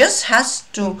 White just has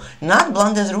to not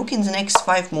blunder the rook in the next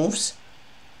 5 moves.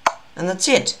 And that's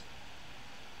it.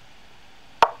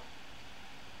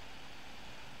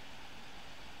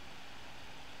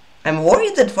 I'm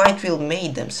worried that white will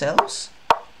mate themselves.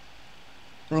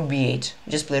 Rook b8.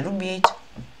 Just play rook b8.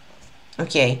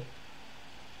 Okay.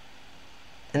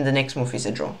 And the next move is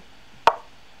a draw.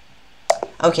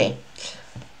 Okay.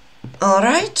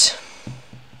 Alright.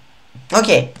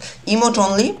 Okay. Emote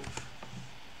only.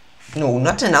 No,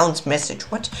 not announced message.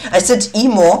 What? I said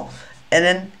emo and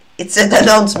then it said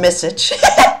announced message.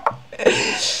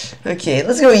 Okay,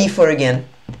 let's go e4 again.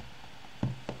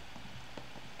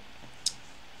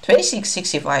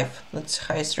 26.65. That's the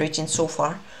highest rating so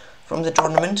far from the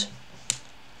tournament.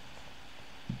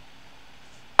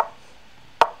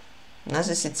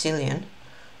 Another Sicilian.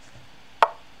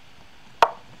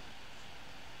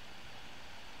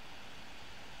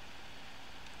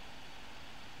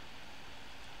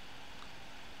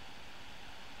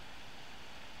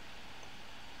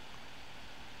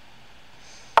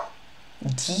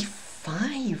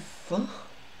 D5.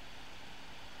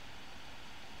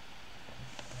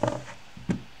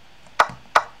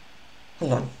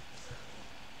 Hold on.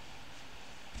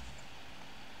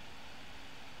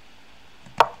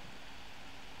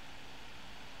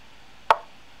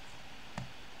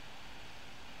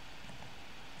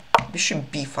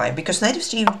 Bishop b5, because knight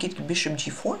f3 would get bishop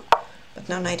g4, but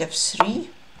now knight f3,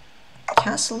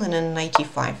 castle, and then knight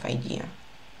e5 idea.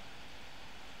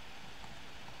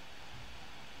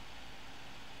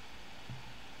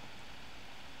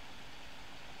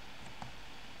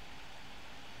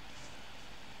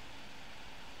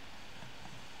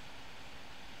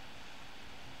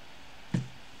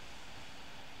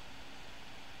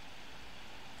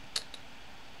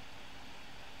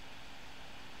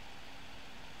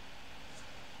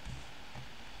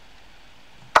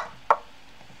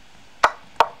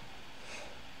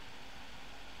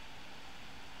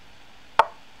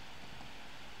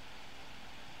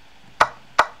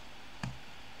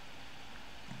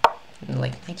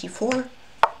 Like 94.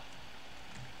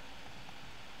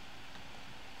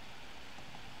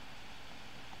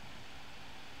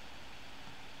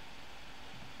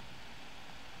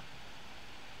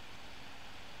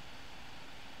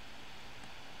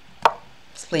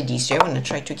 Let's play d3. I want to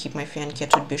try to keep my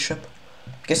fan-catted bishop.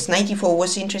 Because 94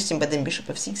 was interesting, but then bishop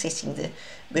f6, I think the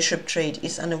bishop trade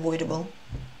is unavoidable.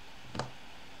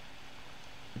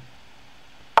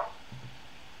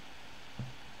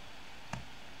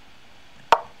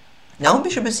 Now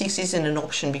bishop f6 isn't an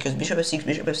option because bishop f6,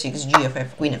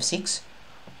 gf5, queen f6.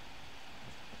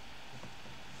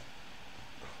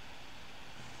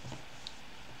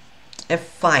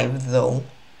 f5 though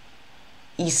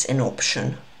is an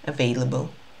option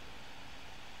available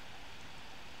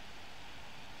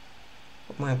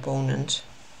for my opponent.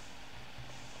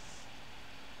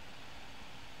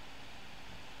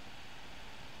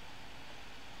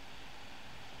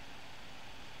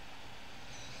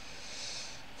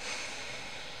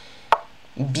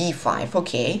 b5,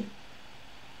 okay.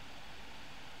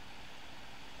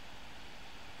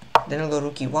 Then I'll go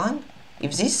rook e1,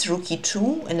 If this rook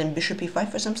e2 and then bishop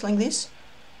e5 or something like this.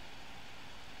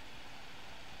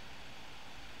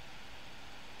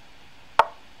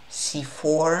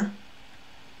 c4.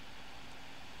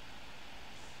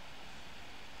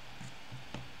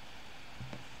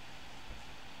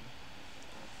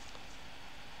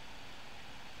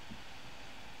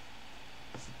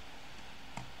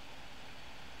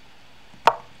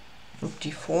 Rook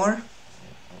d4.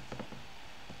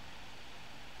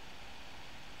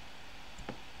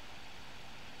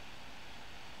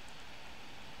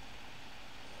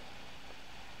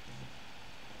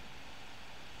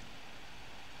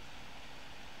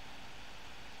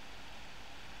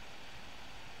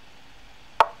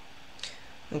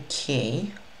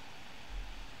 Okay.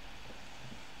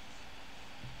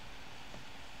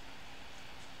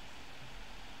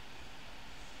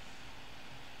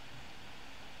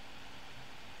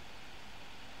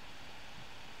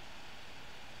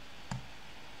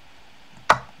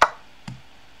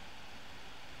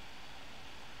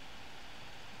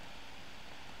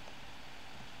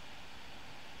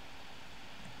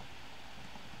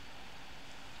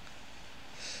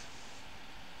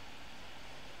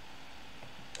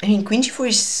 I mean, queen g4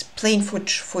 is playing for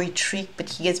a trick, but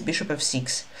he gets bishop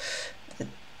f6.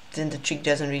 Then the trick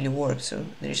doesn't really work, so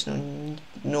there is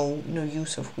no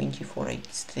use of queen g4, I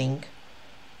think.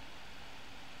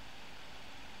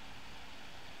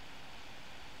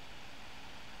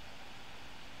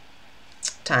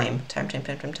 Time.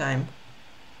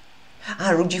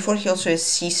 Ah, rook g4, he also has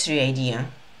c3 idea.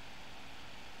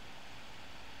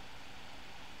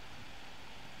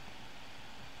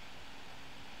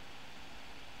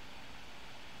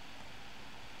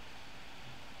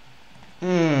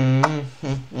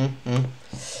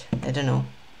 I don't know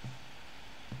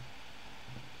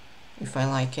if I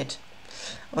like it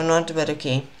or not, but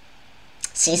okay.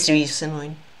 c3 is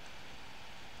annoying.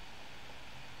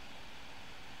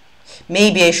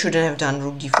 Maybe I shouldn't have done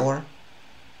rook d4.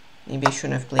 Maybe I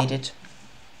shouldn't have played it.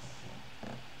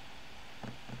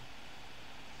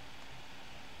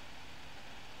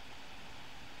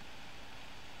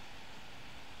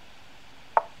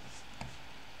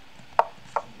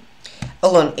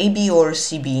 Hold on, AB or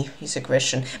CB is a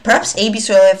question. Perhaps AB,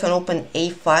 so I'll have an open A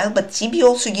file, but CB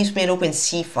also gives me an open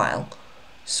C file.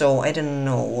 So I don't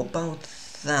know about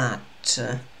that.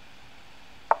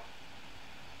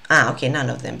 Okay,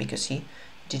 none of them, because he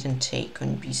didn't take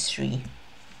on B3.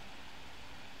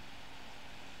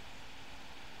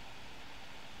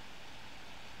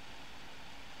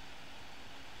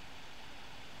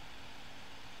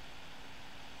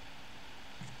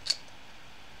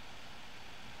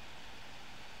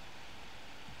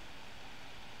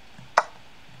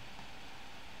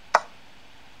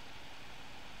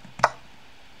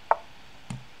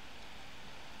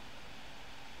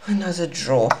 Another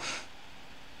draw.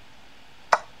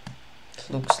 It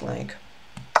looks like.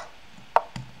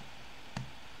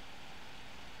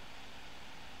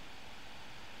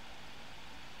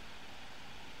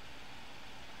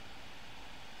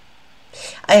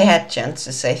 I had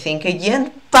chances, I think,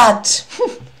 again, but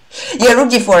yeah, rook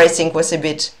d4 I think was a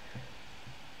bit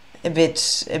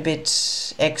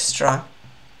extra.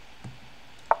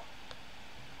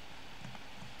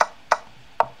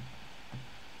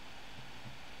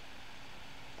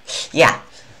 Yeah,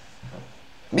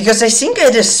 because I think I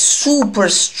had a super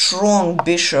strong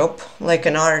bishop, like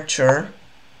an archer,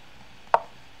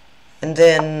 and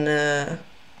then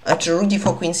after rook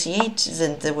d4 queen c8,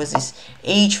 then there was this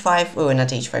h5, oh not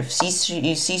h5,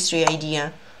 c3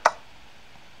 idea.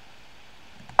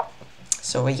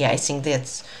 So yeah, I think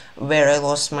that's where I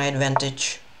lost my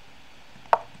advantage.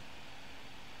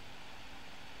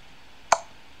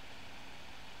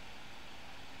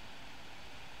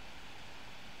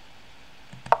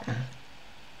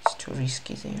 It's too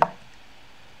risky there.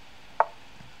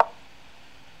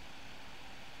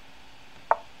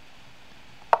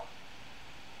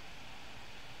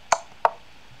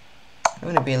 I'm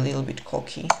gonna be a little bit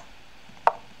cocky.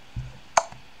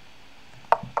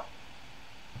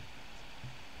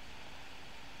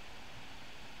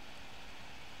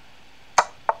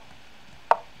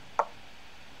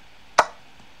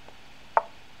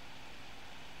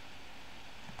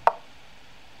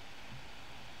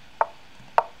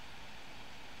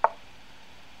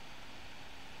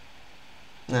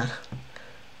 Nah.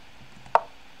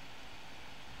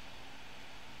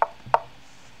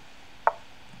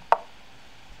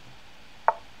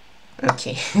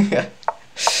 Okay.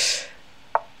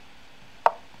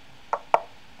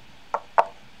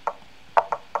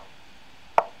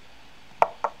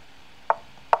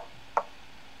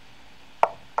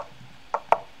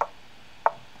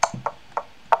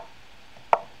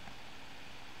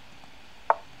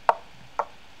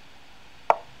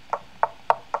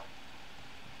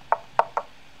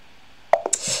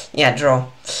 Yeah, draw.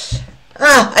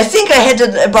 I think I had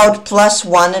about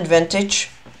 +1 advantage,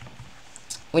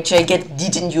 which I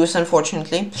didn't use,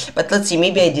 unfortunately. But let's see,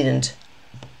 maybe I didn't.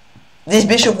 This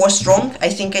bishop was strong. I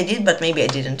think I did, but maybe I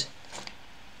didn't.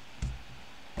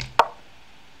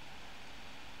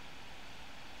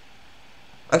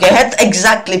 Okay, I had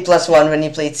exactly +1 when he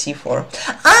played c4.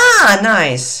 Ah,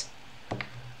 nice.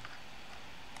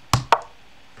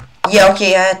 Yeah,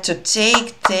 okay, I had to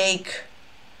take,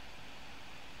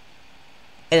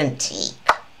 and then take.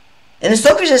 And the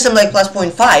stoppage system like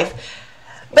 +0.5.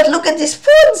 But look at these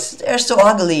pawns, they're so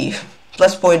ugly.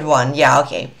 +0.1, yeah,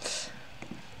 okay.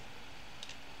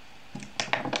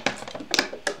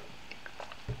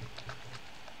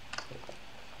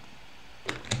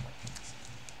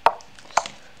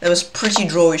 That was pretty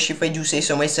drawish, if I do say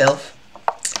so myself.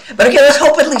 But okay, let's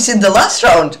hope at least in the last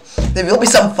round there will be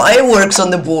some fireworks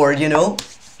on the board, you know?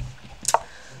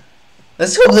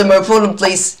 Let's hope that my opponent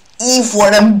plays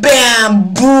e4 and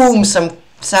bam, boom, some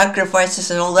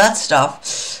sacrifices and all that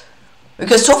stuff.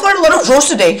 Because so far a lot of draws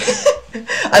today.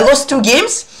 I lost 2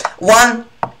 games. One,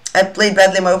 I played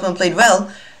badly, my opponent played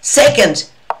well. Second,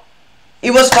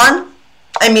 it was fun.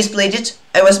 I misplayed it.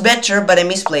 I was better, but I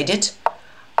misplayed it.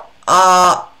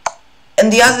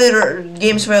 And the other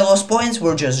games where I lost points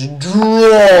were just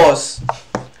draws.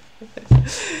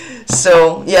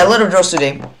 So, yeah, a lot of draws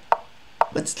today.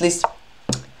 But at least,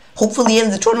 hopefully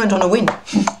end the tournament on a win.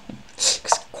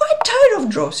 Because I'm quite tired of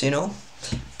draws, you know.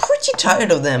 Pretty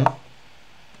tired of them.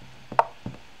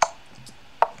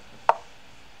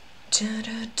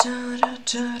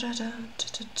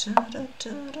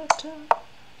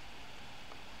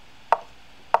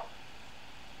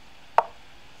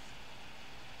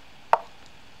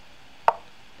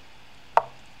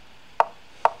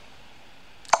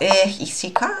 Is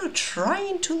Hikaru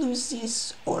trying to lose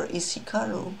this, or is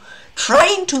Hikaru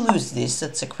trying to lose this?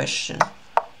 That's a question.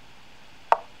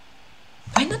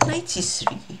 Why not knight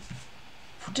c3?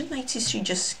 Wouldn't knight c3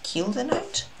 just kill the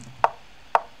knight?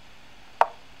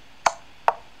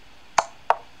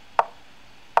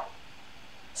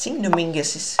 I think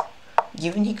Dominguez is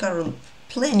giving Hikaru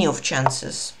plenty of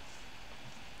chances.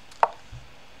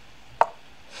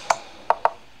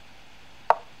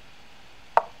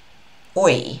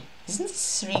 Oi, isn't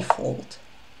this threefold?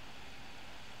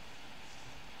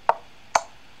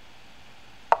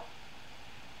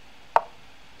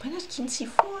 Why not king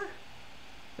c4?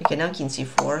 Okay, now king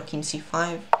c4, king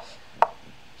c5.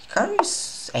 Hikaru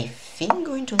is, I think,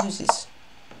 going to lose this.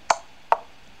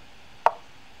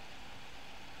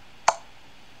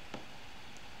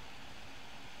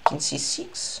 King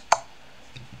c6.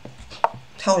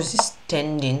 How is this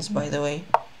tendons, by the way?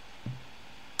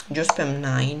 Jospem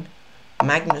 9.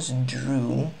 Magnus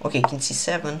drew. Okay, king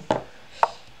c7.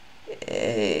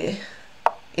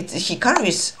 Hikaru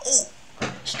is. Oh,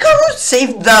 Hikaru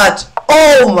saved that.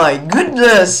 Oh my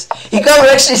goodness! Hikaru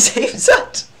actually saved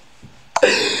that.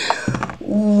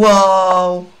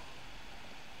 Wow.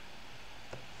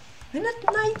 Why not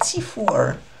knight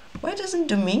c4? Why doesn't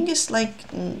Dominguez like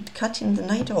cutting the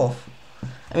knight off?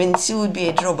 I mean, it still would be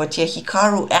a draw, but yeah,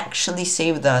 Hikaru actually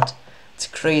saved that. It's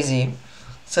crazy.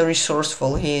 So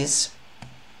resourceful he is.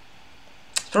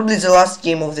 Probably the last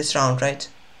game of this round, right?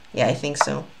 Yeah, I think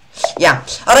so. Yeah.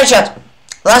 Alright, chat.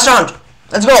 Last round.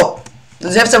 Let's go.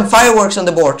 Let's have some fireworks on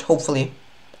the board, hopefully.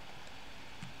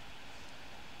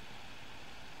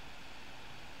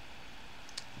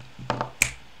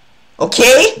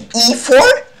 Okay.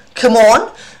 E4. Come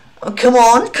on. Come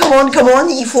on. Come on. Come on.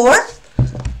 E4.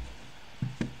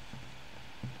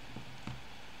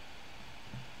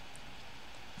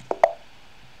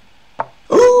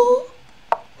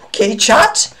 Okay,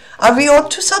 chat, are we on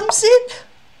to something?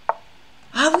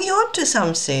 Are we on to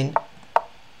something?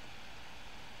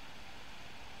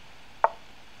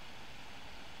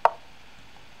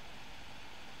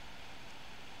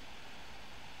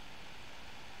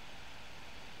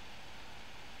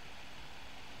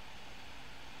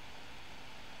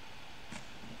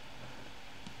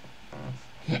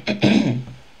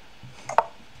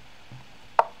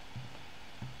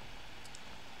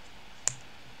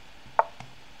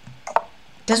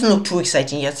 Doesn't look too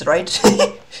exciting yet, right?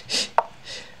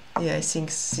 Yeah, I think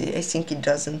it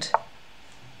doesn't.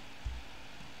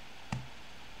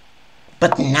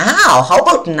 But now, how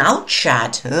about now,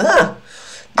 chat?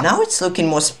 Now it's looking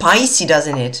more spicy,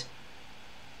 doesn't it?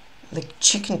 Like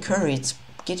chicken curry, it's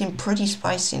getting pretty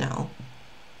spicy now.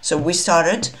 So we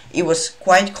started, it was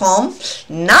quite calm.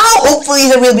 Now hopefully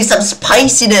there will be some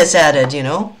spiciness added, you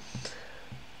know?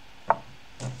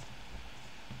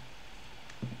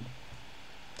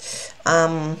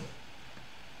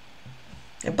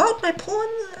 About my pawn,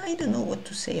 I don't know what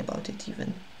to say about it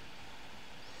even.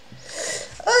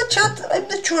 Chat, I'm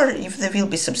not sure if there will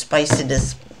be some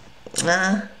spiciness.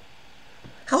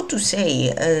 How to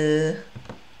say?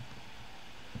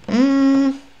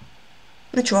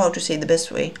 Not sure how to say the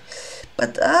best way.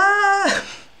 But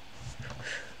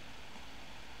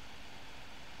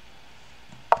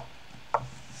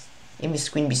Miss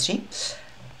Queen B3.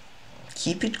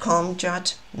 Keep it calm,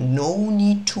 chat. No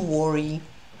need to worry.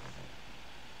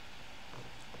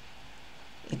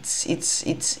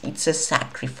 It's a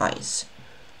sacrifice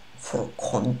for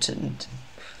content.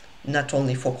 Not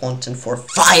only for content, for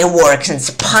fireworks and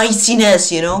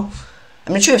spiciness, you know?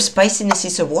 I'm not sure if spiciness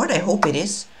is a word, I hope it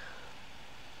is.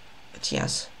 But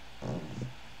yes.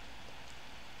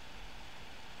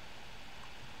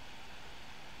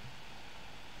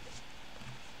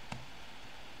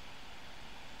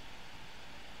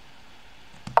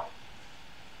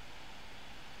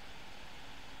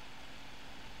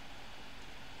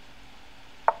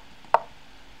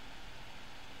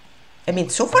 I mean,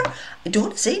 so far, I don't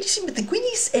want to say anything, but the queen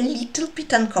is a little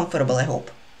bit uncomfortable, I hope.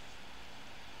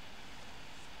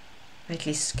 At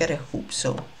least gotta hope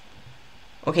so.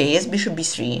 Okay, yes, bishop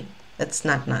b3. That's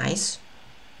not nice.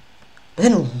 But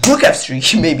then rook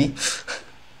f3, maybe.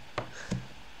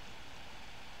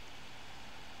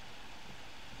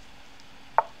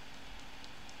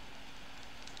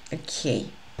 Okay.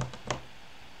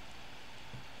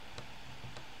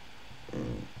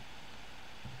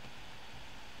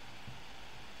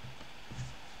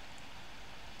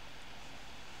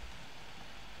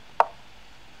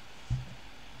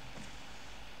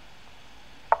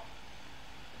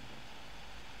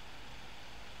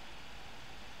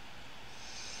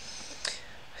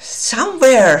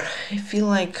 Somewhere I feel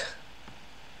like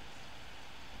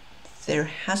there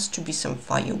has to be some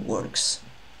fireworks.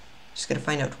 Just gotta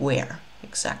find out where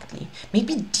exactly.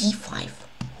 Maybe d5.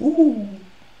 Ooh,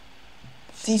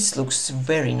 this looks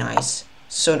very nice.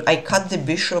 So I cut the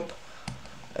bishop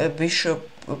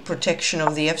protection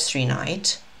of the f3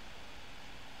 knight.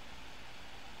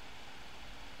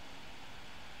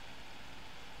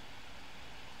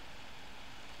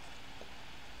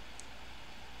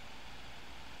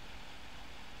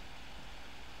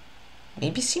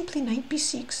 Maybe simply knight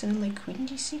b6 and like queen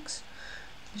d6.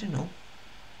 I don't know.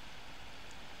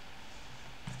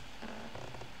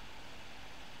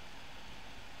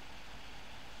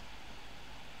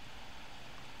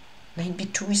 Knight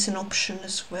b2 is an option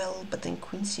as well, but then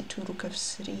queen c2, rook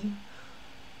f3.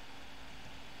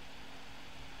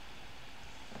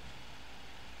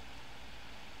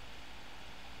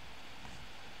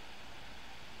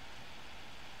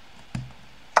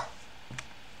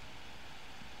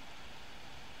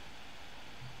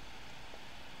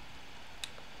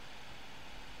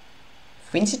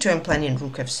 Queen c2, I'm planning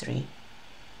rook f3.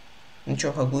 Not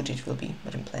sure how good it will be,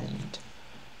 but I'm planning it.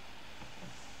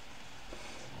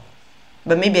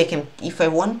 But maybe I can, if I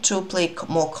want to play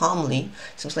more calmly,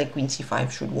 seems like queen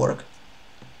c5 should work.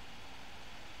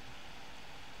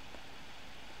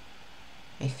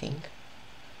 I think.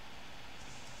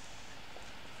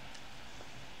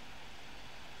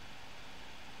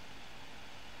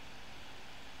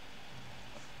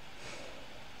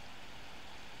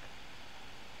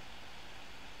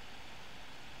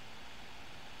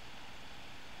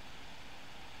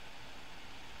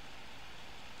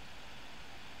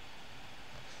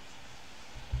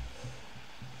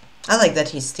 I like that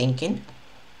he's thinking.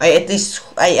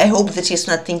 I hope that he's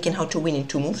not thinking how to win in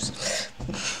 2 moves.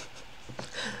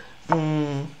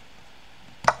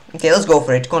 Okay, let's go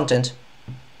for it. Content.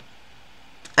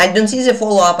 I don't see the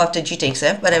follow-up after g takes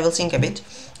f, but I will think a bit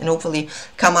and hopefully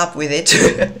come up with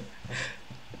it.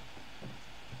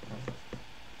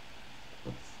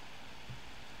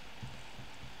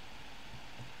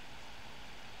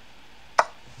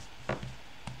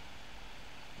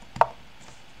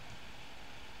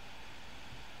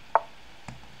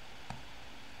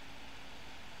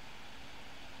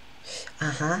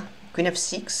 Queen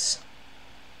f6.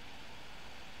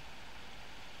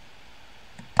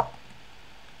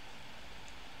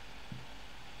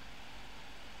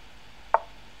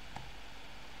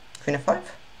 Queen f5.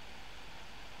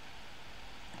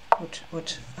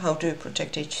 How do you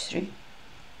protect h3?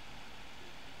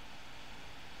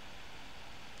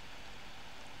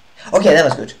 Okay, that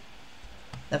was good.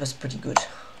 That was pretty good.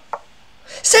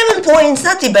 7 points,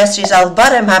 not the best result,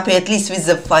 but I'm happy at least with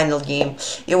the final game.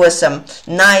 It was some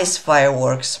nice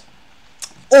fireworks.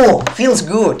 Oh, feels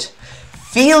good.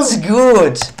 Feels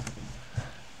good.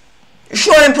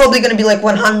 Sure, I'm probably gonna be like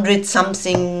 100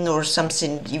 something or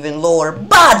something even lower,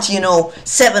 but you know,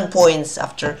 7 points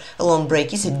after a long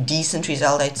break is a decent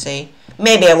result, I'd say.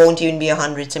 Maybe I won't even be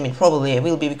 100. I mean, probably I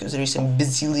will be, because there is some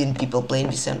bazillion people playing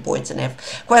with 7 points and have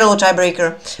quite a low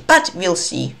tiebreaker. But we'll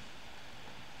see.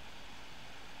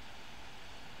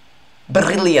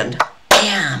 Brilliant.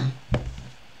 Damn.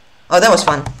 Oh, that was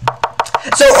fun.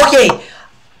 So, okay.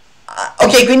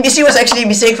 Okay, Queen B6 was actually a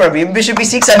mistake for me. Bishop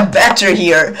B6, I'm better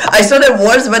here. I thought I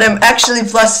was, but I'm actually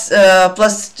plus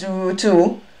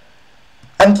 2.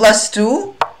 I'm plus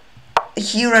 2.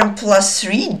 Here I'm plus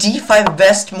 3. D5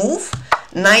 best move.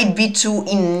 Knight B2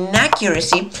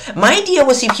 inaccuracy. My idea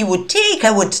was if he would take,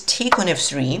 I would take on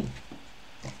F3.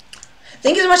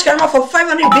 Thank you so much, Karma, for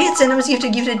 500 bits, and I'm going to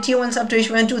give the tier 1 sub to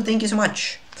H1 Thank you so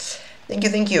much. Thank you,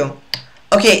 thank you.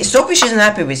 Okay, Stockfish isn't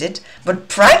happy with it, but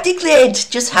practically I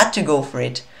just had to go for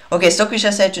it. Okay, Stockfish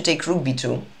has said to take Rook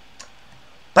B2.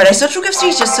 But I thought Rook F3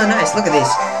 is just so nice. Look at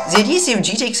this. The idea is if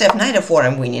G takes F Knight F4,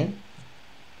 I'm winning.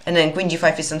 And then Queen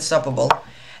G5 is unstoppable.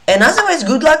 And otherwise,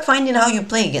 good luck finding how you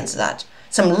play against that.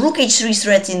 Some Rook H3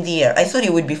 threats in the air. I thought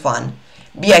it would be fun.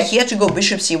 But yeah, he had to go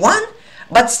Bishop C1,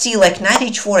 but still, like Knight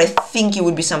H4, I think it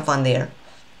would be some fun there.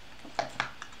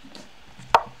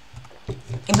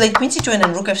 He played Queen C2 and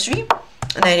then Rook F3,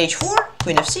 Knight H4,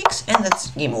 Queen F6, and that's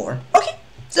game over. Okay,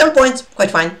 7 points, quite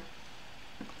fine.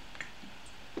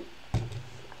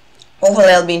 Hopefully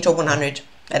I'll be in top 100.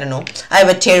 I don't know. I have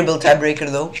a terrible tiebreaker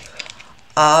though.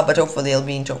 But hopefully I'll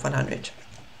be in top 100.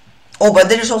 Oh, but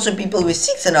there's also people with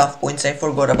 6.5 points I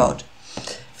forgot about.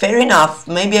 Fair enough.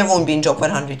 Maybe I won't be in top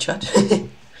 100, chat.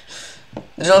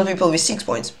 There's a lot of people with 6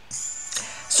 points.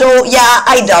 So, yeah,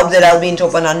 I doubt that I'll be in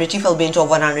top 100. If I'll be in top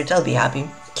 100, I'll be happy.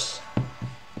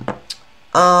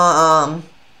 But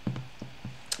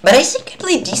I think I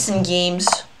played decent games.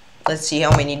 Let's see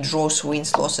how many draws,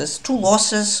 wins, losses. 2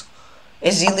 losses. A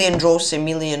zillion draws, a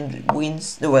million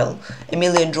wins. Well, a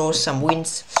million draws, some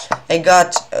wins. I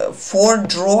got 4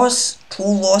 draws, 2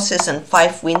 losses, and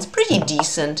 5 wins. Pretty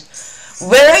decent.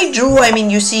 Where I drew, I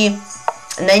mean, you see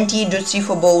 98.3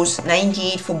 for both,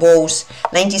 98 for both,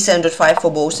 97.5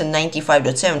 for both, and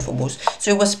 95.7 for both. So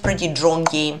it was a pretty drawn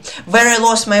game. Where I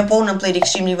lost, my opponent played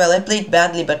extremely well. I played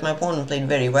badly, but my opponent played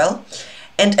very well.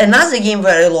 And another game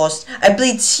where I lost, I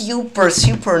played super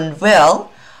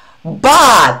well,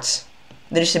 but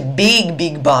there's a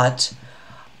big but.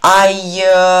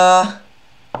 I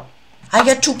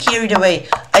got too carried away.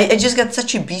 I just got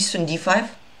such a beast on D5,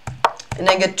 and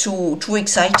I got too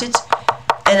excited,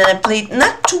 and then I played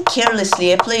not too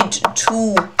carelessly. I played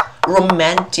too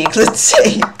romantic, let's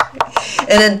say,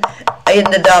 and then I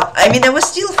ended up. I mean, I was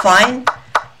still fine,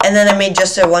 and then I made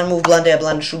just a 1 move blunder. I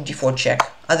blundered Rook D4 check.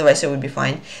 Otherwise, I would be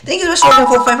fine. Thank you so much,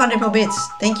 Logan, for 500 more bits.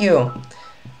 Thank you.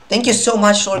 Thank you so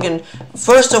much, Logan.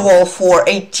 First of all, for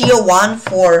a tier 1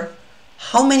 for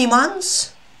how many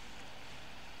months?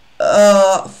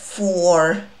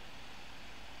 For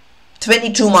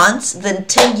 22 months, then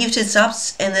 10 gifted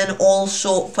subs, and then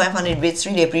also 500 bits.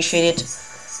 Really appreciate it.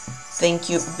 Thank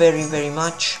you very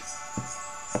much.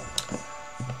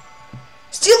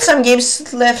 Still some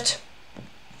games left.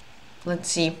 Let's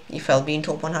see if I'll be in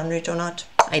top 100 or not.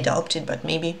 I doubt it, but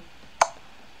maybe.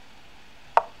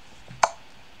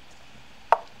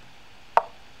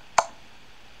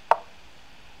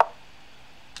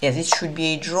 Yeah, this should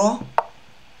be a draw.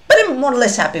 But I'm more or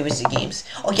less happy with the games.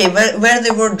 Okay, where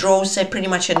there were draws, I pretty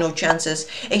much had no chances.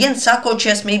 Against Sacco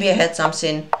Chess, maybe I had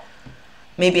something.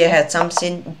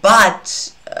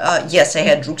 But, yes, I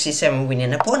had Rook C7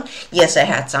 winning a pawn. Yes, I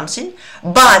had something.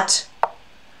 But,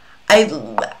 I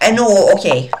know,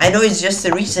 okay, I know it's just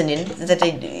the reasoning that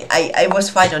I was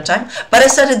fine on time. But I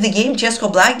started the game, chess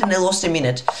got blacked, and I lost a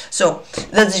minute. So,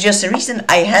 that's just the reason.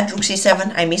 I had Rook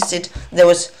C7, I missed it. There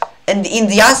was... And in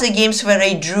the other games where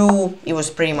I drew, it was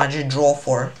pretty much a draw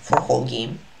for whole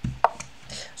game.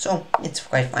 So, it's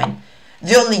quite fine.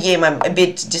 The only game I'm a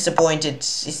bit disappointed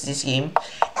is this game.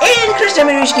 And Chris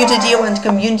Damirich gave the deal and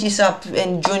community sub,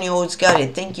 and Junior Oats got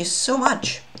it. Thank you so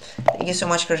much. Thank you so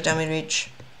much, Chris Damirich.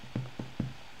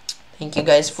 Thank you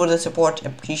guys for the support.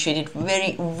 Appreciate it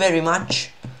very much.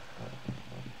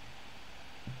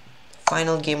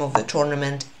 Final game of the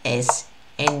tournament is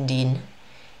ending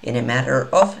in a matter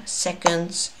of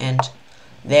seconds, and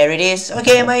there it is.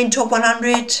 Okay, am I in top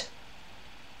 100?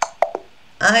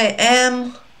 I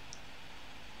am.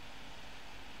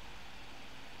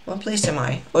 What place am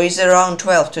I? Or is it around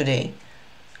 12 today?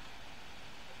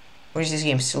 Or is this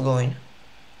game still going?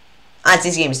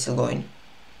 This game is still going.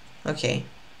 Okay.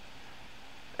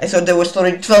 I thought there was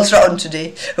already 12th round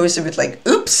today. I was a bit like,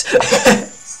 oops.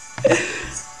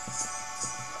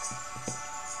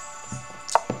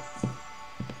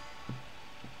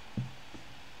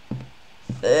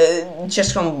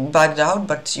 Just come backed out,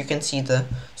 but you can see the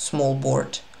small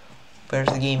board. where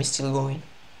the game is still going.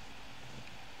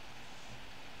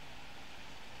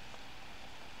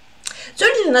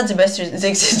 Certainly not the best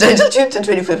title to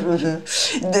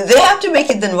 25. They have to make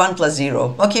it then 1 plus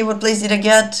 0. Okay, what place did I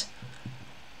get?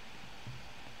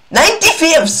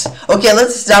 95th! Okay,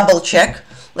 let's double check.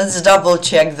 Let's double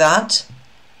check that.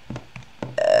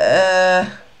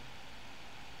 Yeah,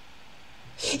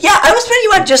 I was pretty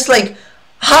much just like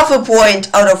half a point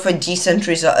out of a decent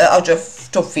result, out of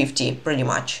top 50, pretty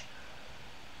much.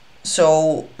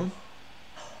 So,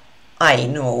 I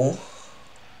know.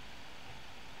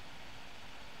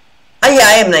 Yeah,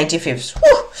 I am 95th.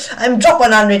 Whew, I'm drop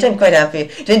 100. I'm quite happy.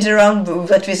 20 round,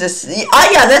 but with a...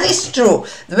 yeah, that is true.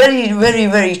 Very, very,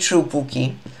 very true,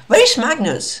 Pookie. Where is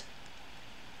Magnus?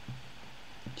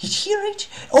 Did he reach?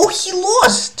 Oh, he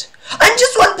lost. I'm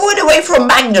just 1 point away from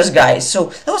Magnus, guys. So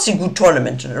that was a good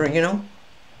tournament, you know.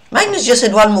 Magnus just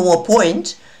had 1 more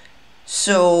point.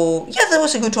 So yeah, that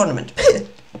was a good tournament.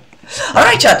 All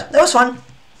right, chat. That was fun.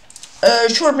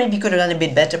 Sure, maybe could have done a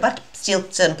bit better, but still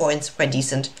 10 points, quite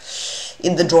decent.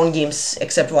 In the drawn games,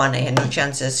 except one, I had no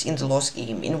chances. In the lost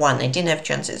game, in one, I didn't have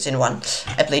chances. In one,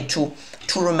 I played too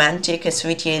romantic, as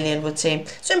Sweetie Alien would say.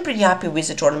 So I'm pretty happy with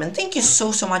the tournament. Thank you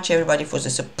so much, everybody, for the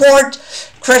support.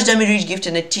 Crash Damage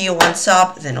gifted a tier 1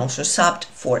 sub, then also subbed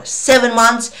for 7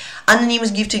 months.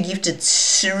 Anonymous gifted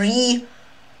 3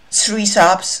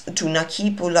 subs to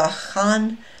Nakipullah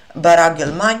Khan,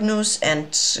 Baragel Magnus,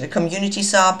 and community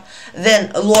sub.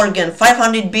 Then Lorgan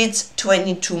 500 bits,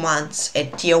 22 months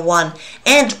at tier 1,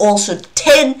 and also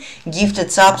 10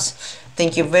 gifted subs.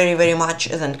 Thank you very, very much.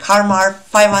 Then Karmar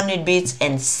 500 bits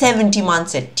and 70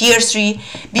 months at tier 3.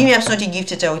 bescmelasti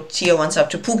gifted a tier 1 sub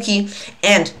to Pookie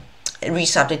and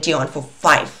resubbed at tier 1 for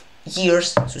 5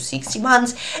 years, so 60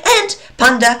 months. And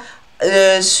Panda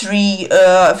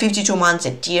 52 months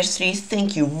at tier 3.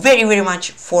 Thank you very, very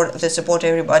much for the support,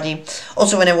 everybody.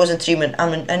 Also, when I wasn't streaming,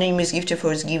 Anonymous gifted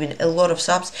for giving a lot of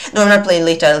subs. No, I'm not playing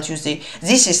Late Title Tuesday.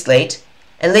 This is late,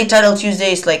 and Late Title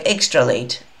Tuesday is like extra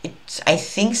late. It, I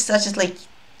think, starts at like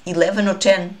 11 or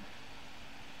 10.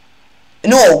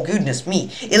 No, goodness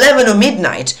me, 11 or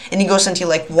midnight, and it goes until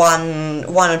like 1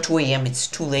 or 2 a.m. It's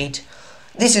too late.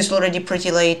 This is already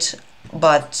pretty late,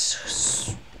 but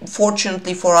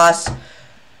fortunately for us,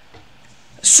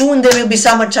 soon there will be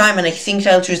summertime, and I think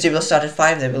Title Tuesday will start at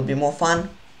 5. There will be more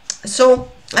fun.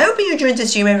 So I hope you enjoyed the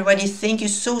stream, everybody. Thank you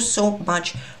so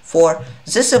much for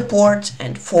the support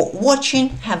and for watching.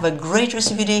 Have a great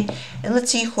rest of your day, and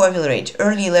let's see who I will rate.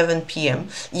 Early 11 p.m.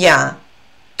 Yeah,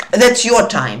 that's your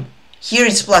time. Here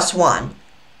it's +1,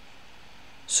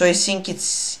 so I think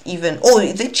it's even. Oh,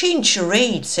 they changed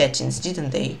raid settings,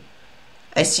 didn't they?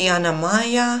 I see Anna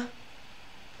Maya.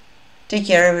 Take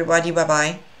care, everybody. Bye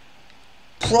bye.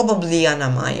 Probably Anna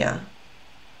Maya.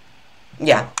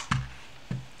 Yeah,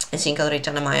 I think I'll rate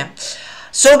Anna Maya.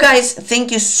 So guys, thank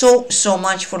you so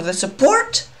much for the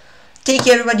support. Take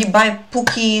care, everybody. Bye,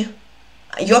 Pookie.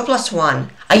 You're +1.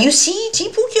 Are you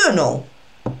CET, Pookie, or no?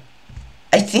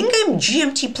 I think I'm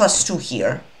GMT +2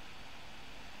 here.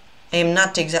 I am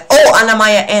not exact. Oh, Anna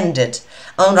Maya ended.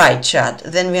 Alright, chat.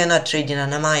 Then we are not trading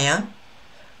Anna Maya.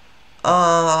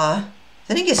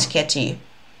 Then I guess Ketty.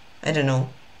 I don't know.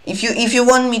 If you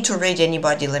want me to raid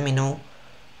anybody, let me know.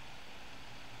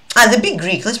 The Big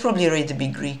Greek. Let's probably raid the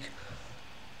Big Greek.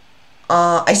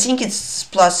 I think it's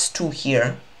 +2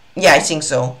 here. Yeah, I think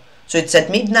so. So it's at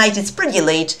midnight. It's pretty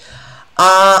late.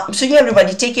 So yeah,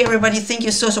 everybody, take care, everybody. Thank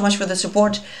you so much for the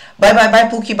support. Bye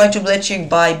Pookie, bye to Bletchik,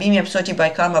 bye bescmelasti, bye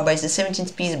Karma, bye the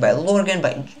 17th piece, bye Lorgan,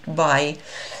 bye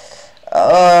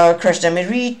Crash Damage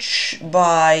Reach,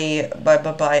 bye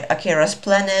Akira's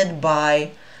Planet,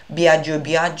 bye Biagio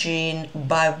Biagin,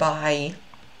 bye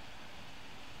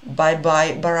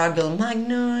Baragel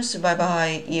Magnus,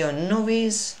 bye Eon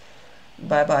Novice,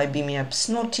 bye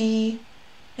bescmelasti.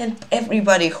 And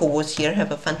everybody who was here, have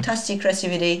a fantastic rest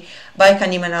of your day. Bye,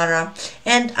 Kanimanara,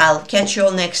 and I'll catch you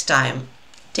all next time.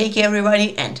 Take care,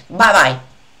 everybody, and bye-bye.